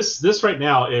 is this right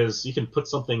now is you can put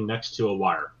something next to a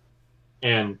wire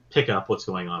and pick up what's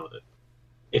going on with it.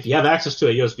 If you have access to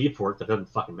a USB port, that doesn't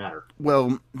fucking matter.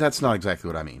 Well, that's not exactly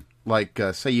what I mean. Like,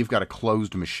 say you've got a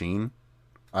closed machine,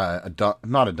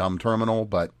 not a dumb terminal,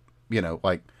 but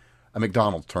like a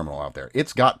McDonald's terminal out there.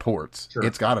 It's got ports. Sure.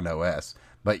 It's got an OS,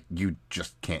 but you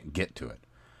just can't get to it.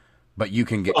 But you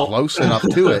can get close enough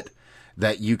to it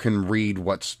that you can read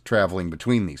what's traveling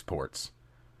between these ports.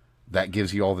 That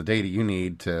gives you all the data you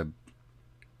need to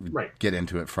get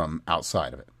into it from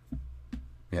outside of it.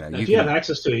 You know, if you have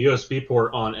access to a USB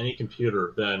port on any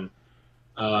computer, then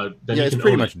you it's can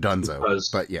pretty own much it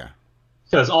donezo. But yeah,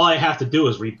 because all I have to do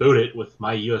is reboot it with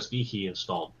my USB key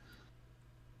installed.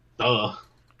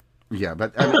 Yeah,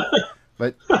 but I mean,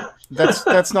 but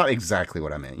that's not exactly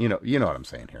what I meant. You know what I'm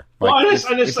saying here. Well, Like,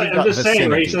 I'm just saying. Where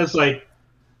he vicinity- says like,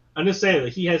 I'm just saying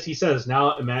that he says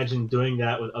now imagine doing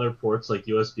that with other ports like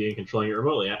USB and controlling it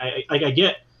remotely. I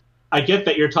get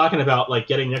that you're talking about like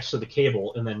getting next to the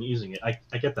cable and then using it.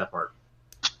 I get that part.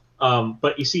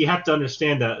 But you see, you have to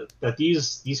understand that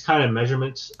these kind of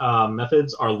measurement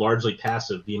methods are largely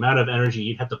passive. The amount of energy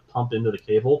you'd have to pump into the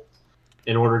cable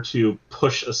in order to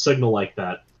push a signal like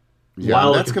that,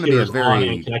 while that's going to be on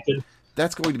and connected.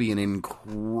 That's going to be an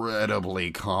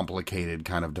incredibly complicated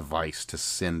kind of device to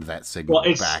send that signal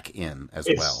back in as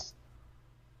well.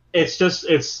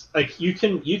 It's like you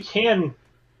can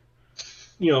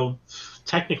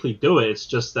technically do it. It's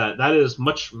just that is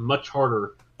much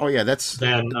harder. Oh yeah, that's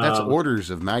orders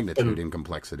of magnitude in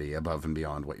complexity above and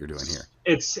beyond what you're doing here.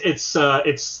 It's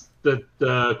the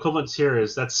equivalence here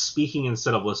is that's speaking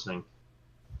instead of listening.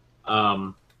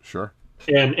 Sure.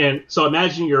 And so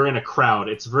imagine you're in a crowd.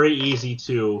 It's very easy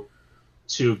to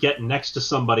get next to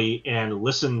somebody and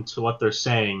listen to what they're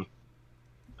saying.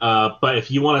 But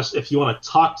if you want to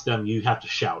talk to them, you have to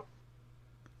shout.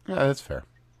 Yeah, that's fair.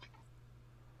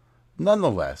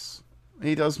 Nonetheless,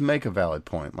 he does make a valid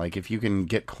point. Like, if you can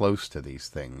get close to these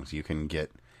things, you can get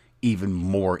even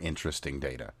more interesting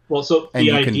data. Well, so and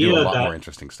the you can idea do a lot that, more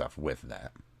interesting stuff with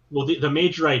that. Well, the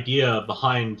major idea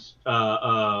behind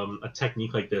a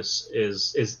technique like this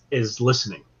is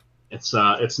listening. It's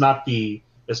not to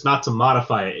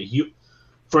modify it.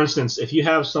 For instance, if you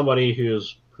have somebody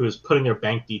who's putting their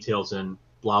bank details in,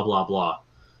 blah blah blah,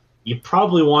 you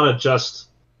probably want to just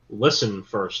listen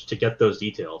first to get those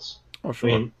details. Oh, sure.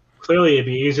 I mean, clearly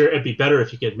it'd be better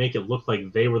if you could make it look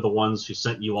like they were the ones who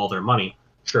sent you all their money.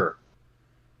 Sure.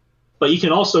 But you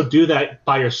can also do that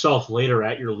by yourself later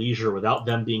at your leisure without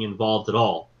them being involved at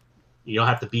all. You don't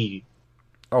have to be.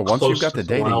 Once you've got the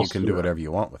data, you can do whatever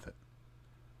you want with it.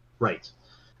 Right.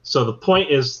 So the point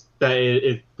is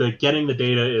that getting the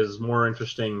data is more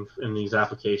interesting in these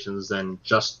applications than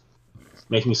just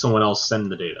making someone else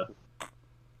send the data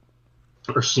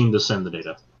or seem to send the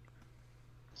data.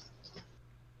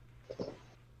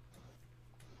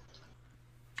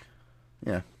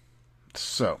 Yeah.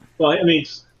 So. Well, I mean.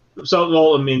 As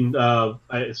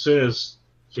soon as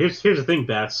here's the thing,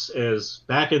 Bats, is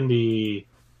back in the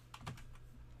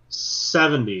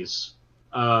 70s,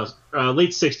 late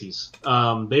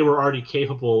 60s, they were already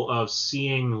capable of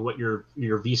seeing what your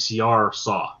VCR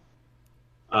saw.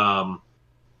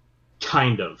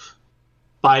 Kind of.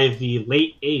 By the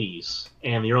late 80s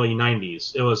and the early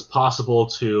 90s, it was possible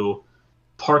to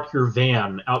park your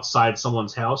van outside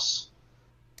someone's house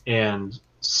and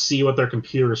see what their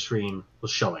computer screen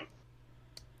was showing.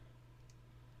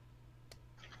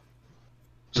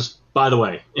 Just by the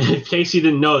way, in case you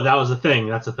didn't know that was a thing,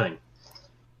 that's a thing.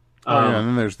 And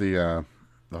then there's the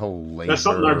whole laser. That's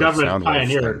something our government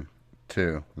pioneered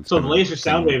too. So the laser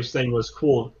sound waves thing was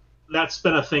cool. That's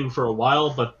been a thing for a while,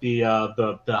 but the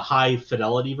high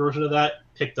fidelity version of that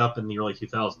picked up in the early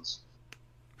 2000s.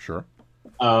 Sure.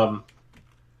 So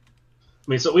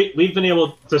we've been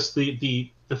able to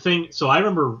the thing. So I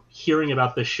remember hearing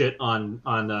about this shit on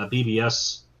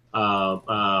BBS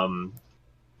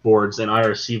boards and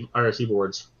IRC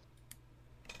boards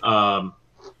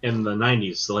in the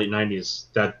 90s, the late 90s,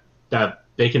 that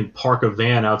they can park a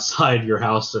van outside your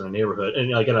house in a neighborhood and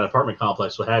like in an apartment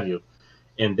complex, what have you,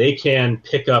 and they can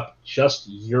pick up just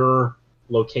your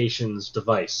location's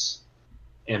device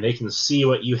and they can see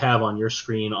what you have on your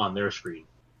screen on their screen.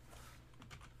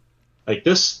 Like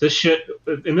this shit,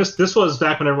 and this was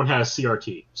back when everyone had a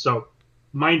CRT. So,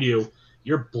 mind you,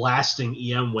 you're blasting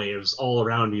EM waves all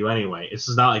around you anyway. It's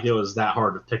not like it was that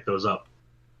hard to pick those up.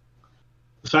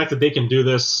 The fact that they can do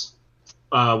this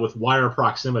with wire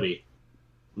proximity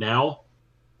now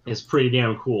is pretty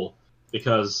damn cool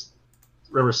because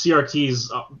remember,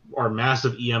 CRTs are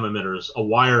massive EM emitters. A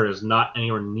wire is not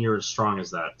anywhere near as strong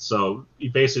as that. So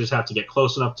you basically just have to get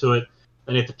close enough to it,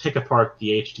 and you have to pick apart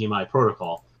the HDMI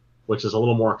protocol, which is a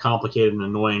little more complicated and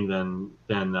annoying than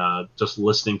just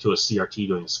listening to a CRT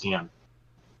doing a scan.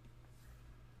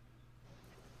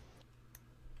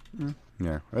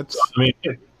 Yeah,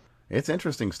 it's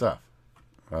interesting stuff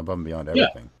above and beyond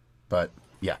everything. Yeah. But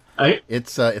yeah,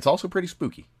 it's also pretty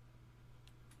spooky.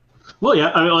 Well,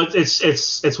 yeah, I mean,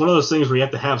 it's one of those things where you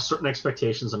have to have certain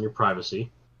expectations on your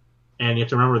privacy, and you have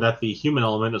to remember that the human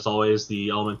element is always the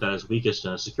element that is weakest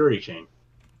in a security chain.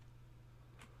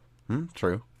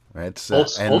 True. It's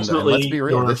and let's be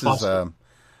real.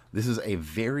 This is a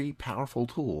very powerful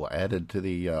tool added to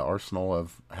the arsenal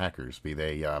of hackers, be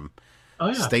they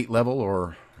state level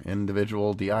or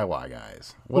individual DIY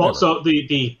guys. Whatever. Well, so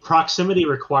the proximity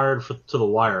required to the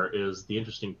wire is the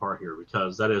interesting part here,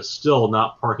 because that is still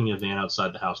not parking a van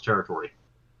outside the house territory.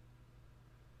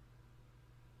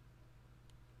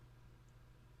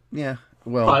 Yeah.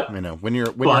 Well, when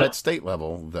you're at state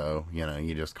level, though,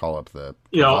 you just call up the.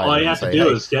 All you have to do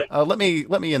is get. Let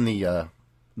me in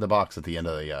the box at the end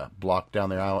of the block down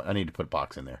there. I need to put a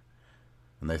box in there,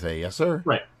 and they say yes, sir.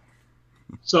 Right.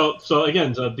 So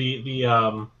again, since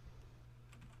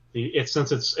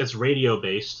it's radio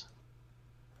based,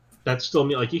 that's still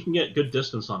like you can get good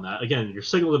distance on that. Again, your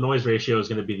signal to noise ratio is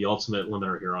going to be the ultimate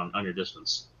limiter here on your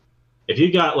distance. If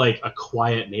you got like a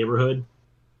quiet neighborhood,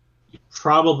 you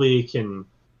probably can,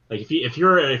 like if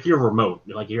you're remote,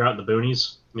 like you're out in the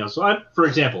boonies, So for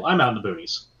example, I'm out in the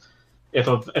boonies. If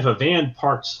a van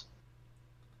parks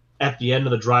at the end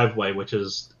of the driveway, which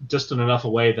is distant enough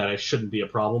away that it shouldn't be a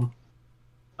problem,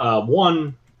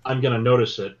 one, I'm going to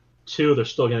notice it. Two, they're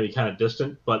still going to be kind of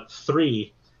distant. But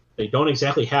three, they don't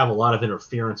exactly have a lot of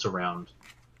interference around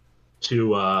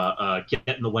to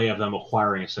get in the way of them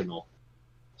acquiring a signal.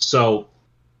 So,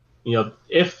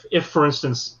 if for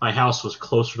instance my house was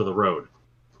closer to the road,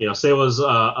 say it was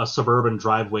a suburban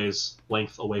driveway's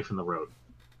length away from the road,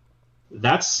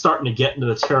 that's starting to get into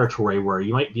the territory where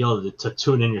you might be able to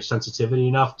tune in your sensitivity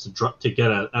enough to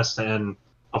get a S to N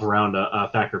of around a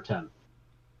factor of 10.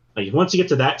 Like once you get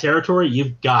to that territory,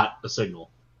 you've got a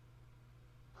signal.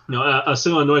 A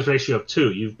signal to noise ratio of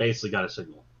 2, you've basically got a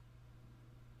signal.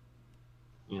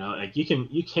 Like you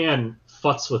can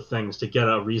futz with things to get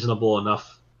a reasonable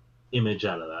enough image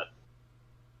out of that.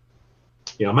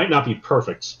 It might not be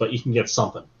perfect, but you can get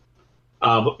something.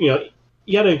 But you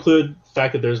got to include the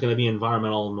fact that there's going to be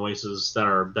environmental noises that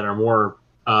are more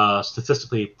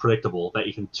statistically predictable, that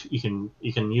you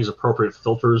can use appropriate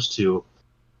filters to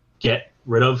get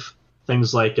rid of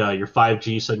things like your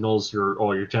 5G signals,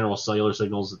 or your general cellular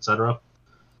signals, etc.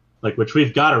 Like which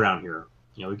we've got around here.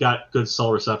 We've got good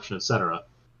cell reception, etc.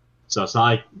 So it's not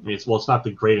like it's not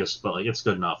the greatest, but like it's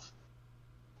good enough.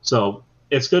 So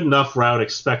it's good enough where I would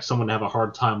expect someone to have a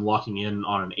hard time locking in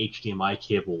on an HDMI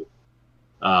cable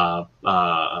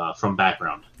from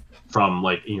background, from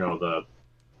like the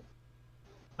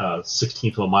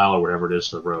 16th of a mile or whatever it is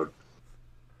to the road.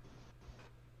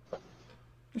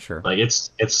 Sure. Like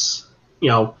it's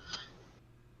so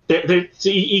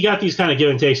you got these kind of give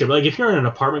and takes here. But like if you're in an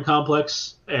apartment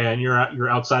complex and you're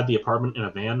outside the apartment in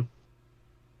a van,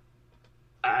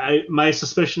 my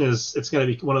suspicion is it's going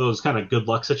to be one of those kind of good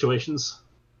luck situations.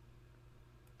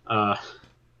 I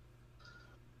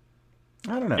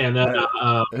don't know. And then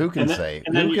who can say?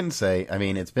 Who can say? I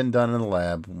mean, it's been done in the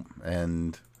lab,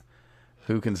 and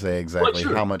who can say exactly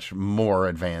how much more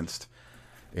advanced,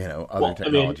 other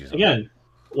technologies are? Again,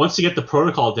 once you get the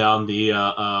protocol down, the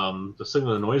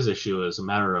signal to noise issue is a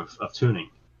matter of tuning.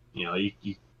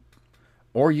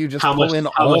 Or you just pull in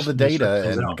all the data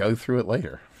and go through it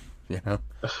later.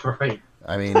 Right.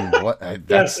 I mean,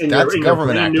 that's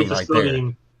government acting right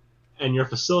there. And your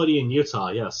facility in Utah,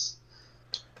 yes.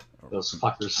 Those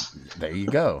fuckers. There you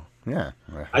go. Yeah.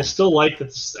 I still like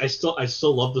that. I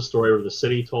still love the story where the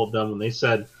city told them when they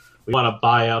said we want to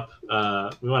buy up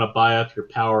your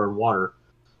power and water.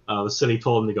 The city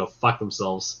told them to go fuck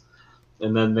themselves,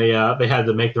 and then they had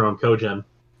to make their own cogen.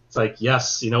 It's like,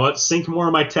 yes, you know what? Sink more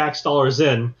of my tax dollars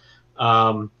in.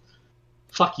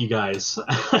 Fuck you guys.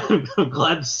 I'm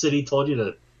glad the city told you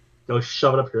to go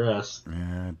shove it up your ass.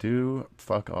 Yeah, do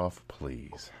fuck off,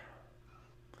 please.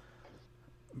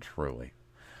 Truly.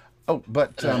 Oh,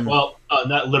 but well, on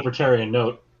that libertarian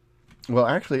note. Well,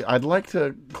 actually, I'd like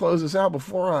to close this out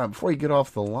before you get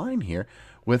off the line here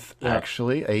with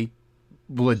actually a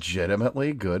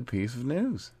legitimately good piece of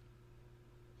news.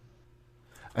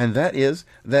 And that is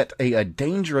that a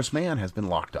dangerous man has been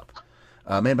locked up.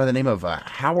 A man by the name of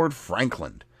Howard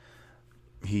Franklin.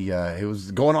 He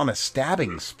was going on a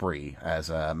stabbing spree, as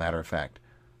a matter of fact.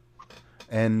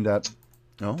 And,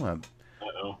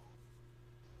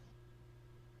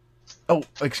 oh,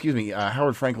 excuse me.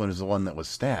 Howard Franklin is the one that was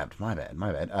stabbed. My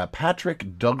bad.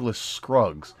 Patrick Douglas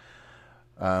Scruggs.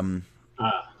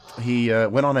 He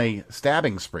went on a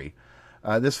stabbing spree.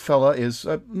 This fella is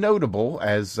notable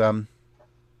as a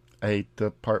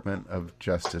Department of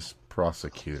Justice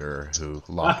prosecutor who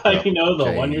locked up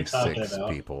the one you're talking 6 about.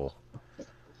 people.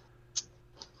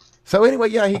 So anyway,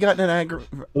 yeah, he got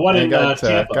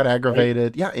got aggravated.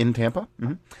 Right? Yeah, in Tampa.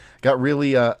 Mm-hmm. Got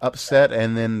really upset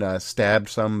and then stabbed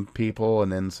some people,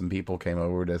 and then some people came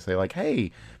over to say like,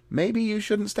 "Hey, maybe you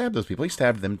shouldn't stab those people." He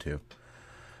stabbed them too.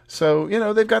 So,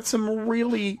 they've got some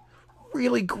really,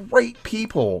 really great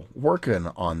people working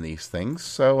on these things.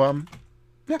 So,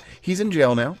 yeah, he's in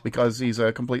jail now because he's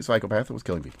a complete psychopath that was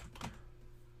killing people.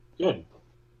 Good.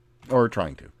 Or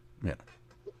trying to. Yeah.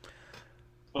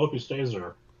 I hope he stays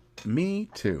there. Me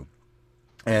too.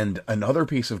 And another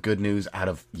piece of good news out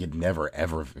of, you'd never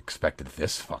ever have expected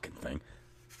this fucking thing.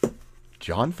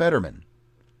 John Fetterman.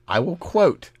 I will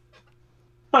quote.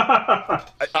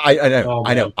 I know. Oh,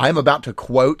 I know. man. I'm about to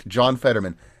quote John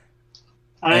Fetterman.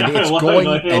 And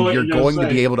you're going to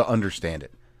be able to understand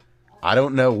it. I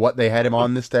don't know what they had him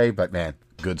on this day, but man,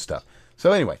 good stuff.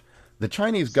 So anyway, the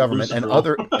Chinese government and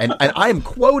other, and I'm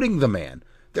quoting the man.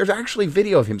 There's actually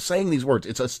video of him saying these words.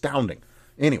 It's astounding.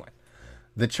 Anyway,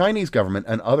 the Chinese government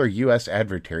and other U.S.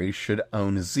 adversaries should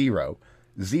own zero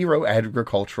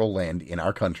agricultural land in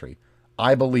our country.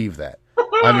 I believe that.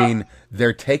 I mean,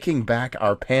 they're taking back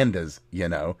our pandas,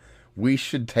 We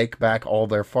should take back all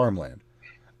their farmland.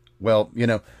 Well,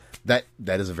 that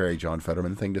is a very John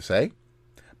Fetterman thing to say.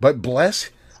 But bless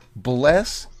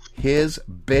his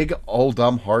big old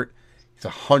dumb heart. He's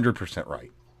 100%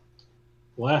 right.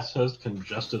 Bless his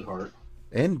congested heart.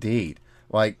 Indeed.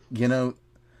 Like, the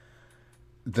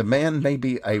man may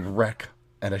be a wreck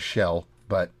and a shell,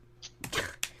 but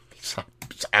he's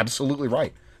absolutely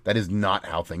right. That is not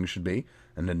how things should be,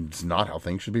 and it's not how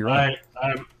things should be run.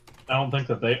 I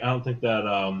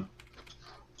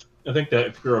think that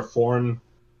if you're a foreign,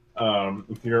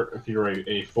 if you're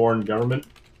a foreign government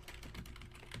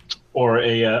or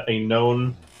a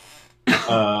known,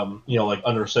 like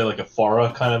under say like a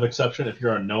FARA kind of exception, if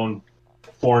you're a known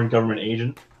foreign government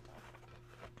agent,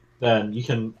 then you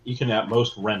can at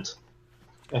most rent.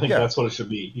 I think that's what it should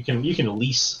be. You can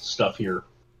lease stuff here,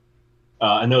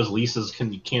 and those leases can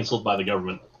be canceled by the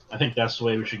government. I think that's the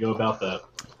way we should go about that.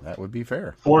 That would be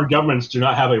fair. Foreign governments do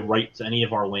not have a right to any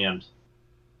of our land.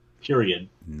 Period.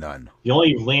 None. The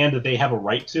only land that they have a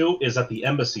right to is at the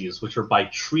embassies, which are by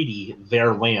treaty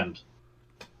their land.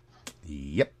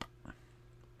 Yep.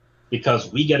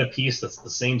 Because we get a piece that's the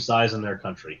same size in their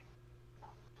country.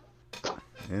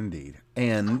 Indeed.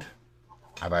 And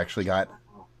I've actually got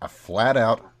a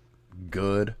flat-out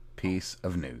good piece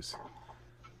of news.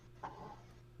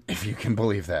 If you can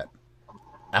believe that.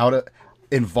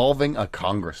 Involving a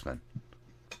congressman.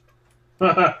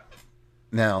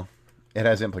 Now, it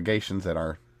has implications that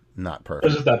are not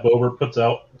perfect. Is it that Boebert puts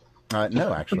out?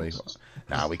 No, actually.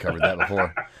 We covered that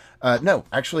before. No,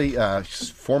 actually,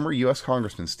 former U.S.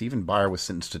 Congressman Stephen Breyer was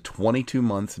sentenced to 22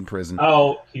 months in prison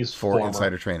for former.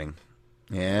 Insider trading.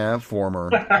 Yeah,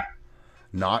 former.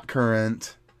 Not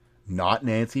current. Not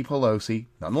Nancy Pelosi.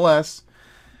 Nonetheless,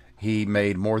 he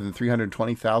made more than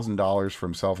 $320,000 for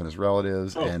himself and his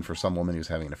relatives, and for some woman he was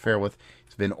having an affair with.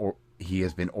 He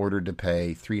has been ordered to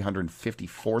pay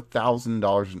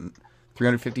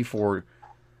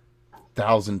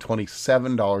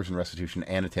 $354,027 in restitution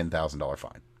and a $10,000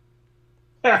 fine.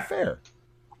 Fair.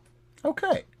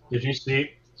 Okay. Did you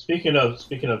see? Speaking of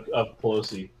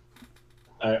Pelosi,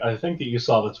 I think that you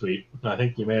saw the tweet. I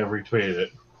think you may have retweeted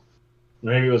it.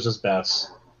 Maybe it was just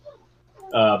Bats.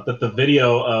 That the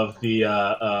video of the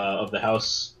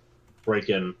house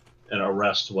break-in and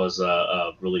arrest was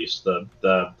released.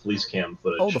 The police cam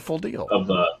footage. Oh, the full deal.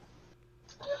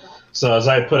 So as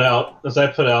I put out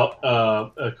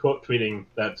a quote tweeting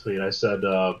that tweet, I said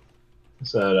whatever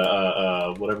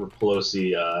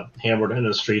Pelosi hammered in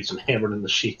the streets and hammered in the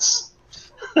sheets.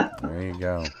 There you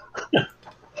go. There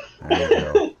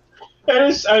you go.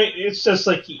 It's just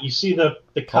like you see the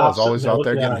cops. Paul's always out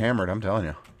there getting hammered. I'm telling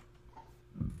you.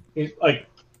 He's like,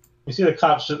 you see the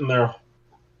cops sitting there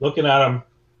looking at him.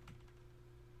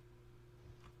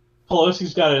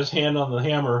 Pelosi's got his hand on the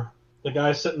hammer. The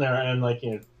guy's sitting there and like,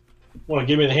 want to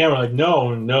give me the hammer? Like,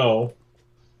 no. And,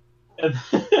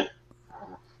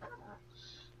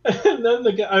 and then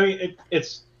the guy.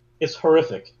 It's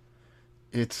horrific.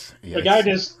 The guy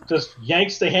just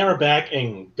yanks the hammer back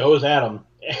and goes at him.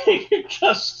 And you're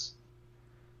just.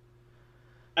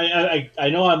 I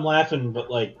know I'm laughing, but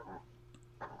like.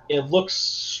 It looks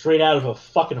straight out of a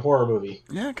fucking horror movie.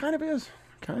 Yeah, it kind of is.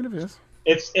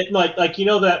 It's like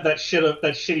that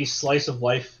shitty slice of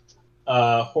life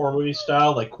horror movie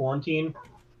style, like Quarantine.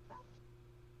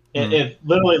 It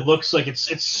literally looks like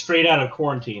it's straight out of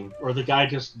Quarantine, where the guy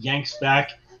just yanks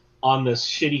back on this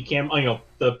shitty cam.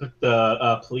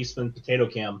 The policeman potato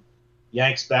cam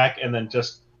yanks back and then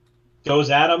just goes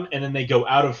at him, and then they go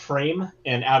out of frame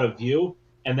and out of view,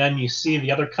 and then you see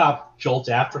the other cop jolt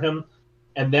after him.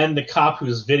 And then the cop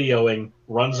who's videoing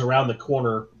runs around the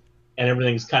corner, and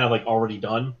everything's kind of like already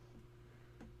done.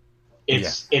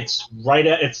 it's right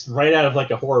out of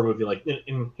like a horror movie. Like,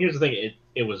 and here's the thing: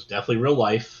 it was definitely real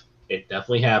life. It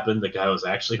definitely happened. The guy was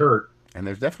actually hurt, And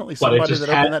there's definitely somebody that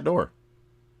opened that door.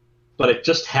 But it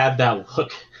just had that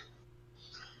look,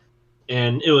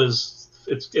 and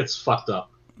it's fucked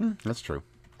up. That's true.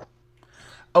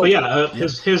 Oh, but yeah,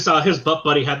 his butt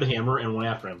buddy had the hammer and went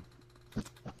after him.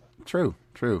 True.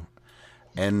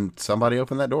 And somebody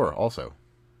opened that door also.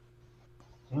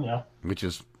 Yeah. Which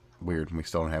is weird. We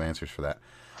still don't have answers for that.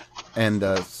 And,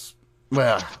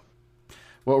 well,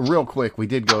 real quick, we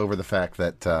did go over the fact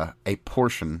that a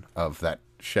portion of that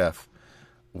chef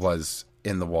was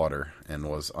in the water and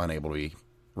was unable to be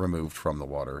removed from the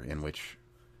water in which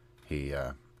he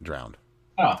drowned.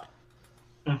 Oh,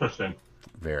 interesting.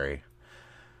 Very.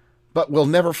 But we'll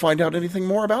never find out anything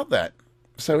more about that,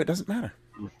 so it doesn't matter.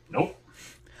 Nope.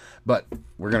 But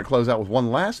we're going to close out with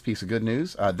one last piece of good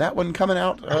news. That one coming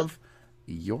out of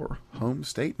your home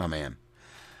state, my man.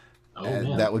 Oh,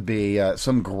 man. That would be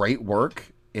some great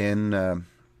work in,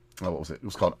 what was it? It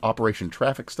was called Operation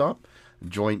Traffic Stop,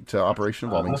 joint operation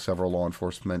involving several law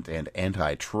enforcement and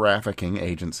anti-trafficking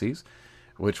agencies,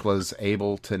 which was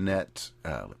able to net,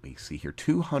 let me see here,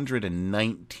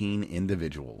 219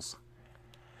 individuals,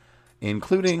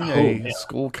 including a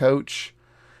school coach,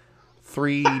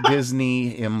 3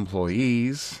 Disney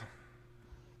employees,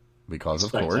 because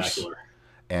of course,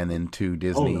 and then 2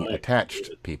 Disney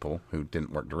attached people who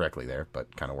didn't work directly there,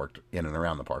 but kind of worked in and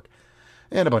around the park,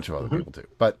 and a bunch of other people too.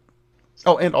 But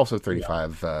and also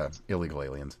 35 illegal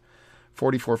aliens,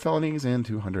 44 felonies, and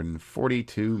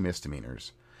 242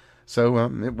 misdemeanors. So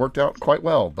it worked out quite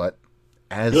well. But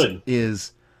as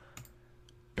is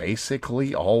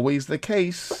basically always the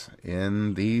case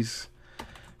in these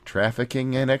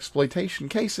trafficking and exploitation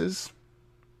cases,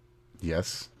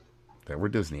 yes, there were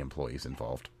Disney employees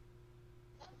involved.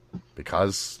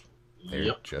 Because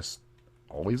there just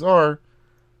always are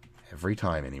every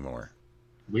time anymore.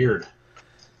 Weird.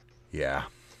 Yeah.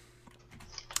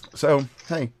 So,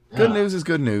 hey, good news is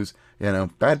good news. You know,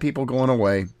 bad people going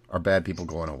away are bad people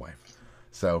going away.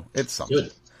 So, it's something.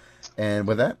 Good. And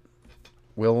with that,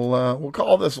 we'll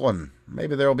call this one.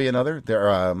 Maybe there'll be another.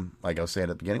 Like I was saying at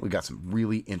the beginning, we got some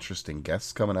really interesting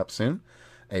guests coming up soon.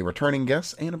 A returning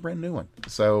guest and a brand new one.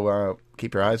 So,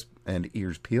 keep your eyes and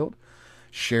ears peeled.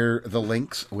 Share the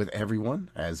links with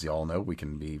everyone. As you all know, we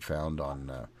can be found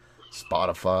on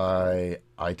Spotify,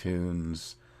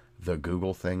 iTunes, the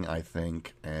Google thing, I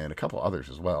think, and a couple others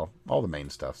as well. All the main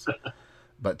stuffs.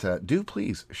 But do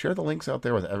please share the links out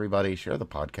there with everybody. Share the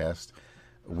podcast.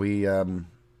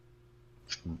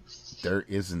 There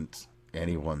isn't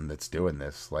anyone that's doing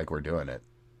this like we're doing it.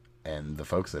 And the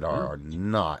folks that are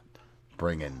not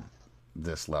bringing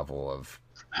this level of...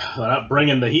 They're not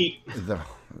bringing the heat.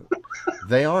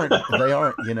 They aren't,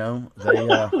 you know. They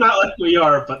not like we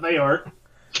are, but they aren't.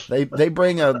 They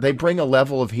bring a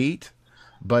level of heat,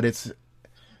 but it's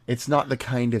not the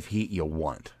kind of heat you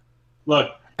want.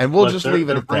 Look, and we'll just leave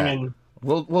it at that.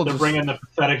 They're bringing the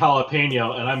pathetic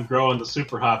jalapeno, and I'm growing the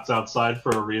super hots outside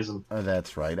for a reason.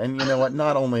 That's right. And you know what?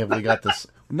 Not only have we got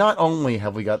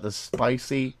the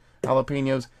spicy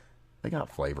jalapenos, they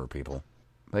got flavor, people.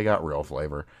 They got real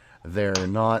flavor. They're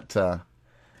not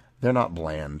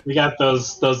bland. We got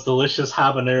those delicious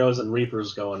habaneros and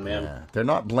reapers going, man. Yeah, they're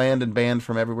not bland and banned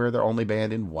from everywhere. They're only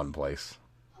banned in one place.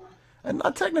 And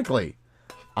not technically.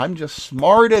 I'm just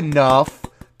smart enough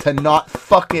to not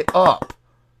fuck it up.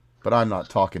 But I'm not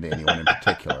talking to anyone in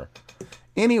particular.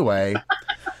 Anyway,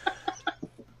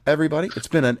 everybody, it's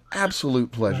been an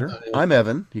absolute pleasure. I'm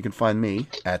Evan. You can find me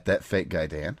at That Fake Guy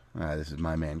Dan. This is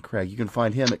my man Craig. You can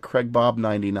find him at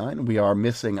CraigBob99. We are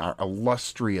missing our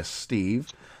illustrious Steve.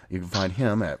 You can find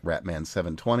him at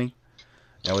Ratman720.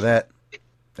 And with that,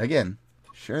 again,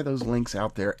 share those links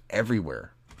out there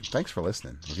everywhere. Thanks for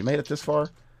listening. If you made it this far,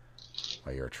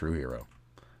 well, you're a true hero.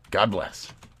 God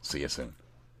bless. See you soon.